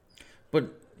Machina. But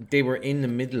they were in the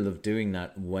middle of doing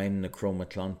that when the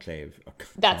Chroma-Conclave.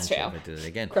 That's true. I did it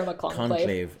again. Chroma-Conclave.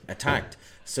 Conclave attacked.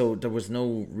 So there was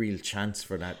no real chance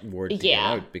for that word to get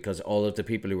out because all of the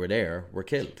people who were there were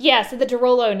killed. Yeah, so the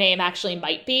Derolo name actually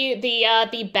might be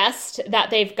the best that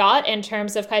they've got in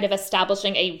terms of kind of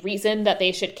establishing a reason that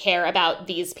they should care about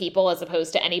these people as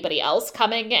opposed to anybody else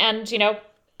coming and, you know,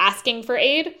 asking for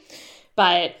aid.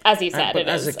 But as you said, it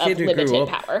is of limited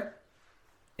power.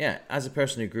 Yeah, as a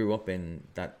person who grew up in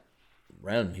that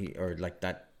realm,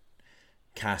 that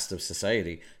caste of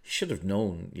society, he should have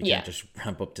known you can't just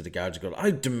ramp up to the guards and go,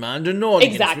 I demand an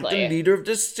audience with the leader of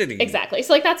the city. Exactly.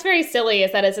 So, like, that's very silly,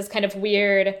 is that it's this kind of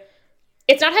weird...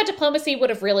 It's not how diplomacy would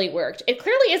have really worked. It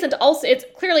clearly isn't also... It's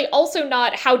clearly also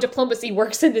not how diplomacy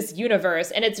works in this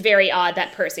universe, and it's very odd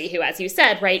that Percy, who, as you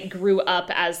said, right, grew up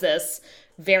as this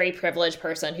very privileged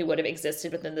person who would have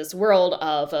existed within this world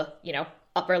of, you know,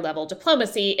 upper level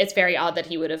diplomacy, it's very odd that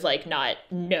he would have like not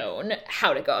known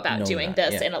how to go about doing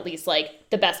this in at least like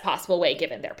the best possible way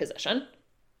given their position.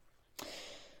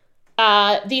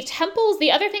 The temples,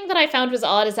 the other thing that I found was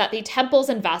odd is that the temples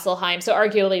in Vasselheim, so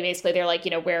arguably basically they're like,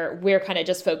 you know, we're kind of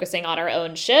just focusing on our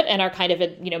own shit and are kind of,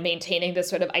 you know, maintaining this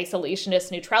sort of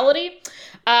isolationist neutrality.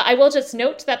 I will just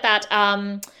note that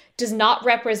does not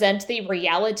represent the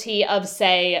reality of,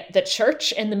 say, the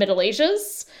church in the Middle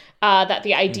Ages. That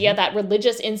the idea that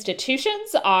religious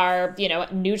institutions are, you know,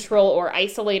 neutral or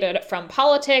isolated from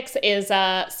politics is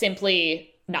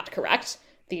simply not correct.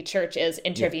 The church is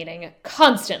intervening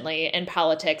constantly in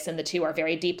politics, and the two are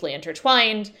very deeply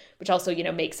intertwined, which also, you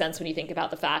know, makes sense when you think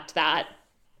about the fact that,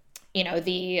 you know,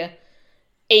 these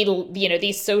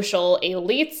social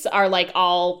elites are like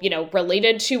all, you know,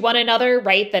 related to one another,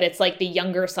 right? That it's like the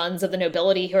younger sons of the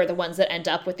nobility who are the ones that end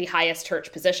up with the highest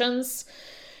church positions.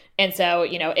 And so,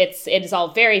 you know, it is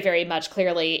all very, very much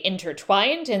clearly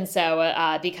intertwined. And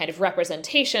so the kind of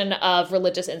representation of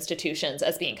religious institutions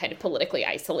as being kind of politically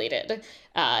isolated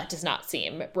does not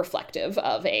seem reflective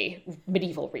of a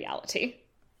medieval reality.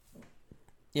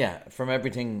 Yeah, from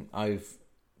everything I've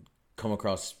come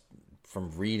across from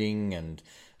reading and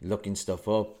looking stuff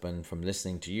up and from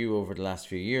listening to you over the last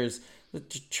few years, the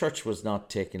church was not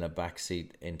taking a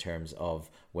backseat in terms of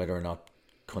whether or not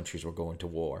countries were going to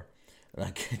war.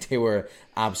 Like, they were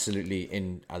absolutely,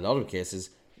 in a lot of cases,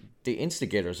 the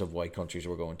instigators of why countries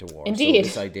were going to war. Indeed. So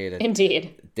this idea that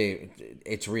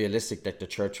it's realistic that the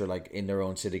church are like in their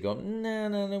own city going,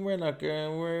 no, we're not,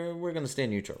 we're going to stay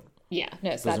neutral. Yeah,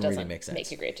 no, so that doesn't really make sense.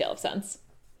 Make a great deal of sense.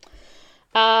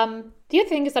 The other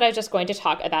thing is that I'm just going to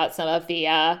talk about some of the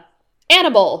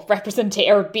animal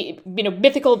representation, or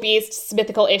mythical beasts,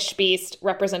 mythical-ish beast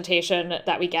representation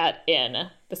that we get in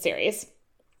the series,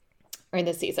 or in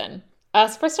this season. So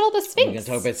first of all, the Sphinx. We're going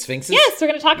to talk about sphinxes? Yes, we're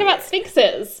going to talk about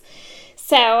sphinxes.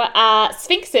 So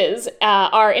sphinxes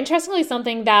are interestingly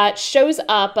something that shows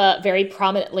up very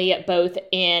prominently both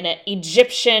in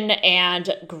Egyptian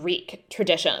and Greek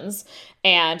traditions.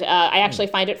 And I actually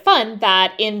find it fun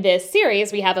that in this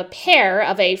series, we have a pair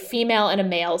of a female and a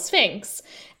male sphinx.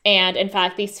 And in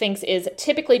fact, the Sphinx is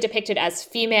typically depicted as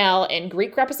female in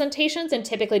Greek representations and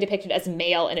typically depicted as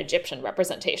male in Egyptian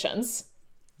representations.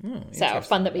 So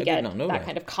fun that we get that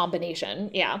kind of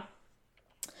combination. Yeah.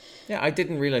 Yeah, I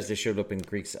didn't realize they showed up in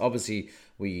Greeks. Obviously,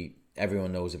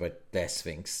 everyone knows about the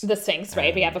Sphinx. The Sphinx,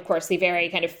 right? We have, of course, the very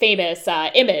kind of famous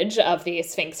image of the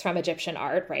Sphinx from Egyptian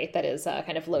art, right? That is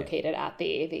kind of located at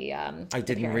the I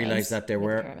didn't realize that there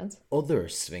were other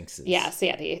Sphinxes. Yeah,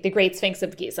 so the Great Sphinx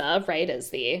of Giza, right, is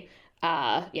the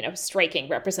striking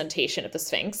representation of the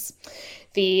Sphinx.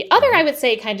 The other, I would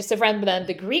say, kind of so from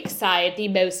the Greek side, the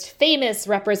most famous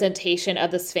representation of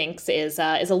the Sphinx is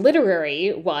a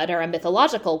literary one or a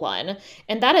mythological one,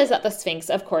 and that is that the Sphinx,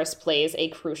 of course, plays a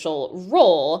crucial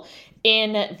role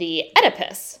in the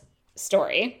Oedipus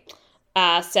story.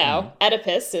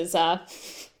 Oedipus is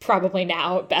probably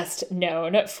now best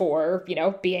known for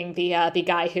being the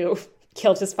guy who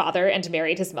killed his father and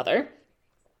married his mother.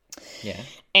 Yeah.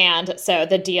 And so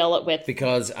the deal with...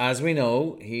 Because, as we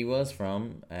know, he was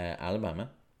from Alabama.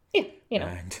 Yeah,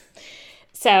 And...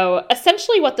 So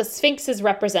essentially what the Sphinx is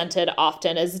represented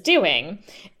often as doing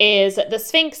is the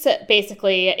Sphinx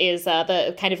basically is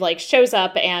the kind of like shows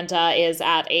up and is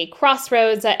at a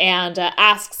crossroads and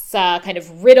asks kind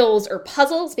of riddles or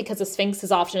puzzles, because the Sphinx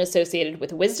is often associated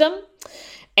with wisdom.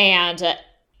 And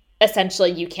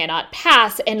essentially you cannot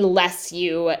pass unless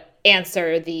you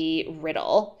answer the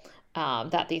riddle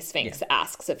that the Sphinx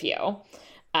asks of you.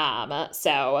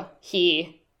 So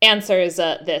he answers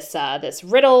this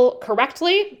riddle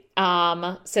correctly,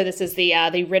 So this is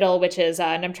the riddle, which is,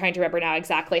 and I'm trying to remember now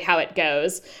exactly how it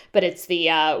goes, but it's the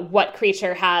what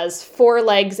creature has 4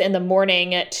 legs in the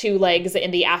morning, 2 legs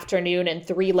in the afternoon, and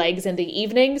 3 legs in the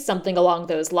evening, something along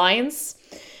those lines.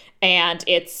 And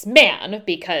it's man,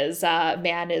 because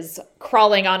man is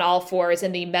crawling on all fours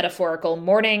in the metaphorical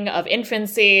morning of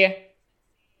infancy,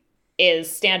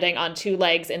 is standing on 2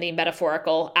 legs in the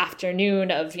metaphorical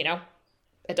afternoon of,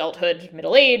 adulthood,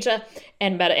 middle age,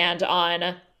 and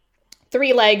on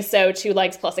 3 legs, so 2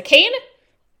 legs plus a cane,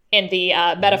 in the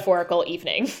metaphorical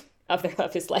evening of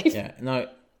his life. Yeah. Now,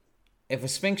 if a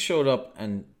Sphinx showed up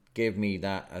and gave me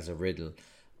that as a riddle,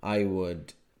 I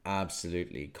would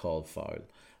absolutely call foul.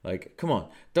 Like, come on,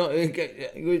 don't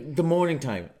the morning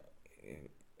time.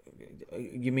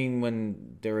 You mean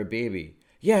when they're a baby?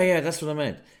 Yeah, that's what I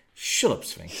meant. Shut up,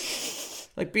 Sphinx.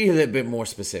 Like, be a little bit more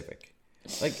specific.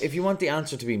 Like, if you want the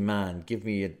answer to be man, give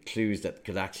me clues that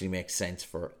could actually make sense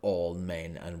for all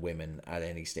men and women at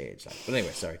any stage. Like, but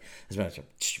anyway, sorry. As much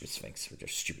stupid Sphinx with their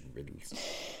stupid riddles.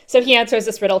 So he answers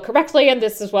this riddle correctly, and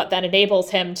this is what then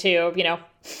enables him to,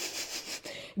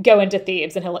 go into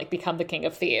Thebes, and he'll become the king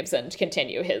of Thebes and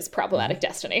continue his problematic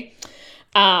destiny.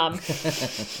 But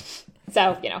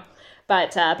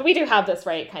we do have this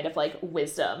kind of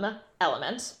wisdom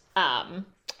element.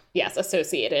 Yes,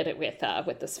 associated with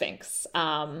the Sphinx.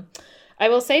 I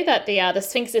will say that the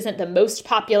Sphinx isn't the most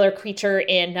popular creature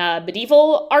in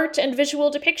medieval art and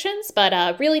visual depictions,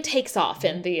 but really takes off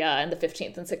in the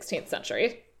 15th and 16th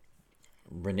century.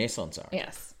 Renaissance art.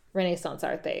 Yes, Renaissance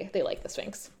art. They like the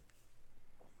Sphinx.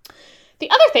 The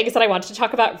other thing is that I wanted to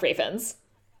talk about ravens,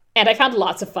 and I found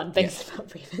lots of fun things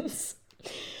about ravens.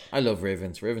 I love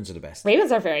ravens. Ravens are the best.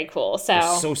 Ravens are very cool. They're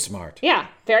so smart. Yeah,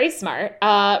 very smart.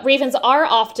 Ravens are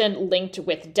often linked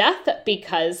with death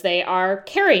because they are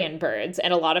carrion birds.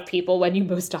 And a lot of people, when you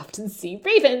most often see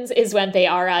ravens, is when they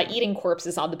are eating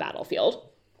corpses on the battlefield.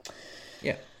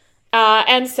 Yeah.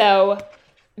 And so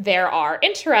there are,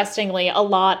 interestingly, a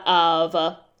lot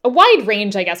of... a wide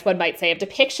range, I guess one might say, of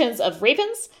depictions of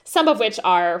ravens, some of which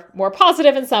are more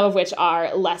positive and some of which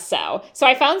are less so. So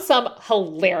I found some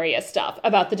hilarious stuff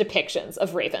about the depictions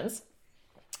of ravens.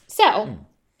 So,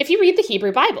 if you read the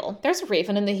Hebrew Bible, there's a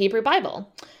raven in the Hebrew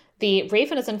Bible. The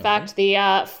raven is, in fact,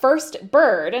 the first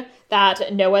bird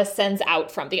that Noah sends out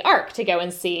from the ark to go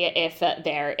and see if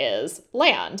there is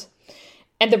land.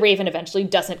 And the raven eventually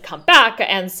doesn't come back,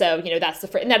 and so, that's the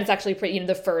first, and that is actually,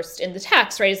 the first in the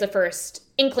text, right, is the first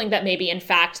inkling that maybe, in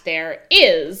fact, there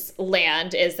is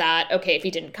land, is that, okay, if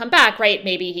he didn't come back, right,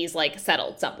 maybe he's,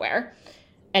 settled somewhere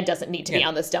and doesn't need to be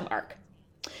on this dumb ark.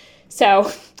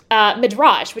 So,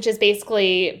 Midrash, which is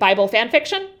basically Bible fan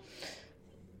fiction.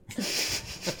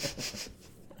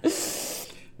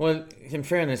 Well, in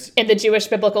fairness... in the Jewish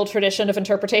biblical tradition of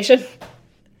interpretation...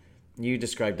 You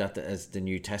described that as the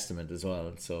New Testament as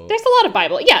well, so... There's a lot of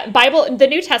Bible. Yeah, the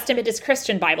New Testament is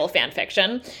Christian Bible fan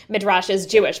fiction. Midrash is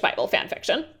Jewish Bible fan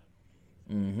fiction.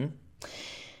 Mm-hmm.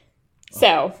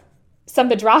 So,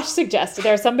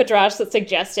 there are some Midrash that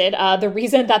suggested the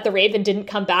reason that the raven didn't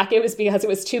come back, it was because it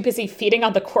was too busy feeding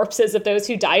on the corpses of those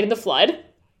who died in the flood.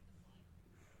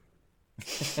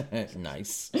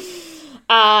 Nice.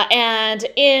 And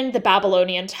in the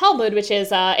Babylonian Talmud, which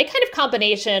is a kind of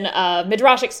combination of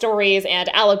midrashic stories and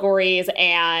allegories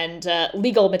and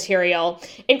legal material,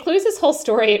 includes this whole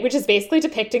story, which is basically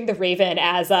depicting the raven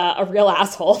as a real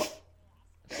asshole.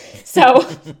 So...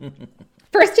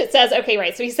 First it says, okay,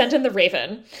 right, so he sent out the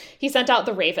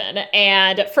raven,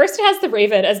 and first it has the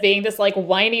raven as being this,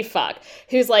 whiny fuck,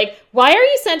 who's like, why are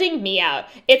you sending me out?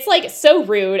 It's, so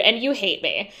rude, and you hate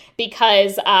me,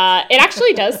 because it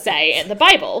actually does say in the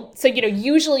Bible, so,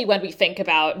 usually when we think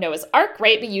about Noah's Ark,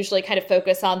 right, we usually kind of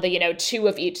focus on the, 2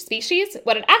 of each species.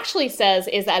 What it actually says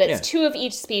is that it's 2 of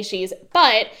each species,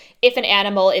 but if an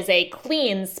animal is a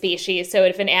clean species, so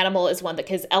if an animal is one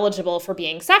that is eligible for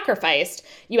being sacrificed,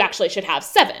 you actually should have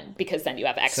 7, because then you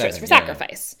have extras for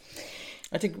sacrifice. Yeah.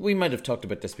 I think we might have talked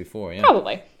about this before, yeah.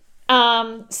 Probably.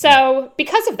 So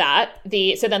because of that,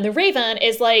 then the raven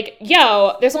is like,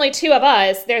 yo, there's only 2 of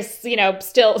us. There's,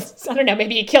 still, I don't know,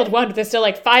 maybe you killed 1, but there's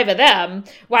still 5 of them.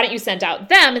 Why don't you send out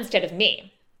them instead of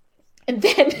me? And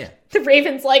then the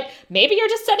raven's like, maybe you're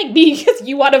just sending me because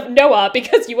you want to Noah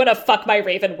because you want to fuck my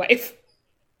raven wife.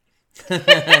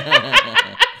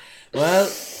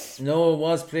 Well, Noah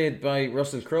was played by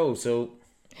Russell Crowe, so...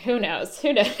 Who knows?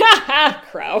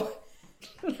 Crowe.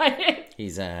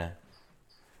 He's, I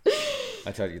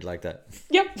thought you'd like that.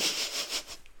 Yep.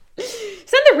 So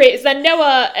then the then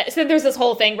Noah, so there's this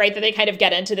whole thing, right, that they kind of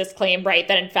get into this claim, right,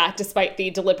 that in fact, despite the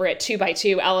deliberate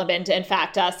 2x2 element, in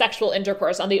fact, sexual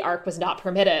intercourse on the ark was not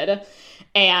permitted.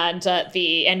 And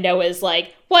Noah's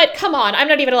like, what? Come on, I'm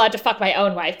not even allowed to fuck my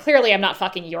own wife. Clearly, I'm not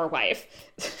fucking your wife.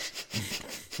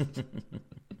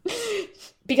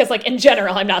 Because, like, in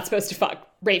general, I'm not supposed to fuck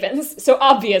ravens. So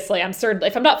obviously,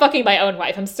 if I'm not fucking my own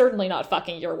wife, I'm certainly not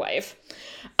fucking your wife.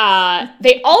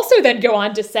 They also then go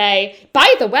on to say,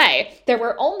 by the way, there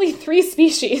were only 3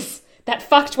 species that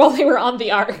fucked while they were on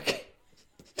the ark.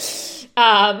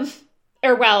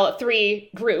 3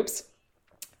 groups.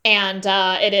 And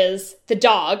it is the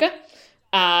dog.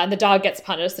 And the dog gets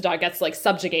punished. The dog gets, like,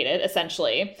 subjugated,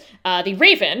 essentially. The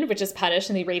raven, which is punished,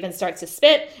 and the raven starts to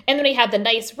spit. And then we have the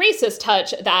nice racist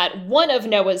touch that one of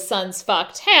Noah's sons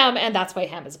fucked Ham, and that's why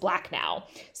Ham is black now.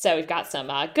 So we've got some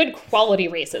good quality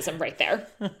racism right there.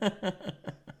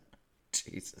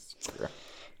 Jesus Christ.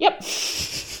 Yep.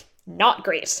 Not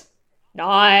great.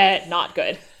 Not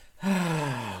good.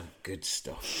 Good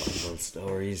stuff, Bible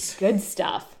stories. Good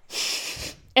stuff.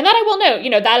 And that I will note,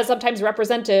 that is sometimes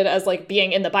represented as, like,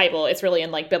 being in the Bible. It's really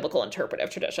in, like, biblical interpretive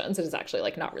traditions. It is actually,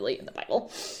 like, not really in the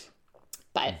Bible.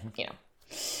 But,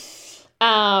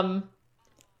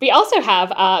 we also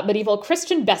have medieval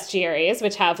Christian bestiaries,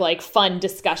 which have, like, fun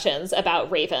discussions about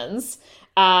ravens.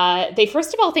 They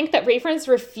first of all think that ravens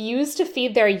refuse to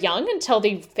feed their young until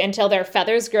their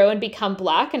feathers grow and become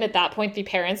black, and at that point the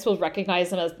parents will recognize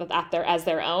them as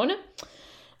their own.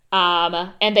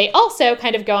 And they also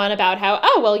kind of go on about how,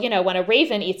 when a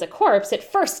raven eats a corpse, it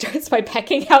first starts by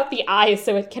pecking out the eyes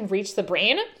so it can reach the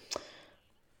brain.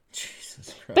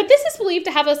 Jesus Christ. But this is believed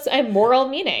to have a moral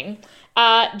meaning.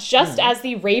 Just as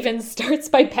the raven starts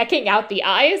by pecking out the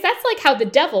eyes, that's like how the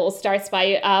devil starts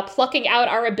by plucking out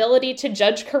our ability to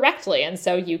judge correctly. And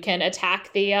so you can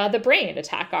attack the brain,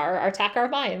 attack our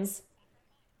minds.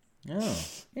 Oh,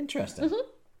 interesting. Mm-hmm.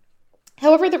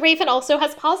 However, the raven also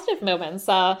has positive moments.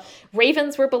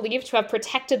 Ravens were believed to have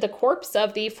protected the corpse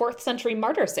of the 4th century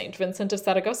martyr Saint Vincent of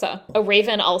Saragossa. A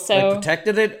raven also... Like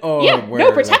protected it? Or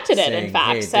protected it, in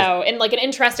fact. Hey, so, in like an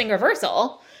interesting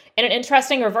reversal,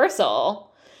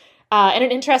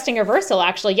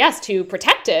 actually, yes, to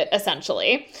protect it,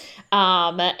 essentially.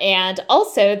 And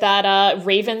also that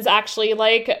ravens actually,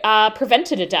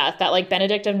 prevented a death. That,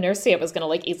 Benedict of Nursia was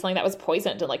going to, eat something that was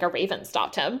poisoned, and, a raven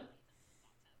stopped him.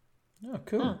 Oh,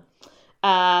 cool.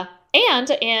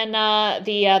 And in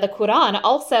the Quran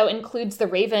also includes the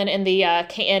raven in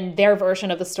in their version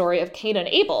of the story of Cain and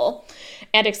Abel,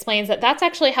 and explains that that's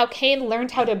actually how Cain learned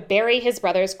how to bury his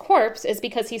brother's corpse, is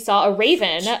because he saw a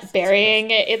raven burying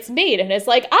its mate, and is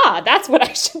like, that's what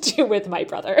I should do with my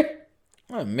brother.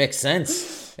 Well, it makes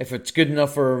sense. If it's good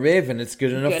enough for a raven, it's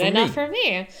good enough for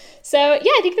me. So, yeah,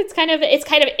 I think it's kind of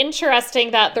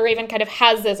interesting that the raven kind of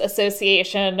has this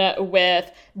association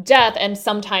with death, and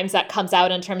sometimes that comes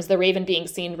out in terms of the raven being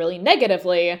seen really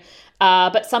negatively,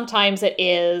 but sometimes it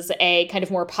is a kind of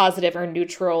more positive or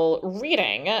neutral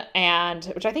reading, and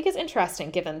which I think is interesting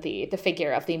given the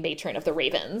figure of the matron of the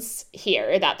ravens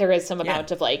here, that there is some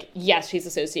amount of, yes, she's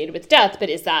associated with death, but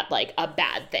is that, a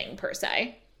bad thing per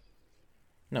se?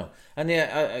 No. And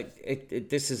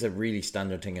this is a really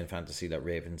standard thing in fantasy, that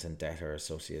ravens and death are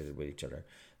associated with each other.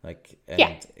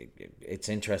 It's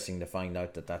interesting to find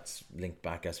out that that's linked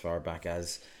back as far back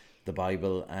as the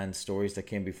Bible and stories that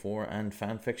came before and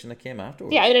fan fiction that came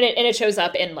afterwards. Yeah, and it shows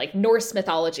up in Norse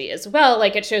mythology as well.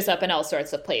 It shows up in all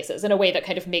sorts of places in a way that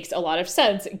kind of makes a lot of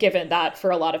sense, given that for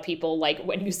a lot of people,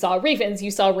 when you saw ravens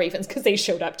because they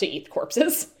showed up to eat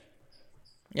corpses.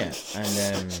 Yeah,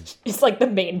 and it's the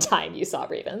main time you saw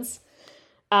ravens.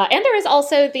 And there is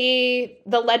also the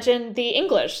legend, the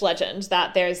English legend,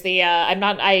 that there's the I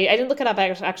didn't look it up.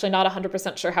 I'm actually not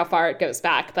 100% sure how far it goes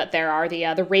back, but there are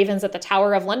the ravens at the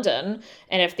Tower of London,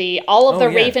 and if all of the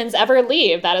ravens ever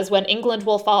leave, that is when England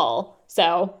will fall.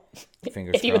 So,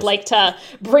 if you would like to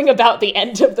bring about the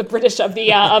end of the British of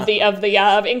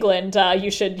England,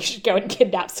 you should go and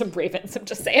kidnap some ravens. I'm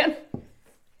just saying.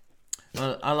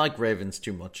 Well, I like ravens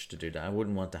too much to do that. I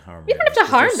wouldn't want to harm them. You don't have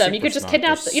to harm them. You could just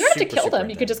kidnap them. You don't have to kill them.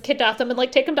 You could just kidnap them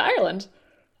and take them to Ireland.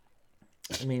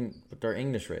 I mean, but they're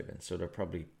English ravens, so they're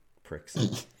probably pricks.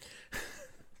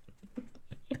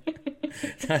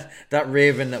 that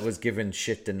raven that was given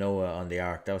shit to Noah on the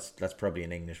ark, that's probably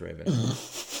an English raven.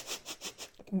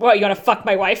 What, you want to fuck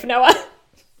my wife, Noah?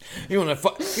 You want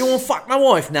to fuck my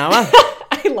wife, Noah?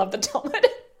 I love the Talmud.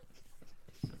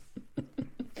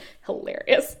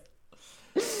 Hilarious.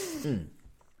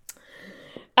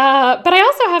 But I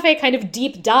also have a kind of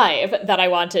deep dive that I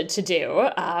wanted to do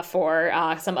for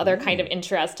some other kind of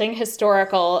interesting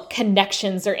historical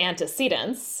connections or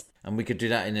antecedents. And we could do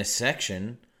that in a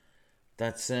section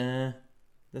that's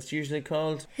usually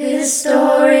called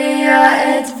Historia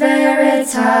et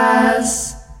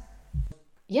Veritas.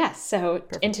 Yes, so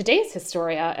in today's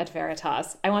Historia et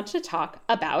Veritas, I want to talk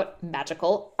about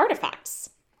magical artifacts.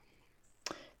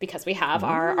 Because we have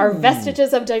our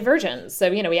vestiges of divergence.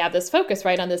 So, we have this focus,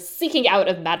 right, on this seeking out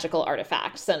of magical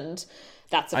artifacts. And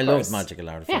that's, of course... I love magical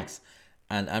artifacts.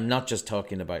 Yeah. And I'm not just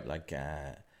talking about, like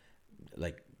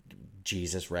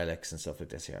Jesus relics and stuff like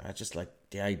this here. I just like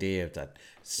the idea that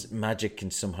magic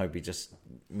can somehow be just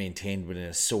maintained within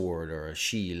a sword or a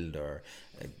shield or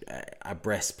a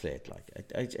breastplate.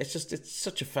 It's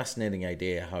such a fascinating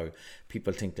idea how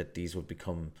people think that these would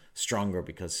become stronger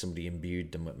because somebody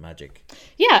imbued them with magic.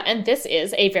 Yeah, and this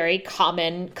is a very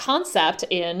common concept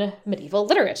in medieval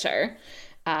literature.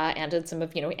 And in some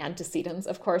of, antecedents,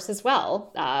 of course, as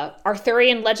well.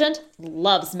 Arthurian legend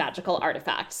loves magical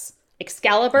artifacts.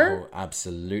 Excalibur. Oh,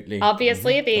 absolutely.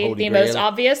 Obviously, the most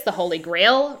obvious, the Holy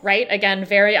Grail, right? Again,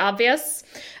 very obvious.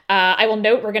 I will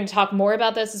note we're going to talk more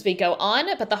about this as we go on,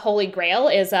 but the Holy Grail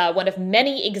is one of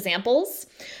many examples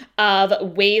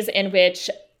of ways in which,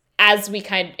 as we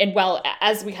kind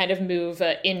of move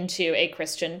into a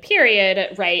Christian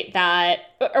period, right? Okay,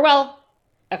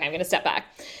 I'm going to step back.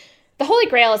 The Holy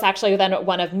Grail is actually then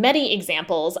one of many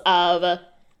examples of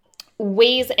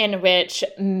ways in which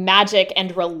magic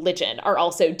and religion are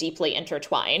also deeply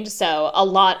intertwined. So a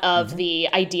lot of the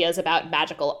ideas about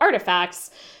magical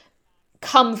artifacts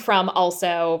come from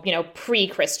also,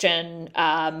 pre-Christian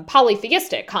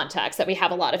polytheistic contexts that we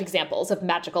have a lot of examples of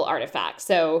magical artifacts.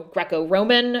 So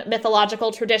Greco-Roman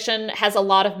mythological tradition has a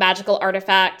lot of magical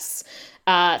artifacts,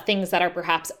 things that are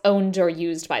perhaps owned or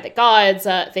used by the gods,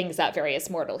 things that various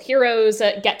mortal heroes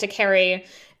get to carry.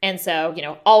 And so,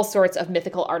 all sorts of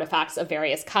mythical artifacts of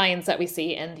various kinds that we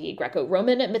see in the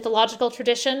Greco-Roman mythological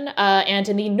tradition and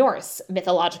in the Norse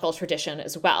mythological tradition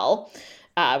as well,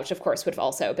 which of course would have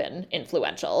also been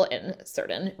influential in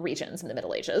certain regions in the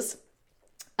Middle Ages.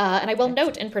 And I will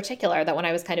note in particular that when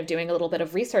I was kind of doing a little bit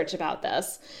of research about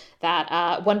this,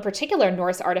 that one particular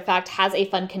Norse artifact has a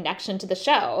fun connection to the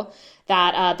show,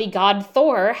 that the god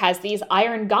Thor has these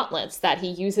iron gauntlets that he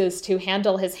uses to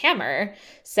handle his hammer.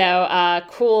 So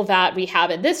cool that we have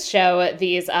in this show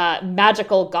these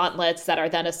magical gauntlets that are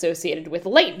then associated with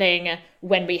lightning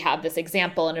when we have this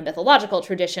example in a mythological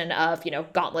tradition of,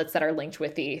 gauntlets that are linked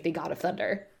with the god of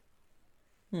thunder.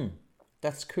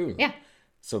 That's cool. Yeah.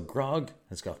 So Grog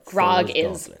has got Grog Thor's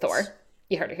is gauntlets. Thor.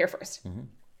 You heard it here first.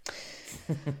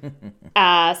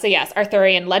 So yes,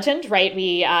 Arthurian legend, right?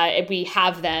 We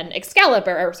have then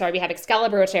Excalibur, we have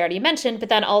Excalibur, which I already mentioned, but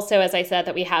then also, as I said,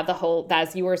 that we have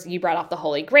you brought off the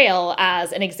Holy Grail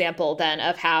as an example then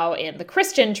of how in the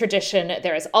Christian tradition,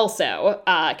 there is also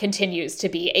continues to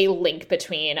be a link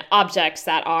between objects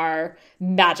that are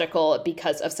magical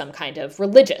because of some kind of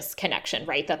religious connection,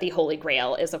 right? That the Holy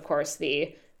Grail is, of course,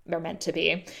 meant to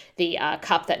be the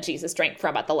cup that Jesus drank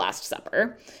from at the Last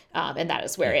Supper. And that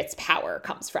is where its power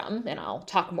comes from. And I'll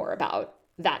talk more about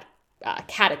that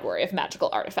category of magical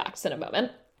artifacts in a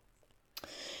moment.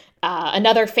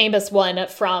 Another famous one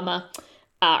from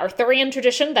Arthurian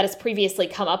tradition that has previously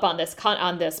come up on this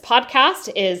podcast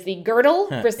is the girdle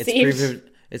received...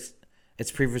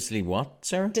 It's previously what,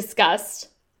 Sarah? Discussed.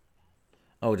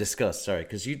 Oh, discussed, sorry.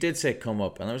 Because you did say come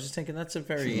up, and I was just thinking that's a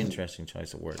very interesting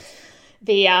choice of words.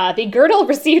 The girdle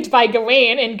received by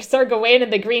Gawain in Sir Gawain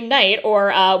and the Green Knight,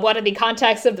 or what in the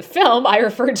context of the film I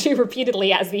referred to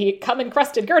repeatedly as the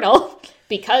cum-encrusted girdle,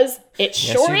 because it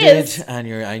sure is. Did,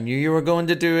 and I knew you were going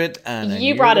to do it, and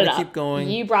you brought it up. Keep going.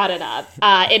 You brought it up.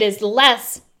 It is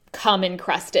less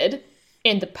cum-encrusted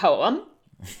in the poem.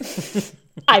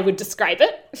 I would describe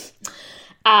it.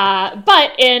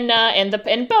 But in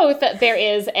both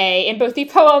the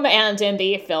poem and in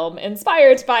the film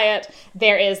inspired by it,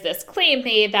 there is this claim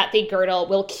made that the girdle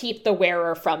will keep the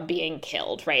wearer from being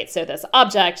killed, right? So this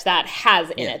object that has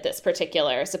in it this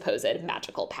particular supposed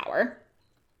magical power.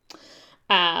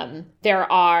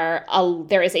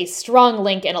 There is a strong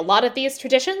link in a lot of these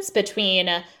traditions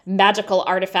between magical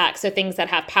artifacts, so things that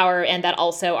have power and that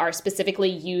also are specifically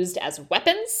used as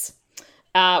weapons.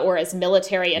 Or as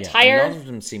military attire. A lot of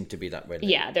them seem to be that way.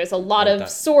 Yeah, there's a lot of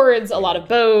swords, a lot of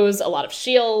bows, a lot of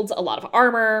shields, a lot of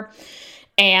armor.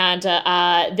 And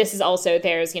this is also,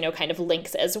 there's, kind of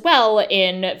links as well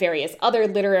in various other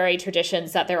literary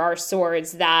traditions that there are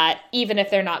swords that, even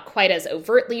if they're not quite as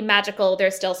overtly magical,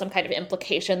 there's still some kind of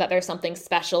implication that there's something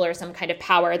special or some kind of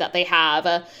power that they have.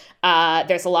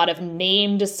 There's a lot of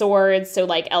named swords. So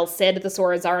like El Cid, the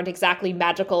swords aren't exactly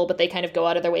magical, but they kind of go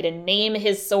out of their way to name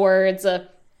his swords.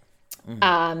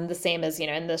 The same as,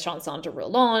 in the Chanson de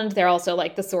Roland. They're also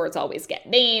like the swords always get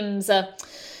names.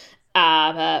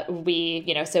 We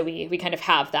kind of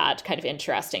have that kind of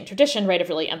interesting tradition, right, of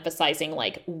really emphasizing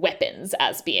like weapons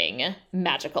as being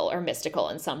magical or mystical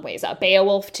in some ways.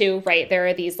 Beowulf too, right? There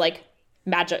are these like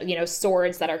magic,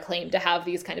 swords that are claimed to have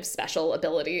these kind of special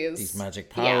abilities. These magic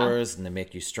powers, and they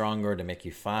make you stronger, they make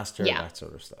you faster, that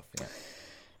sort of stuff.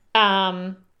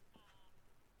 Yeah.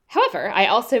 However, I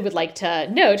also would like to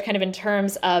note, kind of in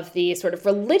terms of the sort of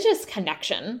religious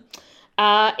connection,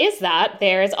 is that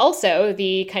there's also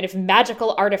the kind of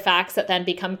magical artifacts that then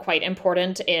become quite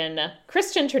important in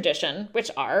Christian tradition, which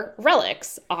are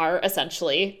relics, are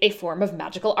essentially a form of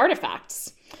magical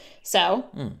artifacts. So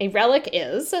a relic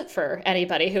is, for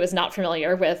anybody who is not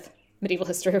familiar with medieval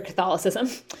history or Catholicism,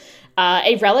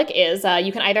 a relic is,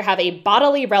 you can either have a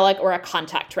bodily relic or a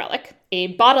contact relic. A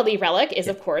bodily relic is,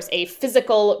 of course, a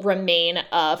physical remain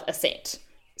of a saint.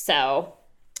 So...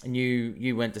 And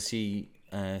you went to see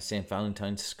St.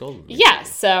 Valentine's skull recently.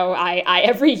 Yes, so I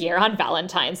every year on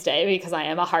Valentine's Day, because I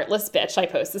am a heartless bitch, I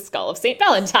post the skull of St.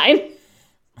 Valentine.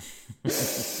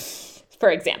 For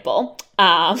example,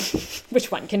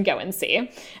 which one can go and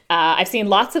see. I've seen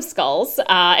lots of skulls,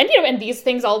 and these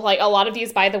things, all like a lot of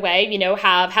these, by the way,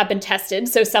 have been tested.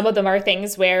 So some of them are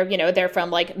things where they're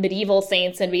from like medieval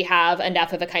saints, and we have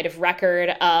enough of a kind of record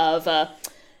of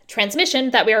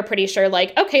transmission that we were pretty sure,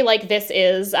 like, okay, like this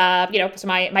is, so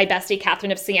my bestie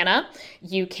Catherine of Siena.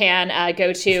 You can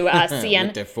go to Siena.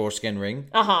 With the foreskin ring.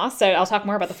 So I'll talk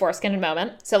more about the foreskin in a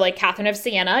moment. So like Catherine of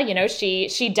Siena,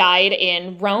 she died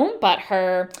in Rome, but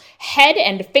her head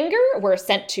and finger were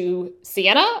sent to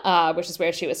Siena, which is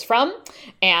where she was from.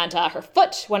 And her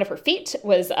foot, one of her feet,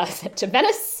 was sent to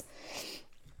Venice.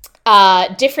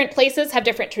 Different places have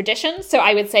different traditions. So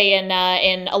I would say in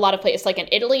a lot of places, like in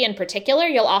Italy in particular,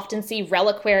 you'll often see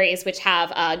reliquaries which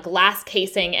have a glass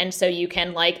casing, and so you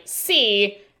can like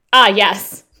see,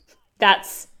 yes,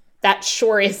 that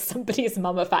sure is somebody's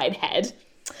mummified head.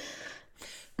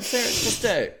 So just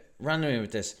randomly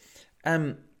with this,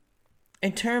 in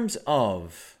terms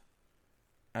of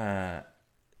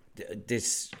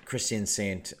this Christian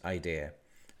saint idea,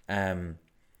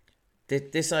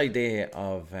 this idea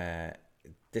of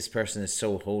this person is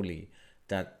so holy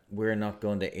that we're not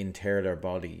going to inter their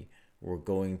body, we're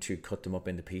going to cut them up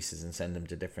into pieces and send them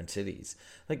to different cities.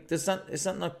 Like, is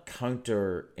that not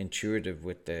counterintuitive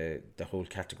with the whole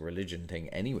Catholic religion thing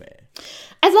anyway?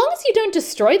 As long as you don't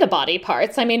destroy the body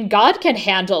parts. I mean, God can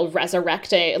handle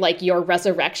resurrecting, like your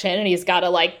resurrection, and he's got to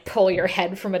like pull your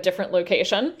head from a different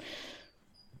location.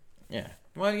 Yeah.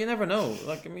 Well, you never know.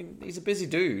 Like, I mean, he's a busy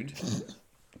dude.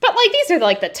 But, like, these are,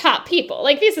 like, the top people.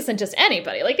 Like, this isn't just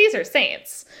anybody. Like, these are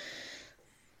saints.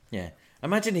 Yeah.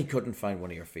 Imagine he couldn't find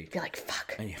one of your feet. Be like,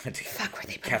 fuck. And you had to... Fuck, were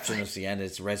they Catherine of Siena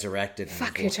is resurrected.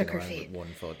 Fuck, who took her feet? With 1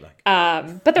 foot, like.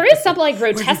 But there is some, like,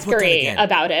 grotesquerie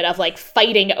about it, of, like,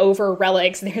 fighting over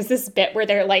relics. There's this bit where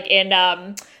they're, like, in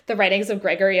the writings of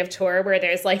Gregory of Tours, where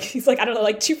there's, like, he's, like, I don't know,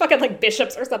 like, 2 fucking, like,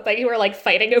 bishops or something who are, like,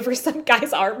 fighting over some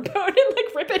guy's arm bone and,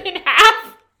 like, rip it in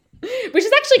half. Which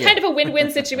is actually kind of a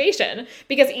win-win situation,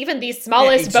 because even the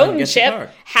smallest bone chip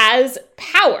has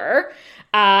power.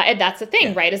 And that's the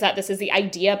thing, right, is that this is the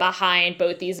idea behind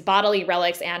both these bodily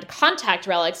relics and contact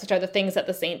relics, which are the things that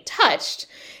the saint touched,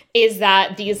 is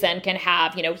that these then can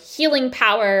have, healing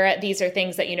power. These are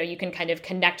things that, you can kind of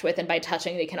connect with, and by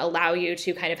touching, they can allow you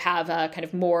to kind of have a kind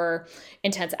of more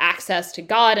intense access to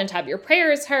God and to have your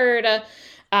prayers heard.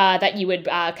 That you would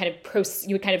kind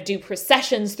of do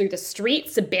processions through the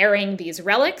streets bearing these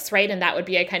relics, right? And that would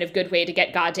be a kind of good way to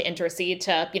get God to intercede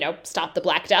to, stop the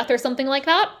Black Death or something like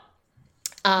that.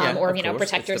 Or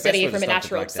protect your city from a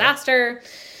natural disaster.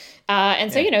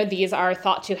 And so, these are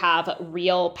thought to have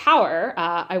real power.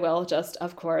 I will just,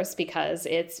 of course, because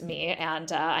it's me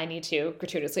and I need to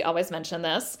gratuitously always mention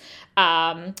this.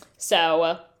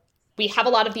 So we have a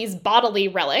lot of these bodily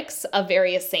relics of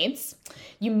various saints.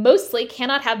 You mostly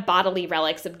cannot have bodily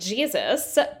relics of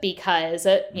Jesus because,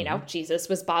 Jesus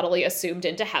was bodily assumed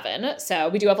into heaven. So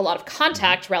we do have a lot of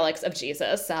contact relics of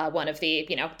Jesus. One of the,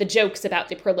 the jokes about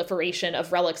the proliferation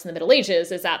of relics in the Middle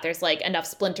Ages is that there's like enough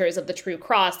splinters of the true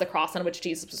cross, the cross on which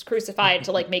Jesus was crucified,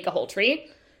 to like make a whole tree.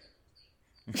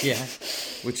 Yeah,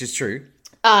 which is true.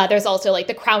 There's also like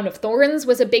the crown of thorns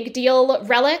was a big deal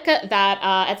relic that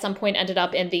at some point ended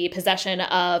up in the possession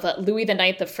of Louis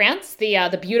IX of France.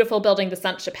 The beautiful building, the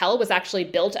Sainte-Chapelle, was actually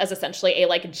built as essentially a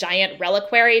like giant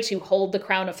reliquary to hold the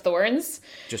crown of thorns.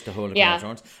 Just to hold the crown of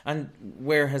thorns. And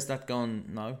where has that gone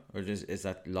now? Or is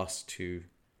that lost to...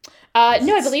 No,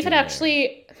 I believe it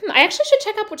actually... I actually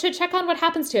should check on what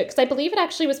happens to it, because I believe it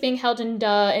actually was being held in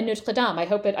Notre Dame. I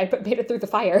hope I made it through the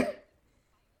fire.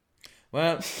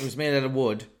 Well, it was made out of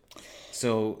wood,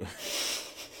 so...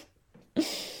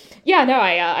 Yeah, no,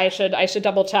 I should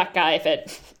double check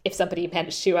if somebody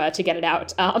managed to get it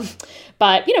out.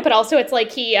 But but also it's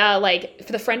like he like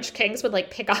for the French kings would like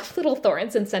pick off little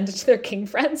thorns and send it to their king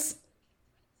friends.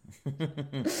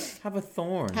 Have a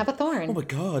thorn. Have a thorn. Oh my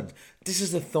God, this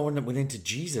is the thorn that went into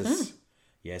Jesus.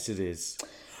 Yes, it is.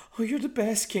 Oh, you're the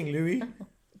best, King Louis.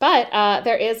 But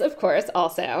there is, of course,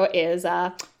 also is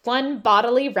one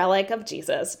bodily relic of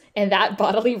Jesus. And that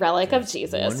bodily relic of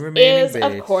Jesus is,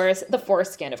 of course, the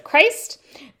foreskin of Christ.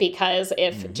 Because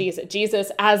if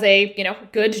Jesus, as a,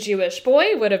 good Jewish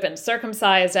boy, would have been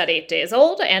circumcised at 8 days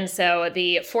old. And so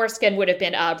the foreskin would have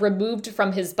been removed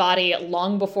from his body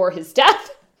long before his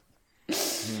death.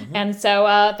 And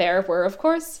so there were, of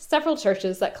course, several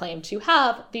churches that claimed to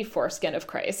have the foreskin of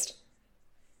Christ.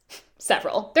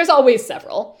 Several. There's always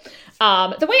several.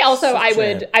 The way also I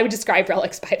would describe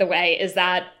relics, by the way, is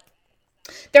that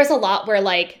there's a lot where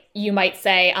like you might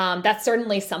say that's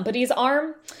certainly somebody's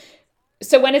arm.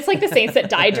 So when it's like the saints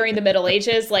that died during the Middle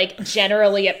Ages, like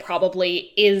generally it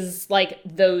probably is like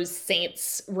those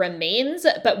saints' remains.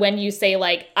 But when you say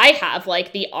like I have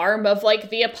like the arm of like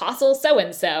the apostle so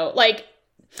and so, like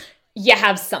you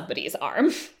have somebody's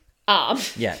arm.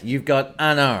 Yeah, you've got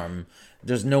an arm.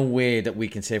 There's no way that we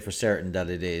can say for certain that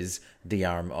it is the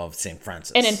arm of St.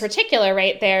 Francis. And in particular,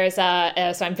 right, there's, so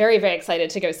I'm very, very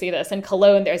excited to go see this. In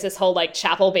Cologne, there's this whole, like,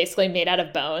 chapel basically made out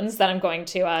of bones that I'm going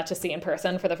to see in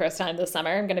person for the first time this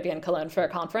summer. I'm going to be in Cologne for a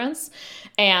conference.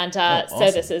 And awesome. So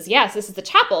this is the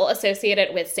chapel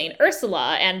associated with St.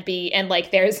 Ursula. And like,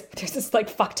 there's this,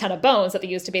 like, fuck ton of bones that they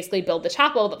used to basically build the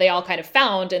chapel that they all kind of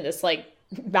found in this, like,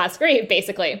 mass grave,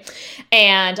 basically,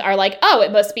 and are like, oh,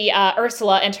 it must be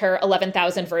Ursula and her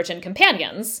 11,000 virgin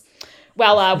companions.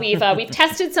 Well, we've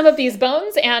tested some of these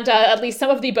bones, and at least some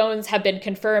of the bones have been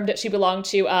confirmed that she belonged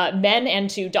to men and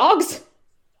to dogs.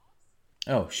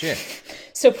 Oh, shit.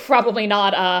 So probably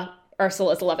not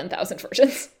Ursula's 11,000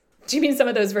 virgins. Do you mean some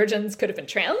of those virgins could have been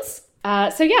trans?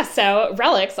 So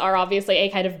relics are obviously a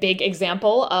kind of big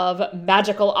example of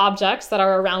magical objects that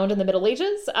are around in the Middle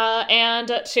Ages, and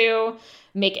to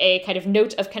make a kind of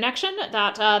note of connection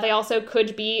that they also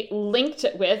could be linked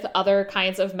with other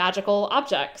kinds of magical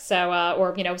objects.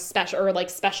 So,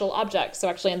 special objects. So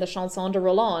actually in the Chanson de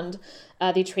Roland,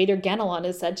 the traitor Ganelon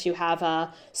is said to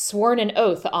have sworn an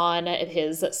oath on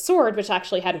his sword, which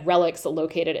actually had relics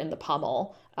located in the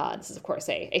pommel. This is, of course,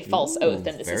 a false oath,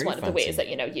 and this is one of the ways that,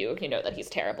 you know that he's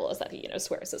terrible, is that he,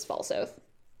 swears his false oath.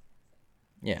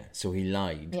 Yeah, so he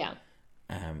lied. Yeah.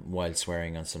 While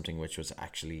swearing on something which was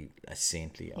actually a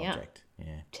saintly object. Yeah.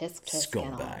 Tisk, tisk,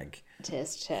 scumbag.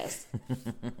 Tisk, tisk.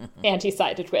 And he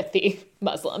sided with the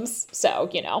Muslims, so,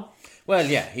 Well,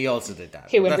 yeah, he also did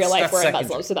that. Who in real life were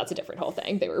Muslims, so that's a different whole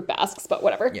thing. They were Basques, but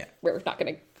whatever. Yeah. We're not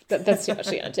going to... That's too much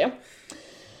to get into.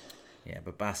 Yeah,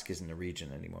 but Basque isn't a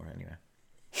region anymore, anyway.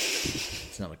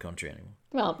 It's not a country anymore.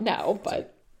 Well, no,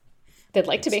 but they'd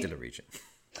like to be. Still a region.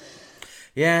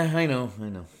 Yeah, I know.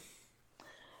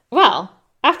 Well,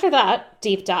 after that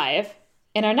deep dive,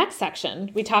 in our next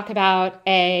section, we talk about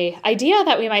a idea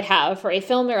that we might have for a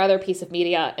film or other piece of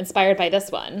media inspired by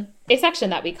this one, a section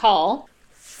that we call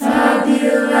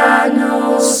Fabula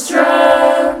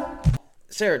Nostra.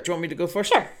 Sarah, do you want me to go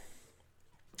first? Sure.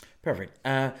 Perfect.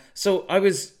 So I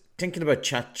was thinking about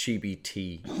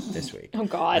ChatGPT this week. Oh,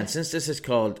 God. And since this is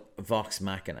called Vox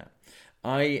Machina,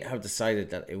 I have decided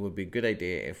that it would be a good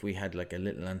idea if we had like a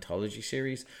little anthology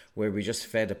series where we just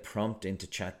fed a prompt into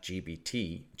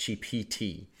GPT,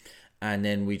 and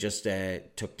then we just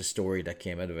took the story that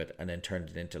came out of it and then turned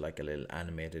it into like a little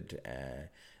animated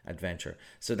adventure.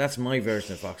 So that's my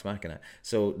version of Vox Machina.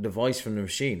 So the voice from the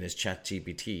machine is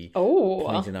ChatGPT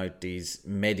pointing out these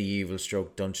medieval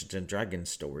 / Dungeons and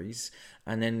Dragons stories,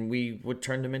 and then we would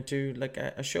turn them into like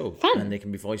a show. Fun. And they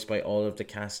can be voiced by all of the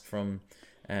cast from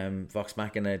Vox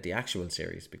Machina, the actual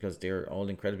series, because they're all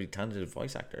incredibly talented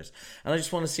voice actors. And I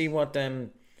just want to see what a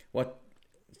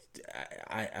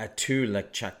tool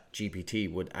like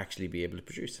ChatGPT would actually be able to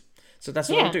produce. So that's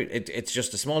what I'll do. It's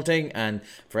just a small thing, and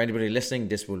for anybody listening,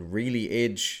 this will really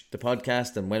age the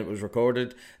podcast. And when it was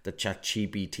recorded, the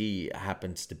ChatGPT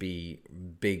happens to be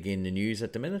big in the news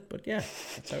at the minute. But yeah,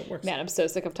 that's how it works. Man, I'm so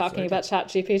sick of talking about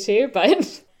ChatGPT,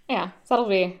 but yeah,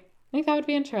 I think that would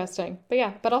be interesting. But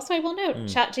yeah, but also I will note,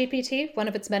 ChatGPT, one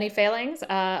of its many failings,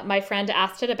 my friend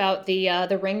asked it about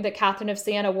the ring that Catherine of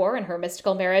Siena wore in her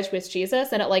mystical marriage with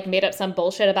Jesus, and it like made up some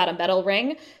bullshit about a metal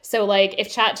ring. So like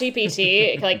if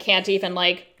ChatGPT like can't even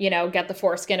like, get the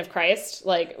foreskin of Christ,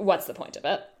 like what's the point of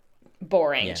it?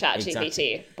 Boring, yeah, ChatGPT.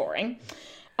 Exactly. Boring.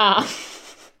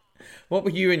 What were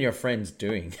you and your friends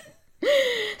doing?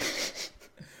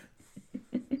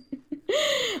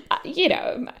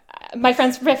 my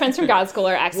friends from God School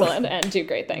are excellent and do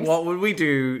great things. What would we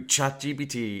do?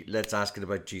 ChatGPT, let's ask it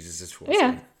about Jesus' force.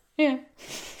 Yeah.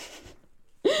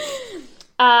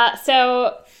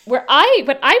 So what I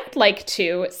would like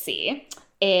to see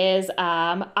is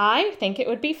I think it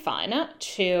would be fun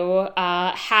to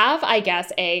have, I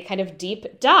guess, a kind of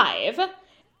deep dive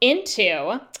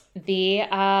into the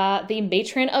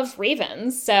Matron of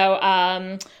Ravens. So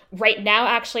right now,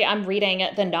 actually, I'm reading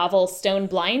the novel Stone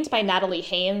Blind by Natalie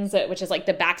Haynes, which is like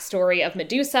the backstory of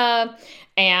Medusa.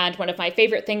 And one of my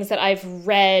favorite things that I've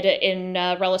read in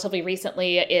relatively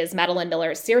recently is Madeline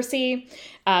Miller's Circe.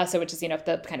 Which is,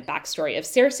 the kind of backstory of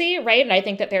Circe, right? And I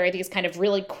think that there are these kind of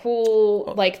really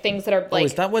cool, things that are like... Oh,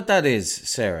 is that what that is,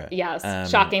 Sarah? Yes,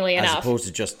 shockingly enough. As opposed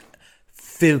to just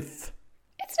filth.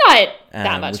 It's not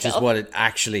that much which filth. Is what it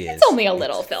actually is. It's only a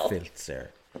little filth. Filth,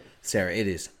 Sarah, it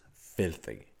is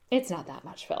filthy. It's not that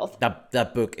much filth.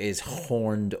 That book is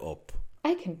horned up.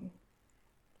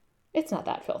 It's not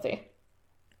that filthy.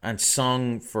 And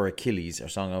Song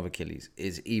of Achilles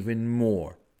is even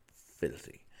more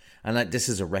filthy. And this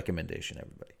is a recommendation,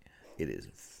 everybody. It is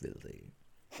filthy.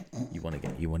 You want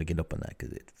to get up on that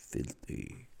because it's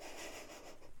filthy.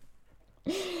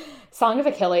 Song of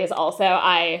Achilles also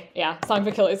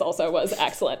was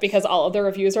excellent because all of the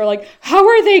reviews are like, how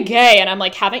are they gay? And I'm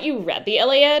like, haven't you read the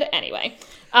Iliad? Anyway.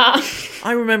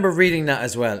 I remember reading that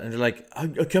as well. And they're like, I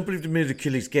can't believe they made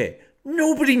Achilles gay.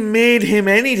 Nobody made him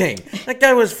anything. That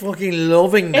guy was fucking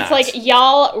loving that. It's like,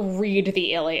 y'all read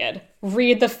the Iliad.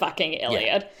 Read the fucking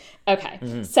Iliad. Yeah.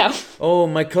 Okay, So. Oh,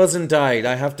 my cousin died.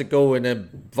 I have to go in a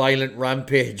violent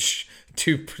rampage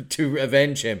to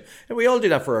avenge him. And we all do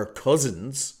that for our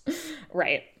cousins.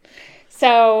 Right.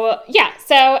 So, yeah.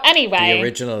 So, anyway. The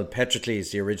original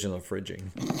Petrocles, the original fridging.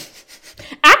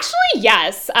 Actually,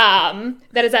 yes. And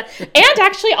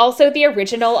actually also the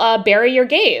original Bury Your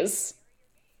Gaze.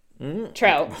 True.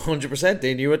 100%.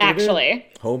 They knew what they were doing. Actually.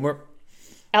 Homer.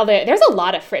 Although there's a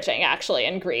lot of fridging, actually,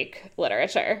 in Greek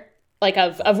literature. Like,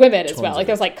 of women as well. Like,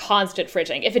 there's, constant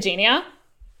fridging. Iphigenia.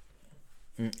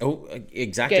 Oh,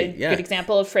 exactly. Good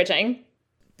example of fridging.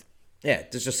 Yeah,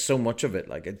 there's just so much of it.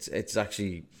 Like, it's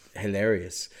actually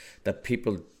hilarious that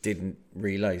people didn't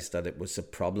realize that it was a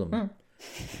problem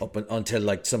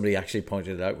until somebody actually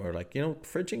pointed it out. We're like,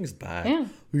 fridging is bad. Yeah.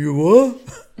 You what?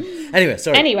 Anyway,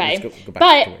 sorry. Anyway, go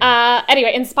back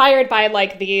anyway, inspired by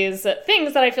these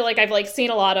things that I feel like I've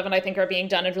seen a lot of and I think are being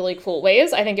done in really cool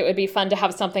ways. I think it would be fun to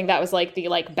have something that was the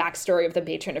backstory of the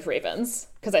Matron of Ravens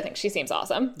because I think she seems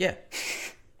awesome. Yeah.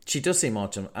 She does seem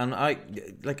awesome, and I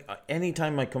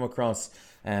anytime I come across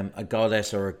a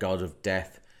goddess or a god of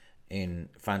death in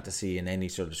fantasy in any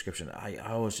sort of description, I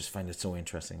always just find it so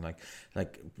interesting, like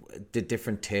the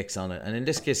different takes on it. And in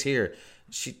this case here,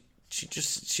 she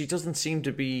doesn't seem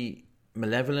to be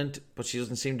malevolent, but she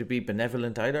doesn't seem to be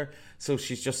benevolent either. So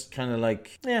she's just kind of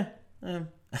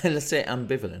let's say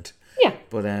ambivalent. Yeah.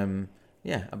 But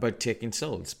about taking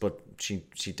souls. But she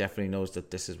definitely knows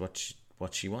that this is what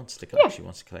she wants to collect. Yeah. She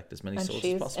wants to collect as many souls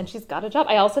as possible. And she's got a job.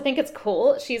 I also think it's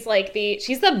cool. She's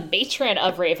she's the matron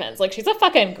of ravens. She's a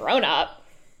fucking grown up.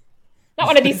 Not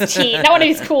one of these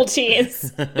cool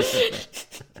teens. Now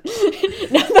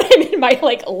that I'm in my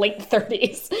late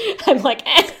 30s, I'm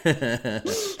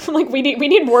we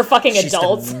need more fucking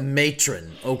adults. She's the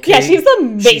matron, okay? Yeah, she's the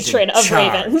matron of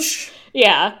ravens.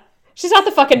 Yeah. She's not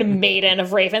the fucking maiden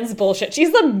of ravens. Bullshit.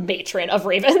 She's the matron of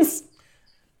ravens.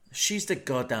 She's the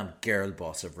goddamn girl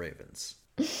boss of ravens.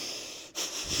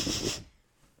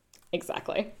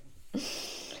 Exactly.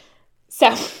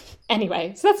 So,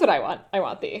 anyway, that's what I want. I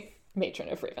want the matron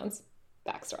of ravens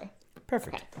backstory.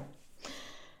 Perfect. Okay.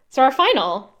 So our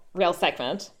final real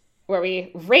segment, where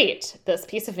we rate this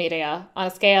piece of media on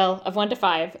a scale of 1 to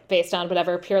 5 based on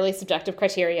whatever purely subjective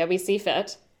criteria we see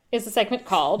fit, is a segment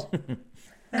called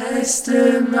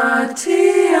Estimatio.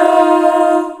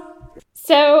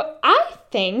 So I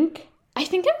think I'm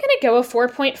going to go a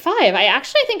 4.5. I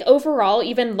actually think overall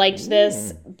even liked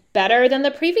this better than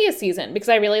the previous season because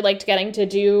I really liked getting to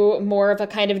do more of a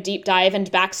kind of deep dive and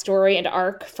backstory and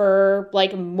arc for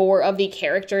more of the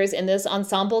characters in this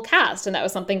ensemble cast. And that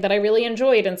was something that I really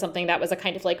enjoyed and something that was a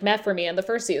kind of meh for me in the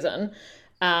first season.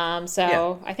 I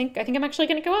think I'm actually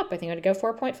going to go up. I think I'm going to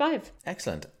go 4.5.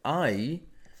 Excellent.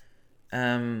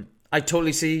 I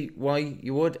totally see why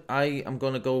you would. I am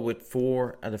going to go with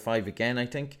 4 out of 5 again, I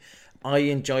think. I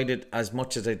enjoyed it as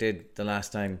much as I did the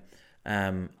last time.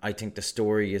 I think the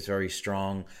story is very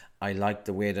strong. I like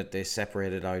the way that they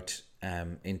separated out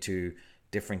into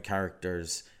different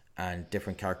characters and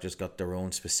different characters got their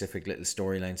own specific little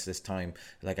storylines this time.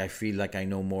 Like, I feel like I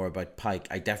know more about Pike.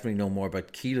 I definitely know more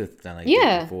about Keyleth than I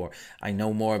did before. I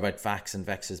know more about Vax and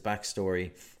Vex's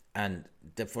backstory. And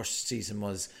the first season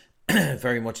was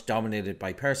very much dominated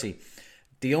by Percy.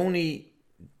 The only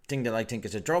thing that I think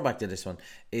is a drawback to this one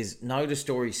is now the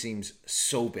story seems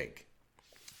so big.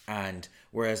 And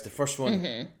whereas the first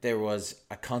one, there was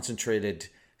a concentrated,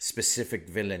 specific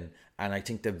villain, and I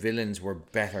think the villains were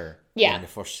better in the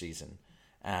first season,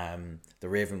 the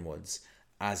Ravenwoods,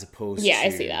 as opposed to I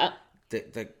see that.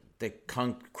 the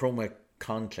Chroma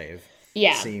Conclave.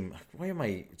 Seem, why am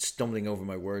I stumbling over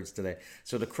my words today?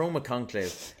 So the Chroma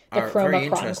Conclave are very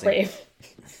interesting.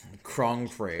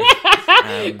 Conclave.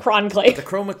 Conclave. The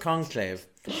Chroma Conclave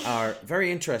are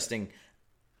very interesting,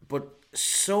 but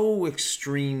so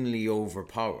extremely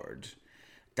overpowered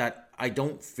that I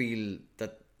don't feel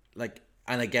that, like,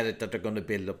 and I get it that they're going to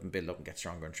build up and get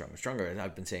stronger and stronger and stronger. And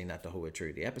I've been saying that the whole way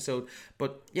through the episode.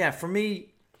 But yeah, for me,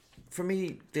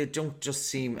 they don't just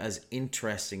seem as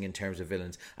interesting in terms of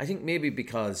villains. I think maybe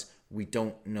because we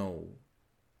don't know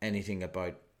anything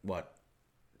about what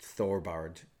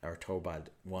Thorvald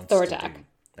wants to do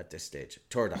at this stage.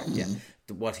 Tordak, yeah.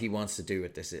 What he wants to do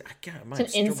at this. It's an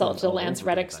insult to Lance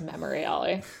Reddick's memory,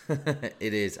 Ollie.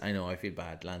 It is. I know. I feel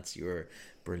bad. Lance, you were a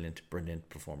brilliant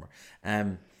performer.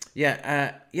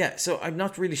 So I'm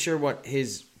not really sure what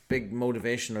his big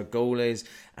motivation or goal is,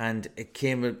 and it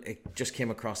just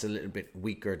came across a little bit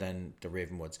weaker than the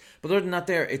Ravenwoods. But other than that,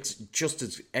 it's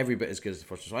just every bit as good as the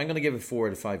first one. So I'm going to give it 4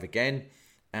 out of 5 again.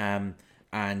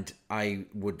 And I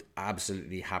would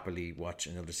absolutely happily watch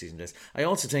another season of this. I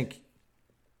also think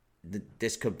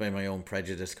this could be my own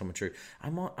prejudice coming true.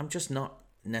 I'm just not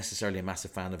necessarily a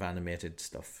massive fan of animated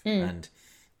stuff, and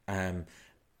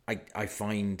I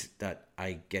find that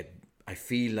I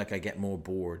feel like I get more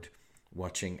bored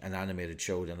watching an animated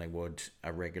show than I would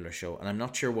a regular show, and I'm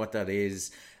not sure what that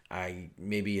is.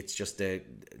 Maybe it's just the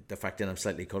fact that I'm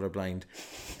slightly colorblind,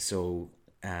 so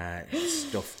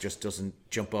stuff just doesn't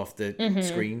jump off the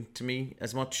screen to me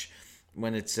as much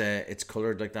when it's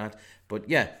colored like that. But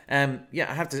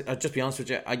I'll just be honest with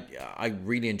you, I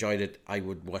really enjoyed it. I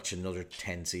would watch another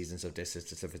 10 seasons of this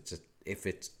if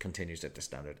it continues at the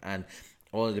standard. And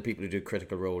all of the people who do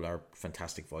Critical Role are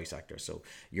fantastic voice actors, so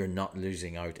you're not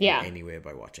losing out in any way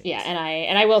by watching this. And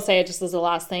I will say, just as the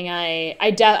last thing,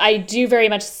 I do very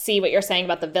much see what you're saying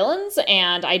about the villains,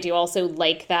 and I do also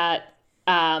like that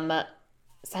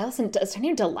Silas and, is her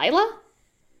name Delilah?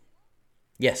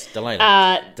 Yes,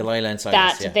 Delilah. Delilah and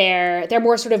Silas. That they're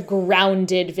more sort of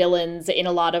grounded villains in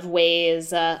a lot of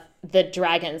ways. The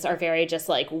dragons are very just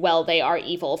like, well, they are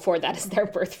evil, for that is their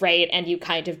birthright, and you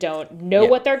kind of don't know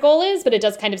what their goal is, but it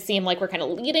does kind of seem like we're kind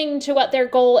of leading to what their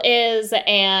goal is,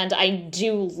 and I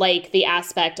do like the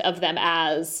aspect of them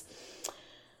as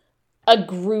a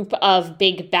group of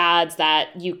big bads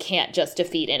that you can't just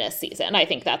defeat in a season. I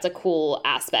think that's a cool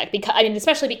aspect,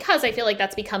 especially because I feel like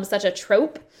that's become such a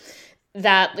trope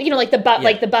that, like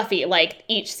the Buffy, like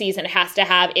each season has to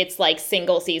have its like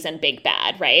single season big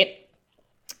bad, right?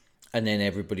 And then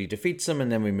everybody defeats them, and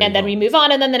then we move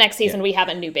on. And then the next season we have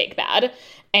a new big bad.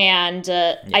 And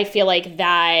I feel like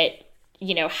that,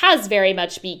 has very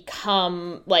much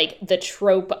become like the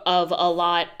trope of a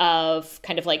lot of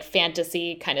kind of like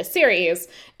fantasy kind of series.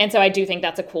 And so I do think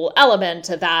that's a cool element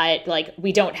to that. Like,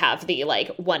 we don't have the like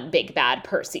one big bad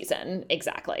per season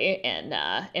exactly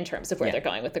in terms of where they're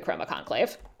going with the Chroma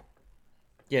Conclave.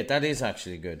 Yeah, that is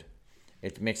actually good.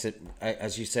 It makes it,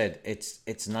 as you said,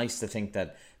 it's nice to think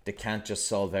that they can't just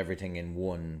solve everything in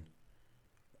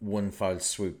one foul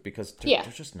swoop, because they're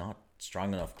just not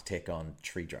strong enough to take on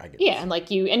 3 dragons. Yeah,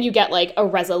 and you get like a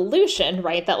resolution,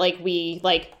 right? That we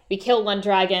kill one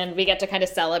dragon, we get to kind of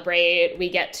celebrate, we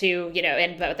get to,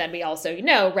 but then we also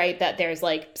know, right, that there's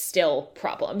like still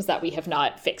problems that we have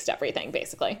not fixed everything,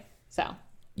 basically. So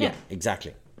yeah,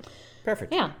 exactly.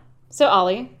 Perfect. Yeah. So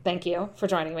Ollie, thank you for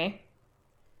joining me.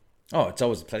 Oh, it's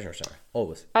always a pleasure, Sarah.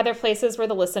 Always. Are there places where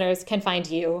the listeners can find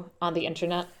you on the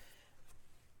internet?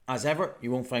 As ever,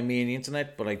 you won't find me on the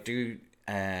internet, but I do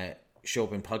show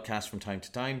up in podcasts from time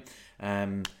to time.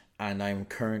 And I'm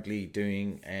currently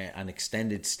doing an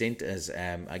extended stint as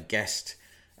a guest,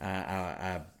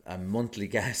 a monthly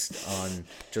guest on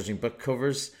Judging Book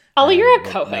Covers. Ollie, you're a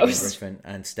co-host. Megan Griffin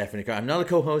and Stephanie. I'm not a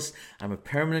co-host. I'm a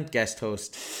permanent guest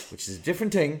host, which is a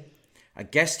different thing. A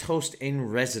guest host in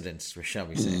residence, shall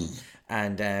we say?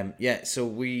 And so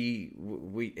we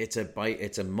it's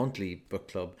a monthly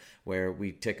book club where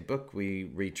we take a book, we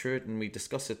read through it, and we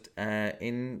discuss it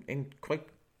in quite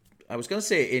I was going to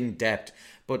say in depth,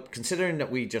 but considering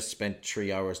that we just spent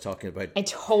 3 hours talking about, I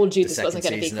told you this wasn't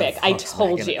going to be quick. I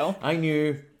told you. I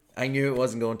knew it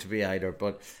wasn't going to be either,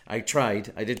 but I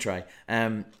did try.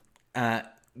 Yeah,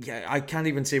 I can't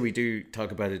even say we do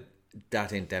talk about it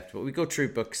that in depth, but we go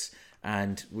through books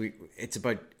and it's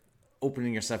about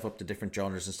opening yourself up to different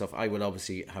genres and stuff. I will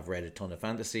obviously have read a ton of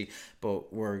fantasy, but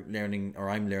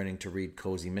I'm learning to read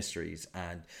cozy mysteries,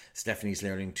 and Stephanie's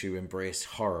learning to embrace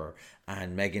horror,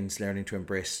 and Megan's learning to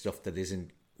embrace stuff that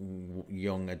isn't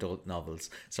young adult novels.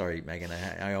 Sorry, Megan,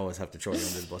 I always have to throw you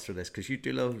under the bus for this because you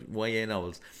do love YA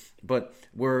novels. But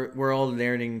we're all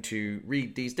learning to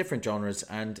read these different genres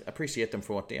and appreciate them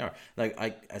for what they are. Like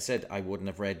I said, I wouldn't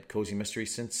have read cozy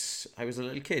mysteries since I was a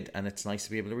little kid, and it's nice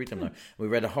to be able to read them now. We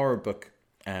read a horror book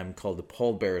called The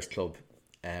Pallbearers Club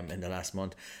in the last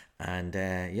month, and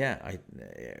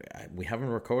we haven't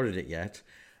recorded it yet,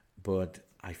 but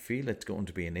I feel it's going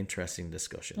to be an interesting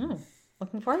discussion.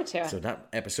 Looking forward to it. So that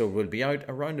episode will be out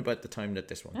around about the time that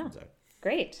this one comes out.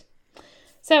 Great.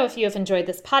 So if you have enjoyed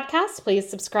this podcast, please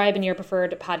subscribe in your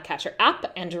preferred podcatcher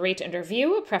app and rate and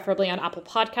review, preferably on Apple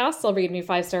Podcasts. I'll read new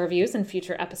 5-star reviews in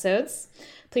future episodes.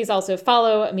 Please also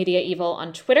follow Media Evil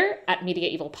on Twitter at Media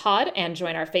Evil Pod and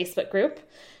join our Facebook group.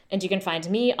 And you can find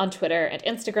me on Twitter and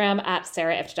Instagram at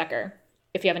Sarah Ifdecker.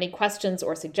 If you have any questions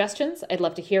or suggestions, I'd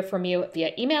love to hear from you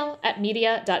via email at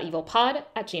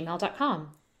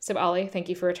media.evilpod@gmail.com. So Ollie, thank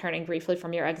you for returning briefly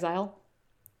from your exile.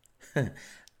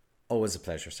 Always a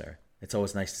pleasure, Sarah. It's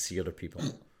always nice to see other people.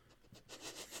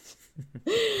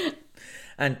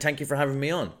 And thank you for having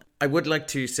me on. I would like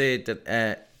to say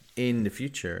that in the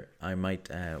future, I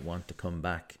might want to come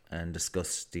back and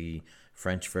discuss the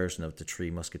French version of The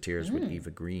Three Musketeers with Eva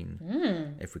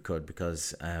Green, if we could,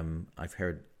 because I've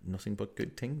heard nothing but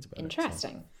good things about it.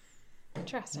 So.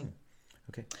 Interesting.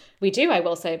 Okay. We do, I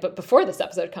will say, but before this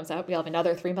episode comes out, we have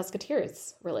another Three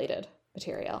Musketeers related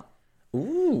material.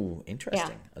 Ooh,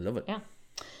 interesting. Yeah. I love it. Yeah.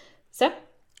 So,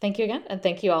 thank you again, and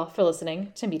thank you all for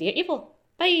listening to Media Evil.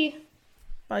 Bye!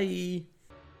 Bye!